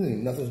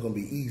 nothing's going to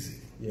be easy.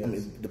 Yes. I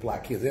mean, the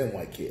black kids and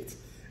white kids.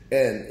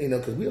 And,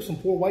 because we have some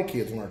poor white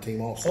kids on our team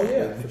also. Oh,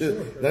 yeah, for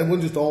sure. That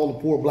wasn't just all the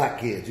poor black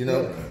kids, And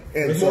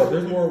there's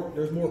more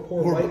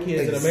poor white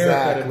kids in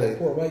America than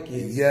poor white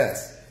kids.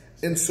 Yes.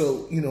 And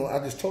so, I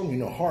just told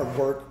them, hard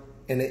work,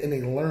 and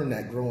they learned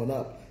that growing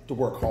up to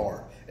work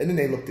hard. And then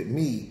they looked at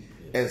me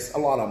as a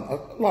lot of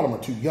them are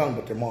too young,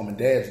 but their mom and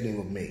dads knew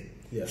of me.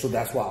 Yes. So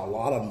that's why a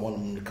lot of them wanted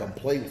them to come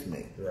play with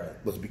me. Right.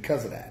 Was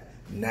because of that.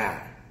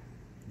 Now,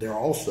 they're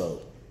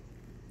also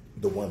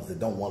the ones that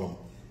don't want them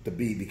to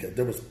be, because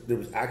there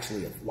was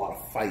actually a lot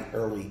of fight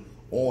early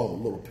on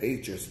with Little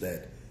Patriots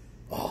that,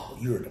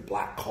 you're the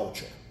black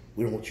culture.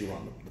 We don't want you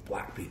around the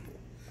black people.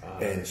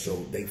 And so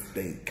they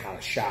kind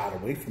of shied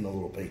away from the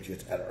Little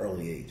Patriots at an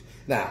early age.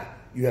 Now,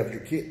 you have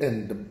your kid,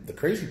 and the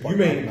crazy part.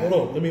 You mean, hold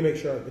on, let me make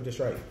sure I get this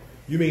right.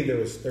 You mean there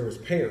was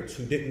parents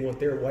who didn't want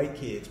their white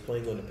kids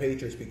playing on the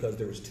Patriots because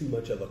there was too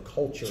much of a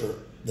culture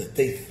that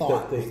they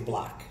thought was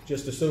black.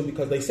 Just assumed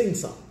because they seen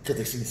some. Because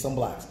they seen some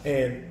blacks.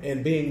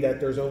 And being that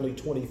there's only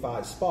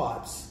 25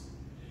 spots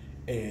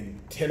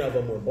and 10 of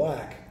them were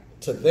black,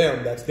 to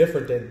them, that's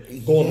different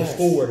than going to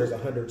school where there's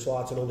 100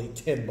 slots and only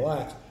 10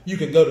 blacks. You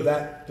can go to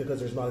that because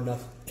there's not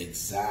enough.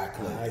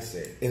 Exactly. I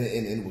see. And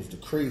it was the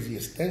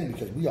craziest thing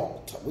because we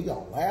all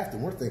laughed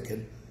and we're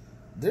thinking,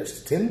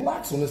 there's 10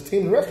 blacks on this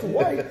team, the rest are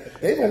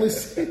white. They've only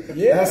seen.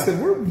 Yeah. And I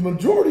said, we're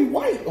majority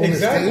white on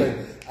Exactly. this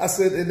team. I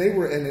said, and they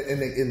were,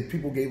 and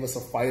people gave us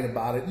a fight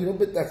about it,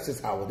 but that's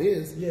just how it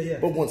is. Yeah.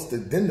 But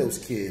then those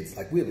kids,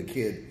 like we have a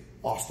kid,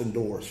 Austin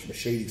Doris from the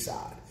Shady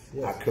Side.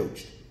 Yes. I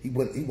coached. He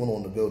went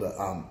on to go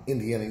to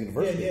Indiana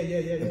University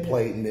and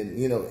played, and then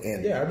he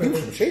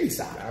was from Shady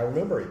Side. I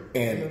remember him.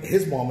 And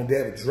his mom and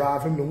dad would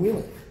drive him to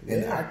Wheeling,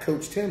 and I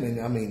coached him. And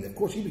I mean, of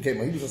course, he was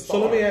a star. So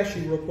let me ask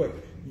you real quick.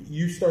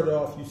 You started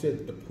off. You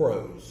said the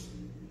pros.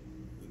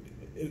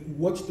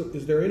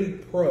 Is there any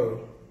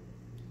pro?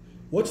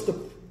 What's the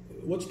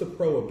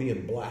pro of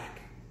being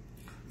black?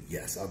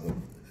 Yes,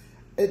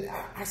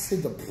 I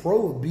said the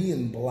pro of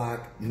being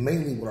black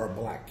mainly with our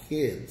black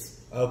kids.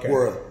 Okay.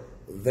 Where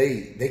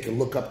they can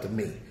look up to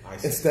me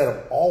instead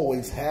of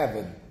always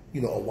having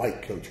a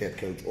white coach, head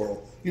coach, or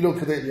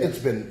because it's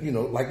been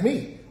like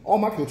me. All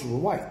my coaches were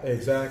white.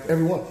 Exactly.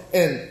 Everyone,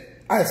 and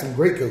I had some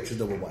great coaches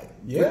that were white.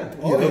 Yeah.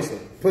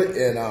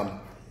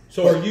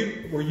 So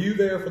were you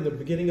there from the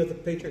beginning of the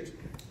Patriots?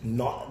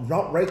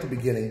 Not right at the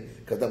beginning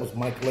because that was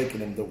Mike Lake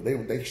and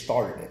them. They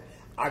started it.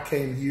 I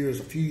came a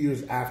few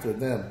years after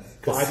them.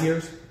 5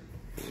 years.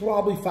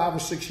 Probably 5 or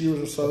 6 years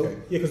or so. Okay.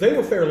 Yeah, because they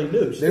were fairly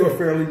new. They were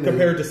fairly new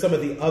compared to some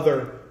of the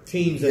other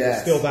teams in the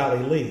Still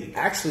Valley League.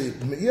 Actually,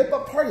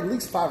 but probably at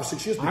least 5 or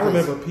 6 years. I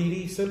remember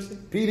P.D. Simpson.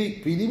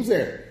 P.D. was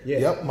there. Yeah.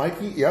 Yep,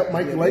 Mikey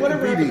Lake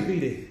Whatever and happened to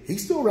P.D.?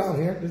 He's still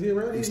around here. Is he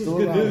around? He's still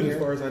a good dude as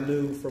far as I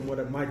knew from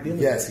what Mike Dillon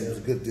Yes, he was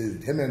a good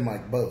dude. Him and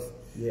Mike both.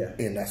 Yeah.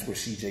 And that's where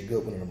C.J.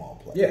 Goodwin and them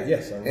all played. Yeah,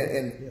 yes.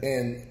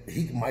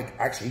 And Mike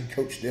actually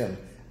coached them.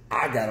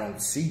 I got on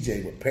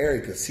C.J. with Perry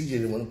because C.J.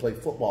 didn't want to play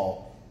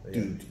football.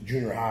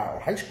 Junior high or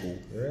high school,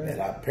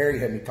 and Perry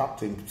had me talk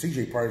to him.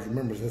 CJ probably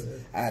remembers this.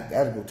 I had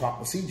to go talk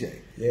with CJ.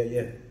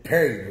 Yeah.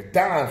 Perry was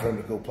dying for him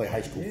to go play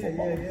high school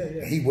football.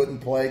 Yeah. He wouldn't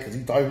play because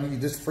he thought he was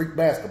just a freak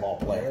basketball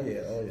player.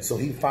 Oh, yeah. So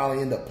he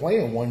finally ended up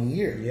playing 1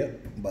 year.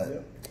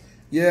 And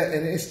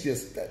it's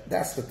just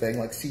that's the thing.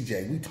 Like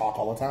CJ, we talk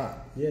all the time.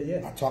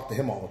 Yeah. I talk to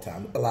him all the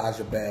time.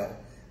 Elijah Bell.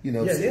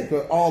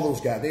 All those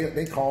guys.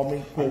 They call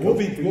me. Well,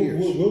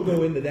 we'll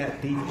go into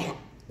that deep.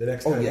 The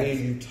next time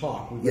you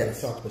talk, we're going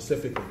to talk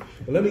specifically.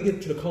 But let me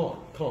get to the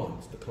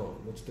cons.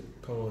 What's the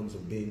cons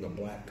of being a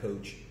black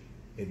coach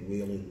in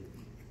Wheeling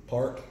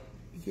Park?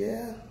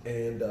 Yeah.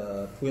 And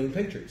Wheeling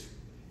Patriots.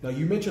 Now,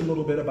 you mentioned a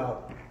little bit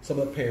about some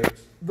of the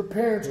parents. The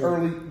parents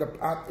early.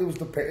 It's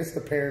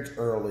the parents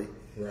early.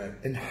 Right.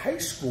 In high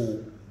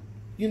school,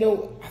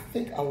 I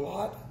think a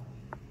lot.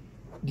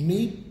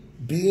 Me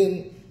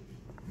being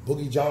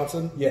Boogie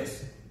Johnson.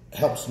 Yes.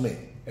 Helps me.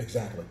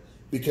 Exactly.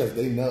 Because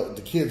they know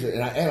the kids,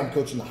 and I'm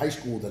coaching the high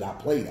school that I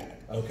played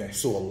at. Okay.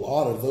 So a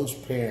lot of those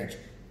parents,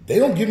 they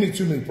don't give me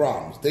too many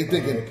problems. They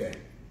thinking,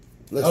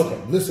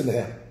 listen to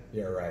him.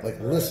 Yeah, right.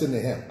 Listen to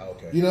him.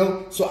 Okay.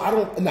 So I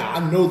don't. Now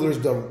I know there's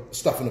the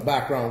stuff in the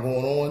background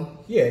going on.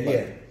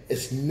 Yeah.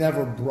 It's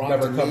never brought.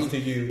 Never comes to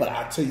you. But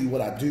I tell you what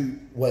I do.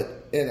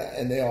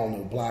 And they all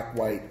know black,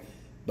 white.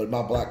 But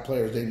my black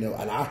players, they know,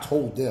 and I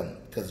told them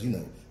because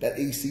that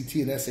ACT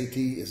and SAT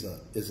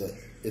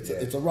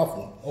it's a rough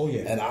one. Oh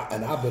yeah. And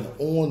I've been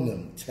on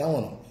them,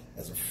 telling them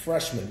as a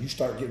freshman, you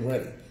start getting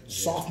ready.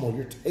 Sophomore,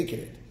 you're taking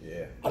it.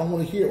 Yeah. I don't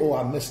want to hear,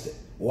 I missed it.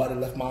 I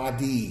didn't left my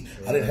ID.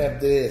 I didn't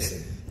have this.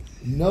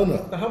 And no.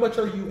 Now, how much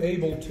are you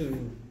able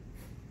to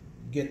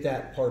get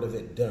that part of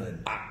it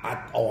done?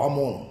 I'm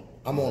on them.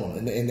 I'm on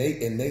them, and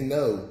they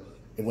know.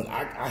 And when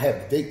I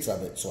have the dates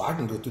of it, so I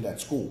can go through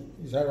that school.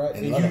 Is that right?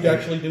 And you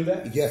actually do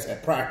that? Yes,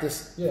 at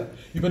practice. Yeah.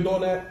 You've been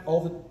doing that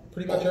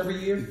pretty much every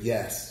year?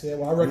 Yes. Yeah,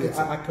 well,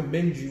 I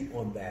commend you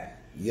on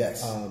that.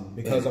 Yes.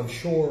 Because I'm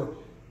sure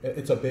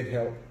it's a big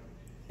help,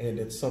 and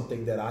it's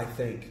something that I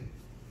think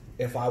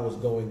if I was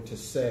going to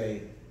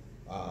say,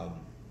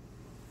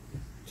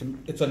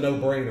 it's a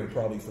no-brainer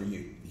probably for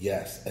you.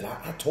 Yes, and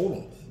I told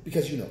him,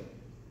 because,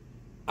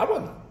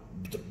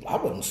 I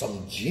wasn't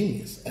some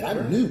genius, and I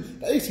knew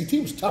the ACT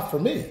was tough for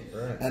me.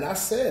 Right. And I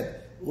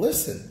said,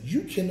 listen,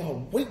 you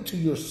cannot wait till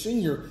you're a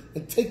senior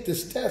and take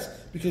this test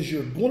because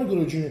you're going to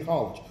go to junior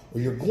college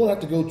or you're going to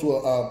have to go to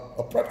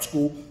a prep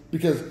school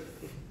because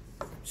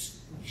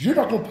you're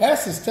not going to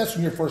pass this test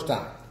on your first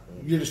time.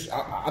 You're just,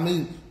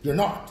 you're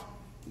not.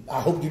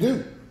 I hope you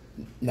do.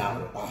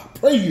 Now, I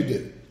pray you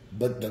do.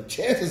 But the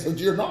chances that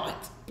you're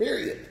not,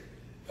 period.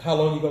 How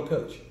long you going to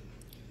coach?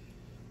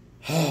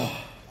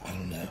 I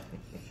don't know.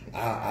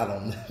 I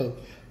don't know.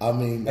 I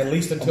mean, at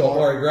least until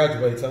Amari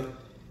graduates, huh?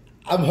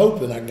 I'm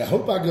hoping. I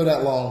hope I go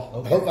that long.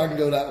 Okay. I hope I can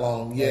go that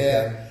long. Yeah.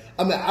 Okay.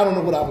 I mean, I don't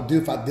know what I would do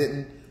if I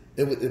didn't.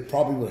 It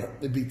probably would.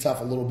 It'd be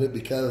tough a little bit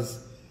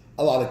because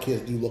a lot of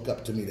kids do look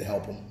up to me to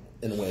help them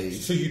in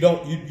ways. So you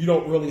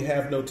don't really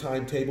have no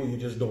timetable. You're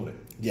just doing it.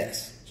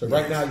 Yes. So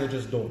right now you're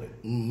just doing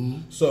it.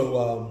 Mm-hmm.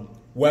 So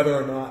whether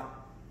or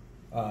not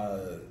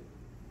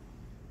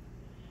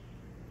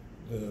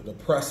the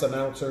press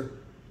announcer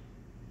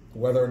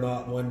whether or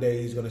not one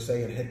day he's going to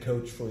say a head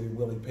coach for the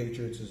Wheeling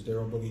Patriots is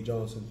Daryl Boogie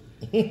Johnson,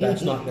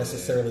 that's not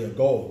necessarily a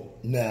goal.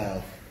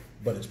 No.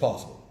 But it's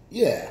possible.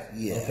 Yeah.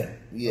 Okay.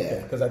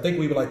 Yeah. Because I think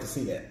we would like to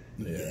see that.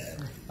 Yeah.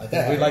 I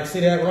think we'd like to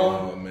see that,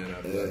 Ron. Oh man,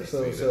 I'd love to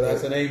So see that.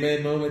 that's an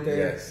amen moment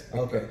there. Yes.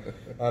 Okay.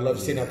 I'd love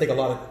to see that. I think a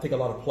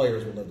lot of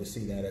players would love to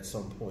see that at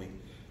some point.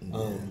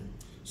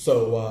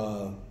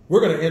 So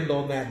we're going to end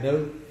on that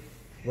note.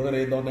 We're going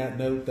to end on that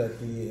note that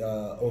the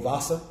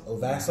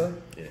OVASA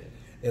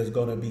is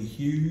going to be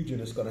huge, and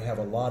it's going to have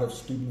a lot of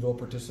Steubenville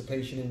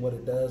participation in what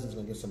it does. It's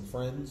going to get some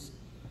friends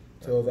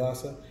to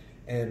OVASA,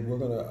 and we're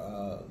going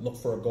to look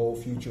for a goal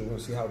future. We're going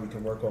to see how we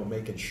can work on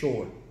making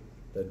sure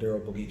that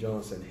Daryl Boogie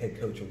Johnson, head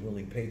coach of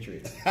Wheeling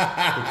Patriots,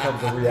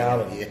 becomes a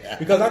reality. Yeah.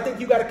 Because I think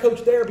you got to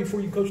coach there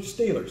before you coach the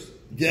Steelers.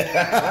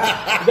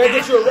 Yeah. You got to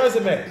get you a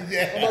resume.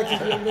 Yeah.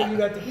 I'm like, you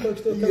got to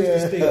coach the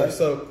Steelers.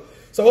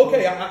 So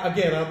okay.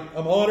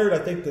 I'm honored. I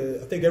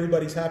think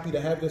everybody's happy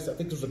to have this. I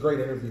think this was a great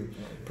interview.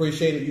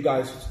 Appreciated you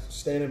guys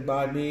standing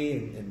by me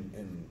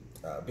and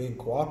being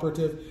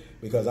cooperative,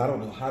 because I don't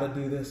know how to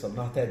do this. I'm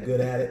not that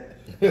good at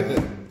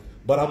it,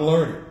 but I'm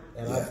learning.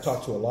 And I've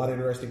talked to a lot of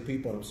interesting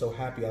people, and I'm so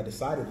happy I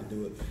decided to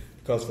do it,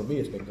 because for me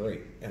it's been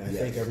great. And I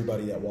think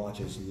everybody that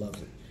watches loves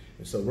it.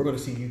 And so we're going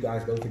to see you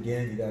guys both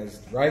again. You guys,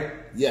 right?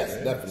 Yes,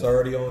 definitely. It's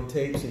already on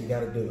tape, so you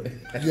got to do it.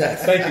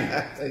 Yes. Thank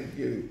you. Thank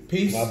you.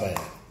 Peace, My bad.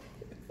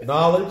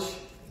 knowledge,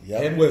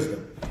 and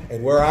wisdom.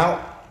 And we're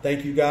out.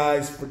 Thank you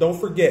guys. Don't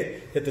forget,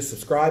 hit the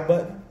subscribe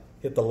button,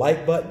 hit the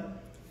like button,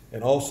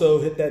 and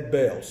also hit that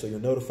bell so you're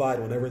notified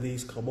whenever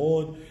these come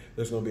on.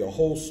 There's going to be a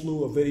whole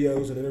slew of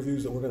videos and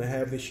interviews that we're going to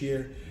have this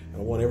year. I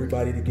want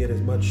everybody to get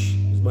as much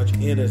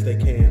in as they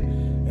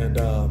can.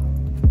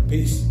 And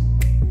peace.